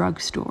of the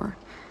drugstore.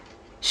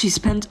 She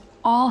spent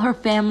all her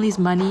family's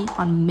money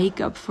on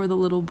makeup for the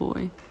little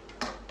boy.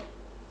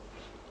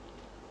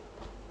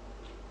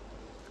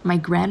 My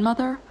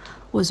grandmother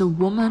was a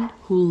woman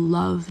who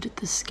loved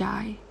the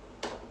sky.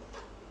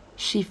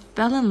 She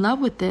fell in love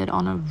with it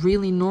on a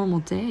really normal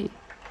day.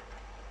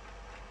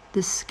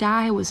 The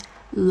sky was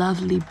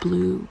lovely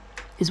blue,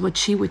 is what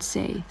she would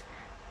say,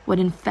 when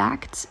in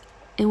fact,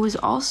 it was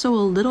also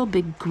a little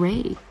bit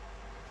gray.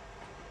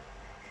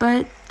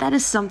 But that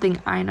is something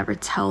I never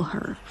tell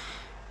her,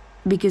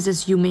 because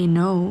as you may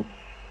know,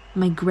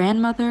 my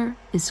grandmother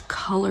is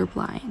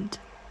colorblind.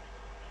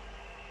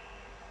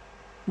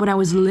 When I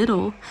was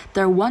little,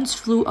 there once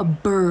flew a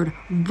bird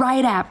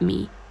right at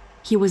me.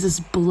 He was as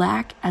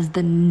black as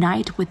the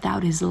night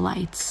without his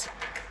lights.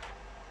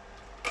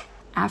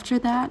 After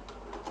that,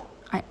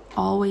 I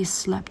always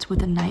slept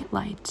with a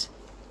nightlight.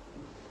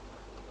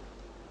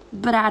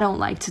 But I don't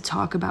like to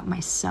talk about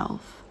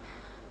myself.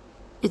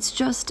 It's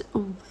just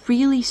a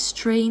really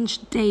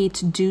strange day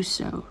to do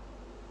so.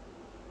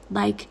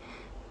 Like,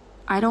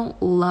 I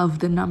don't love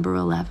the number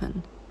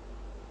 11.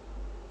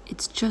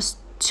 It's just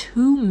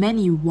too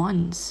many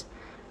ones.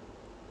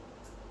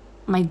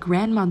 My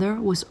grandmother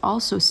was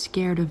also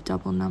scared of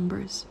double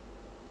numbers.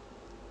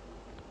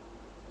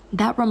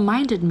 That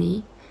reminded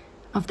me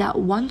of that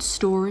one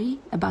story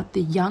about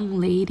the young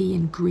lady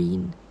in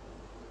green.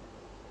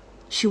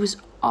 She was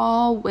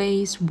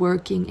always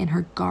working in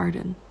her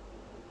garden.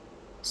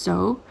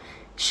 So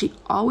she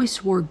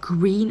always wore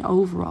green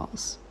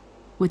overalls,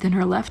 with in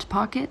her left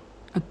pocket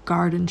a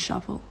garden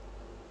shovel.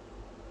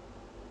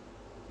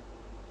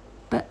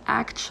 But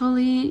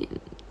actually,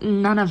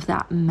 none of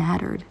that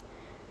mattered.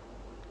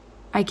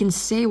 I can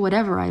say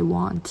whatever I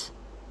want,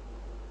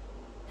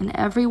 and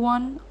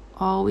everyone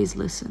always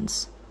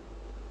listens.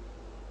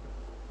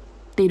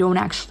 They don't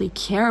actually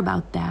care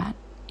about that.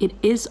 It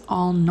is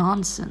all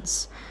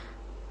nonsense.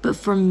 But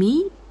for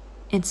me,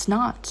 it's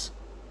not.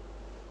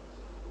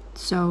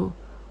 So,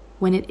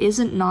 when it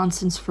isn't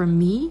nonsense for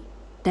me,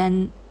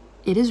 then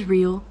it is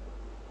real.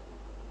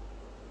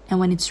 And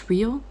when it's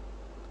real,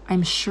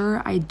 I'm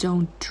sure I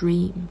don't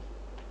dream.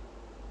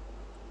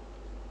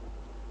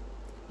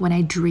 When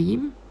I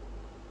dream,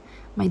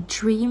 my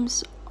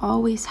dreams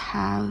always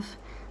have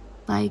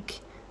like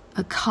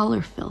a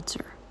color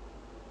filter.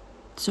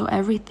 So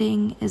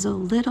everything is a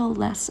little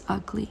less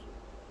ugly.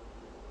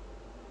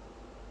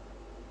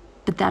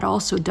 But that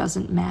also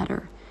doesn't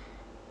matter,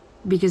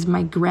 because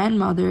my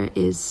grandmother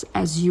is,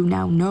 as you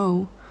now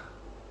know,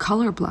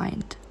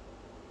 colorblind.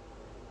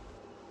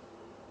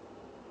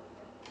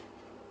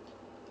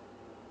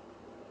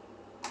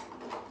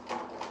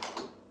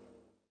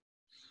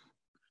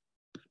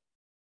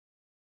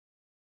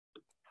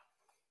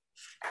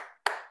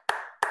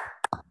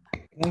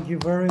 Thank you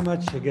very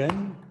much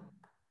again.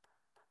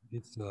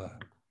 It's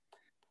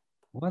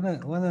what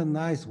a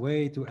nice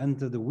way to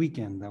enter the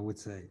weekend, I would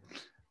say.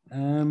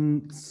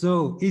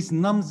 So is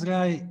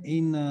Namsrai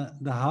in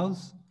the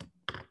house?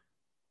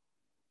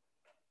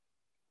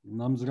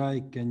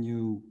 Namsrai, can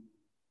you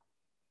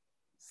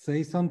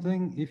say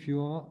something if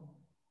you are?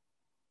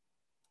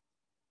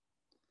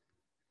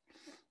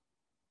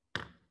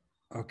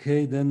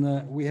 Okay,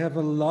 then we have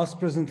a last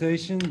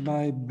presentation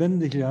by Ben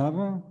de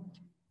Graven.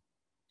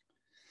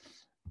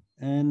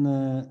 And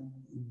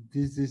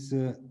this is,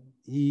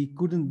 he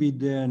couldn't be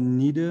there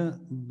neither,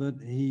 but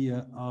he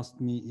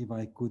asked me if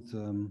I could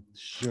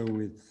show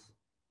it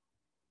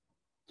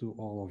to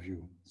all of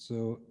you.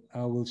 So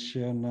I will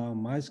share now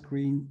my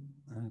screen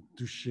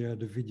to share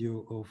the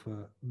video of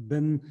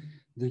Ben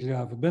de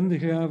Graven. Ben de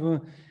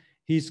Graven,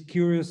 he's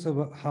curious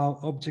about how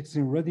objects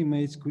in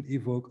ready-mades could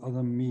evoke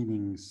other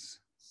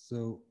meanings.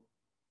 So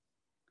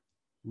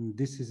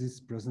this is his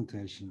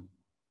presentation.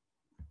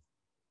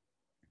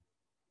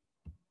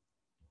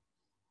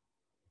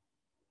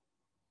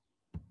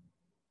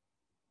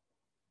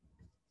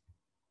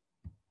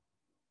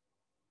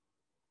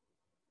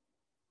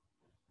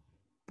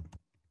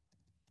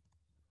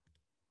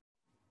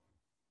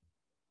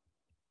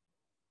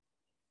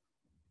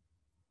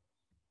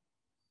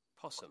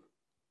 Possum.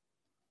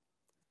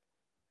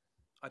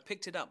 I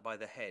picked it up by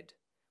the head,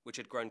 which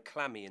had grown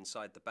clammy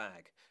inside the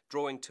bag,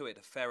 drawing to it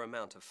a fair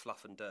amount of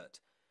fluff and dirt,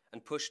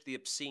 and pushed the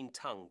obscene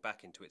tongue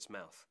back into its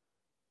mouth.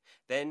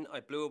 Then I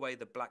blew away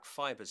the black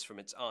fibres from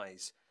its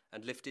eyes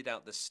and lifted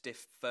out the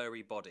stiff,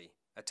 furry body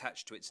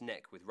attached to its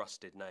neck with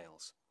rusted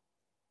nails.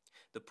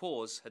 The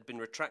paws had been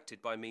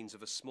retracted by means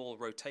of a small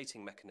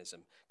rotating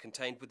mechanism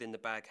contained within the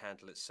bag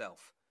handle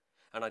itself,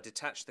 and I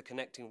detached the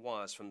connecting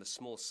wires from the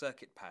small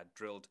circuit pad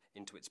drilled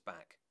into its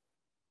back.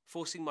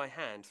 Forcing my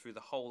hand through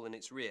the hole in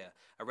its rear,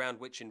 around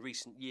which in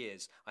recent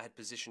years I had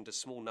positioned a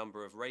small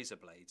number of razor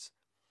blades,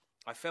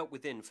 I felt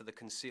within for the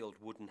concealed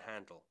wooden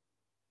handle.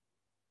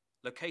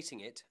 Locating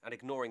it and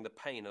ignoring the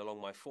pain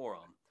along my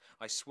forearm,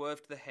 I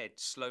swerved the head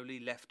slowly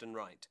left and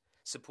right,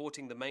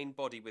 supporting the main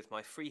body with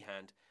my free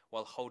hand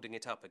while holding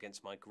it up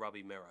against my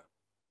grubby mirror.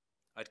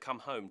 I'd come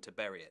home to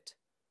bury it,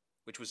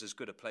 which was as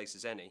good a place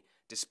as any,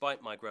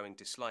 despite my growing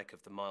dislike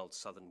of the mild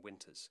southern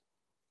winters.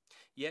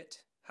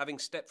 Yet, having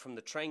stepped from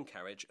the train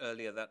carriage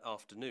earlier that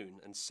afternoon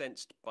and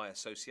sensed, by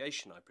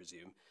association I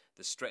presume,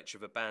 the stretch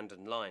of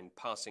abandoned line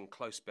passing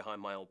close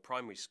behind my old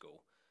primary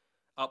school,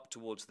 up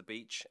towards the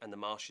beach and the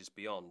marshes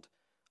beyond,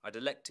 I'd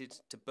elected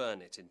to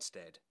burn it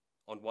instead,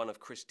 on one of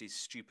Christie's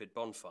stupid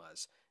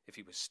bonfires, if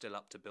he was still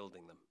up to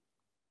building them.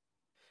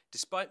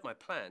 Despite my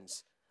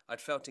plans,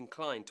 I'd felt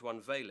inclined to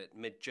unveil it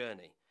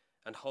mid-journey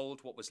and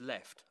hold what was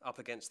left up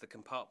against the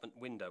compartment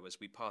window as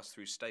we passed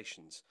through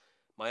stations,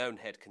 my own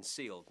head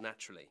concealed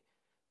naturally,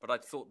 but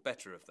I'd thought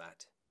better of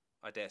that,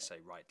 I dare say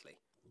rightly.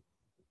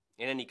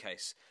 In any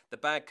case, the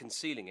bag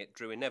concealing it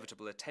drew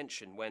inevitable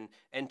attention when,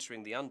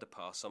 entering the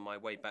underpass on my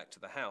way back to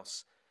the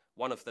house,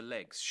 one of the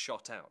legs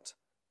shot out,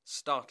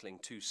 startling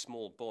two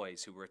small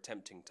boys who were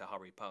attempting to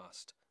hurry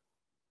past.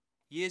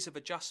 Years of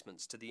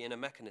adjustments to the inner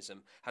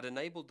mechanism had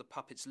enabled the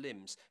puppet's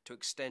limbs to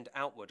extend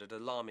outward at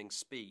alarming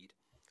speed,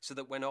 so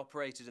that when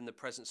operated in the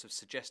presence of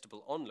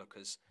suggestible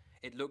onlookers,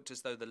 it looked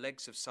as though the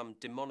legs of some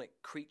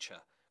demonic creature,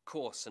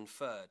 coarse and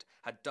furred,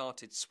 had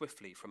darted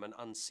swiftly from an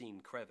unseen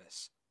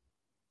crevice.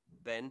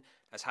 Then,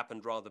 as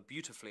happened rather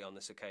beautifully on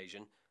this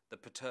occasion, the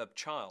perturbed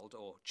child,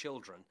 or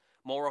children,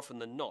 more often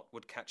than not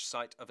would catch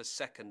sight of a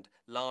second,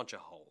 larger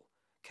hole,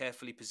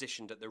 carefully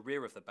positioned at the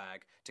rear of the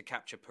bag to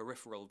capture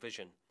peripheral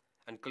vision,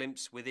 and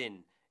glimpse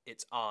within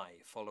its eye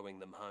following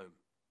them home.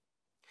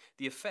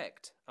 The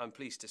effect, I'm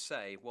pleased to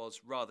say,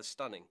 was rather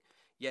stunning,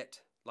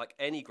 yet, like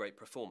any great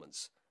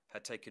performance,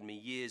 had taken me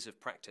years of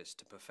practice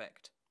to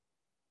perfect.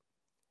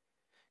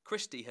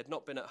 Christie had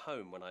not been at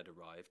home when I'd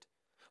arrived,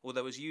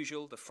 although as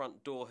usual the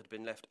front door had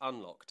been left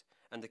unlocked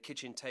and the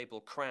kitchen table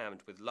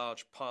crammed with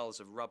large piles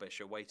of rubbish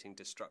awaiting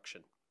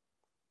destruction.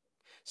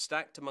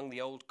 Stacked among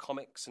the old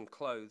comics and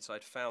clothes,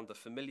 I'd found the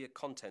familiar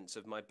contents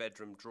of my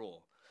bedroom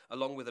drawer,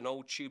 along with an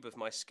old tube of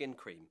my skin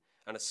cream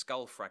and a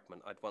skull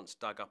fragment I'd once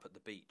dug up at the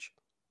beach.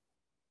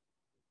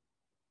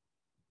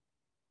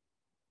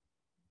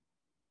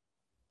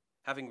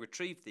 Having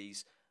retrieved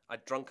these,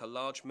 I'd drunk a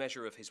large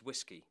measure of his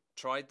whiskey,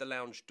 tried the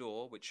lounge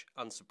door, which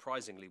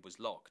unsurprisingly was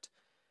locked,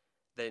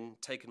 then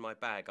taken my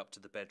bag up to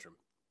the bedroom.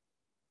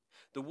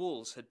 The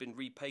walls had been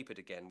repapered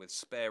again with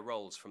spare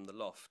rolls from the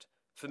loft,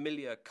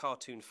 familiar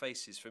cartoon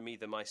faces from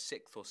either my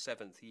 6th or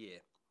 7th year.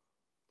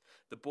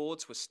 The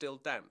boards were still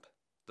damp,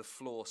 the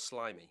floor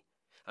slimy,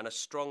 and a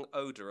strong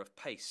odour of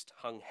paste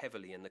hung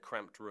heavily in the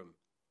cramped room.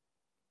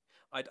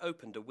 I'd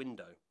opened a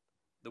window,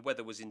 the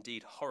weather was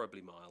indeed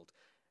horribly mild,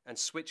 and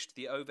switched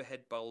the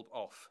overhead bulb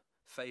off,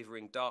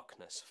 favouring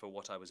darkness for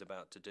what I was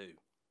about to do.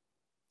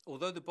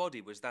 Although the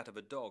body was that of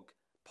a dog,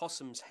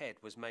 Possum's head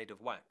was made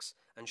of wax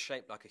and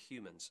shaped like a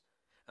human's,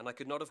 and I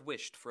could not have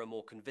wished for a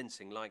more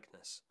convincing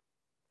likeness.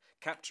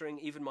 Capturing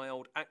even my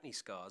old acne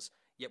scars,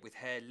 yet with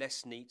hair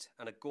less neat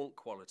and a gaunt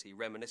quality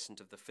reminiscent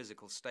of the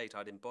physical state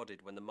I'd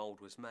embodied when the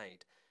mould was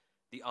made,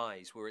 the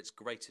eyes were its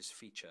greatest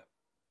feature.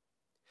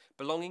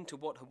 Belonging to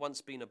what had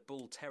once been a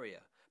bull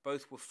terrier,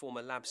 both were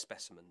former lab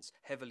specimens,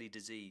 heavily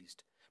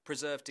diseased,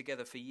 preserved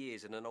together for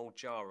years in an old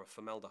jar of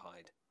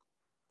formaldehyde.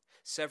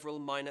 Several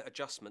minor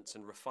adjustments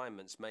and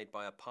refinements made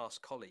by a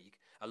past colleague,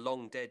 a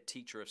long-dead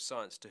teacher of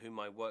science to whom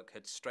my work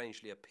had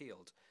strangely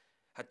appealed,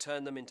 had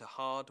turned them into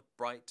hard,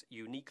 bright,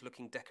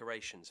 unique-looking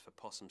decorations for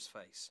Possum's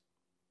face.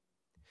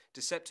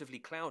 Deceptively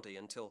cloudy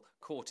until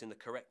caught in the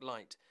correct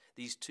light,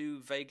 these two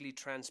vaguely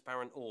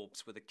transparent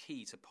orbs were the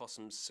key to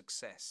Possum's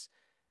success,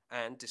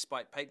 and,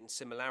 despite patent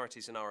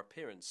similarities in our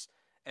appearance,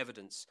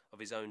 evidence of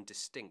his own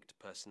distinct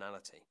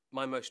personality.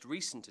 My most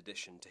recent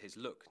addition to his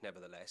look,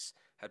 nevertheless,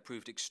 had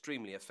proved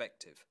extremely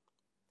effective.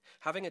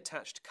 Having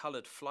attached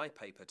coloured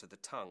flypaper to the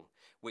tongue,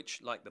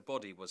 which, like the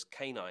body, was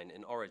canine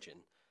in origin,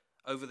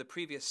 over the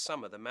previous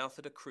summer the mouth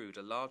had accrued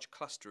a large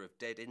cluster of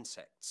dead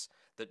insects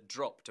that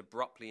dropped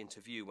abruptly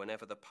into view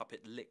whenever the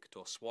puppet licked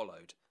or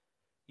swallowed,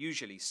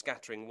 usually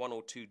scattering 1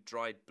 or 2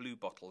 dried blue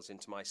bottles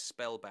into my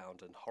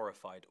spellbound and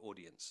horrified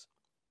audience.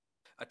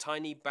 A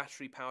tiny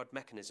battery-powered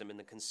mechanism in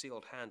the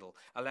concealed handle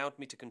allowed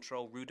me to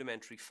control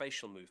rudimentary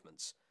facial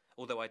movements,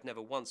 although I'd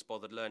never once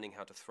bothered learning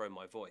how to throw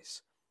my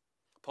voice.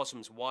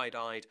 Possum's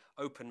wide-eyed,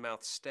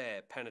 open-mouthed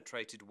stare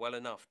penetrated well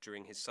enough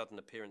during his sudden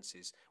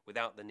appearances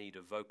without the need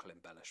of vocal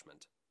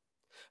embellishment.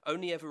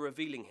 Only ever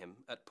revealing him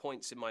at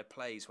points in my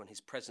plays when his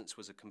presence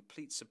was a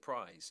complete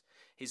surprise,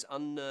 his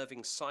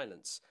unnerving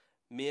silence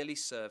merely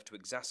served to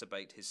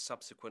exacerbate his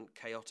subsequent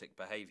chaotic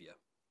behaviour.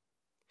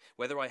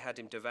 Whether I had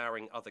him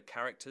devouring other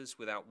characters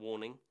without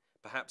warning,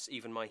 perhaps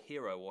even my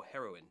hero or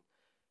heroine,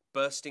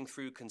 bursting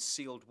through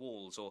concealed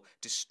walls or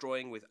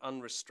destroying with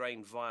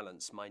unrestrained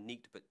violence my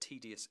neat but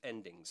tedious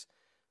endings,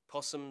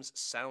 Possum's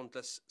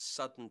soundless,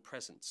 sudden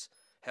presence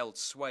held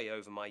sway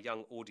over my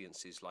young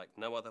audiences like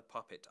no other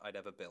puppet I'd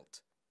ever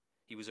built.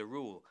 He was a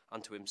rule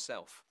unto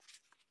himself,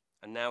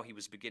 and now he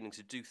was beginning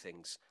to do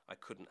things I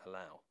couldn't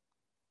allow.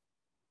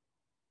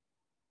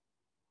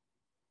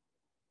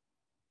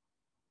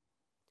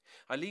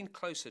 I leaned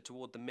closer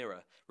toward the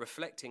mirror,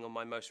 reflecting on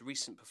my most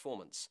recent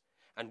performance,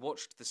 and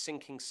watched the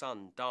sinking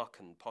sun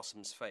darken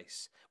Possum's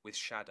face with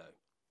shadow.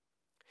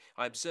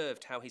 I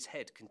observed how his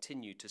head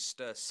continued to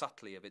stir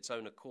subtly of its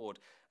own accord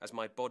as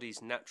my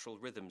body's natural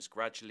rhythms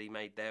gradually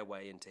made their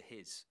way into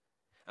his,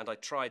 and I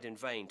tried in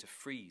vain to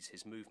freeze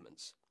his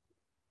movements.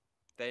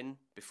 Then,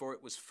 before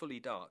it was fully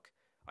dark,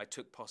 I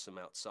took Possum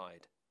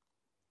outside.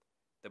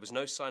 There was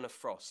no sign of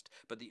frost,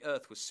 but the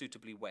earth was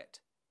suitably wet.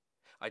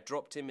 I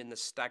dropped him in the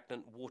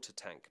stagnant water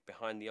tank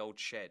behind the old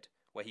shed,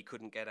 where he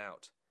couldn't get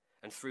out,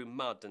 and threw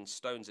mud and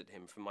stones at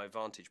him from my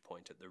vantage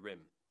point at the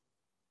rim.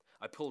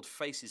 I pulled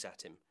faces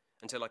at him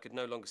until I could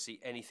no longer see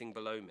anything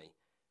below me,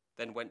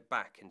 then went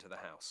back into the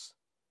house.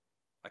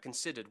 I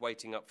considered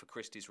waiting up for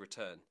Christie's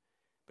return,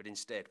 but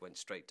instead went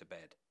straight to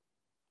bed.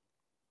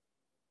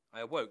 I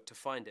awoke to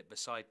find it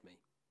beside me,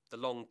 the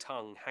long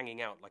tongue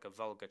hanging out like a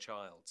vulgar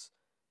child's.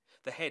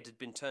 The head had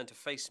been turned to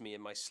face me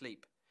in my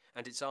sleep,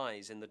 and its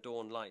eyes in the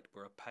dawn light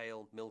were a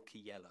pale, milky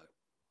yellow.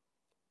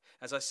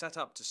 As I sat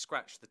up to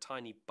scratch the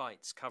tiny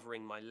bites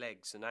covering my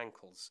legs and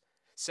ankles,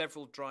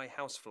 several dry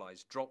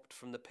houseflies dropped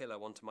from the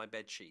pillow onto my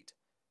bedsheet.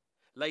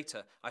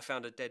 Later, I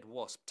found a dead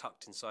wasp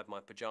tucked inside my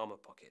pajama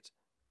pocket.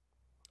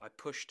 I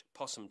pushed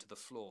Possum to the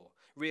floor,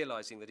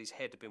 realizing that his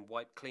head had been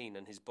wiped clean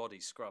and his body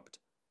scrubbed.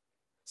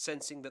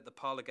 Sensing that the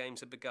parlour games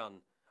had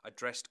begun, I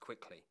dressed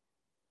quickly.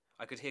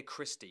 I could hear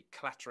Christie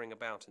clattering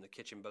about in the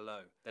kitchen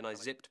below. Then I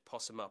zipped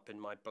Possum up in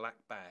my black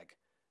bag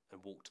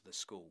and walked to the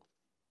school.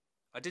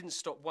 I didn't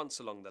stop once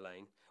along the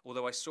lane,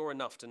 although I saw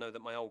enough to know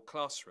that my old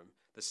classroom,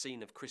 the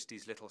scene of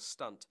Christie's little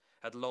stunt,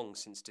 had long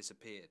since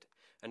disappeared.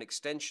 An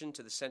extension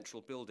to the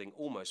central building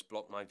almost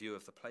blocked my view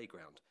of the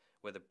playground,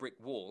 where the brick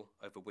wall,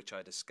 over which I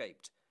had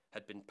escaped,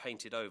 had been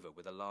painted over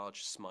with a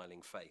large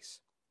smiling face.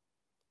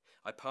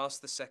 I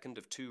passed the second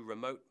of two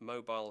remote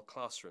mobile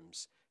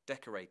classrooms,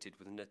 decorated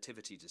with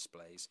nativity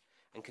displays,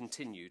 and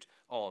continued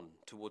on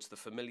towards the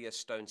familiar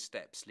stone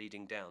steps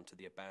leading down to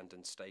the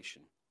abandoned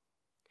station.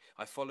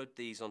 I followed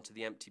these onto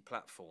the empty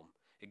platform,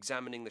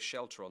 examining the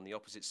shelter on the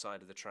opposite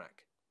side of the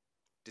track.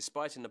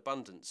 Despite an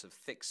abundance of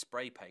thick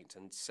spray paint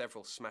and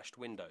several smashed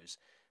windows,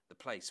 the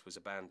place was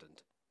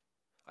abandoned.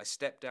 I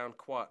stepped down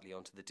quietly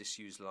onto the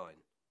disused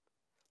line.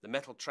 The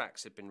metal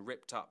tracks had been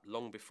ripped up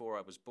long before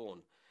I was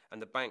born,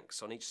 and the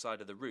banks on each side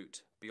of the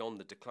route, beyond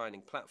the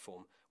declining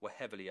platform, were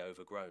heavily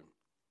overgrown.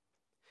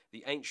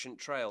 The ancient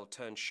trail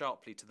turned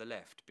sharply to the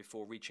left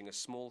before reaching a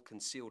small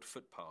concealed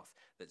footpath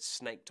that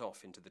snaked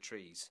off into the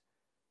trees.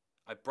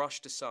 I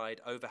brushed aside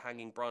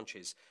overhanging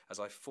branches as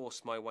I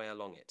forced my way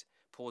along it,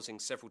 pausing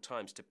several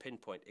times to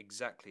pinpoint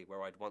exactly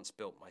where I'd once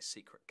built my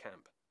secret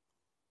camp.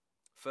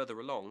 Further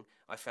along,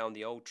 I found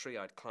the old tree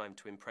I'd climbed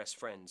to impress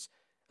friends,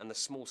 and the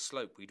small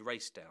slope we'd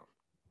raced down.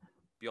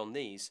 Beyond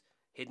these,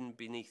 hidden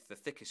beneath the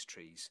thickest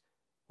trees,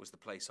 was the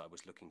place I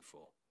was looking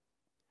for.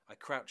 I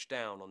crouched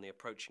down on the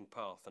approaching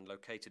path and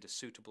located a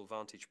suitable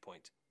vantage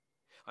point.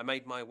 I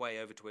made my way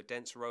over to a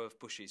dense row of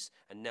bushes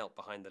and knelt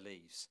behind the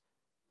leaves.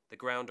 The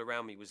ground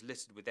around me was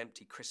littered with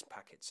empty crisp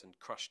packets and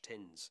crushed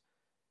tins.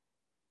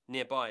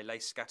 Nearby lay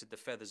scattered the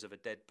feathers of a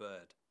dead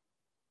bird.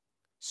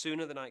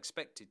 Sooner than I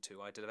expected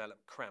to, I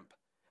developed cramp,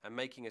 and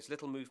making as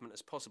little movement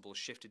as possible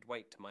shifted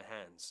weight to my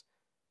hands.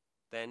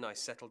 Then I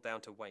settled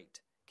down to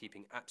wait,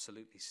 keeping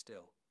absolutely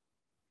still.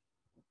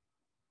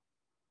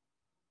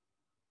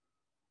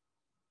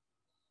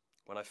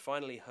 When I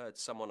finally heard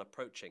someone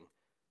approaching,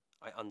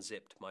 I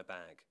unzipped my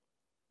bag.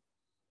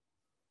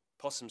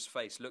 Possum's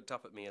face looked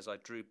up at me as I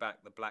drew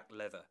back the black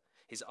leather,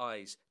 his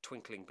eyes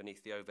twinkling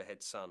beneath the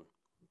overhead sun.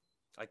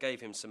 I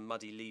gave him some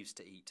muddy leaves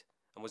to eat,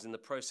 and was in the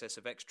process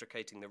of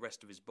extricating the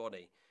rest of his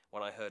body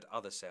when I heard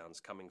other sounds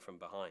coming from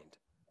behind.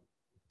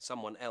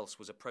 Someone else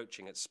was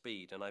approaching at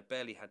speed, and I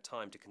barely had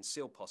time to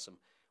conceal Possum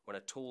when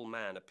a tall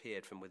man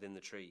appeared from within the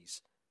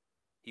trees.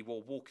 He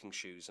wore walking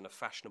shoes and a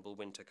fashionable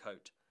winter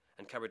coat,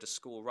 and carried a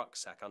school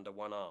rucksack under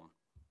one arm.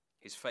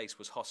 His face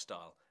was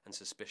hostile and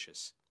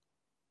suspicious.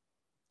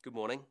 "Good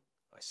morning,"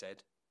 I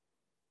said.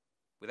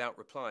 Without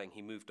replying,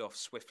 he moved off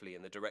swiftly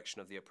in the direction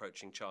of the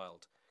approaching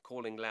child,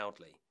 calling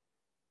loudly.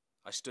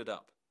 I stood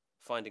up,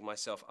 finding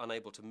myself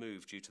unable to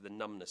move due to the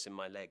numbness in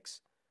my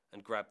legs,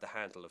 and grabbed the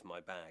handle of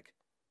my bag.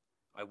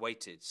 I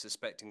waited,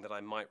 suspecting that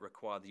I might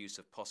require the use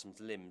of Possum's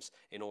limbs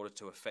in order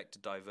to effect a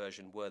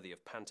diversion worthy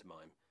of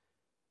pantomime.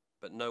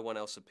 But no one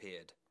else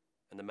appeared,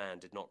 and the man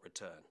did not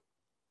return.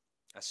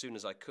 As soon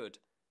as I could,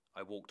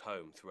 I walked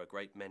home through a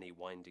great many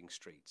winding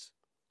streets.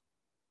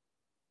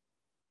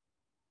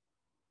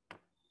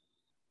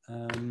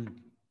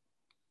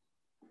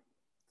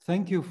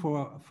 Thank you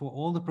for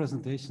all the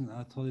presentation.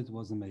 I thought it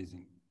was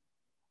amazing.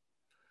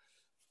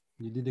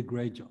 You did a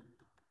great job.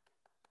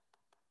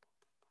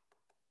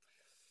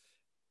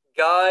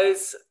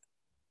 Guys,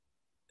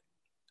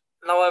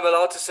 now I'm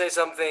allowed to say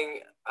something.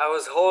 I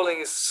was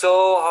holding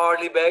so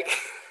hardly back.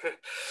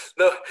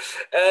 No,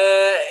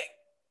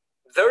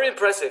 very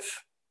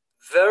impressive.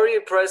 Very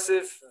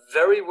impressive.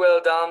 Very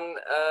well done.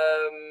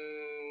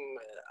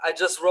 I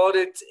just wrote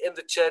it in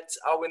the chat.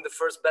 I win the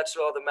first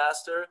bachelor or the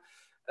master.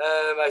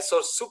 I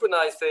saw super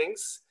nice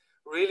things.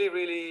 Really,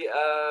 really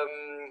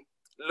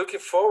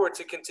looking forward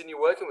to continue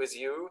working with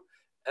you.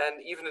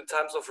 And even in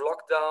times of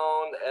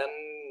lockdown and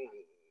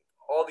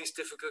all these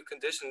difficult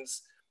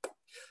conditions,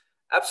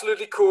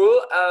 absolutely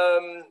cool,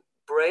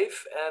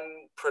 brave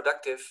and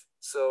productive.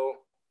 So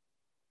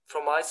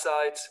from my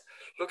side,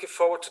 looking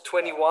forward to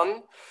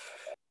 21.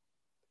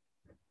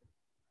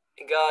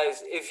 And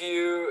guys, if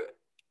you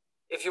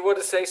want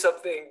to say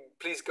something,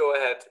 please go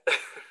ahead.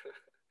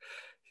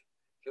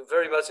 You're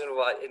very much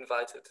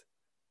invited.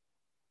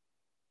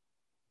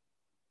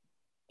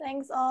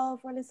 Thanks all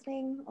for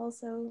listening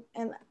also.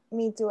 And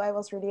me too, I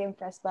was really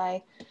impressed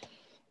by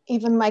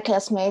even my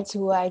classmates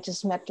who I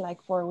just met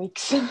like 4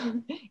 weeks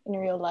in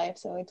real life.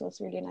 So it was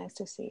really nice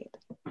to see it.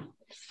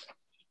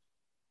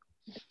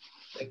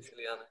 Thanks,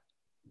 Eliane.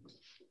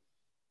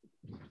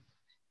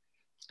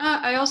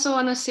 I also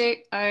want to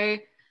say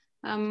I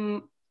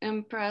am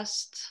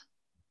impressed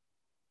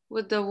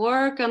with the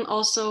work and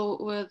also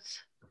with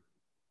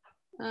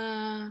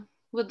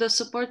the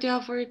support you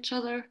have for each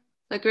other.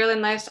 Like really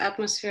nice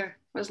atmosphere.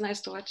 It was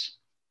nice to watch.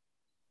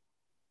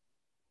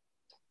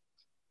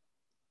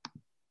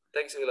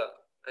 Thanks, Ula.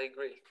 I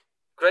agree.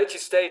 Great you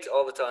stayed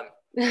all the time.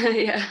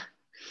 Yeah.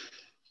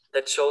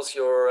 That shows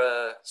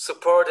your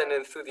support and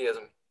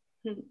enthusiasm.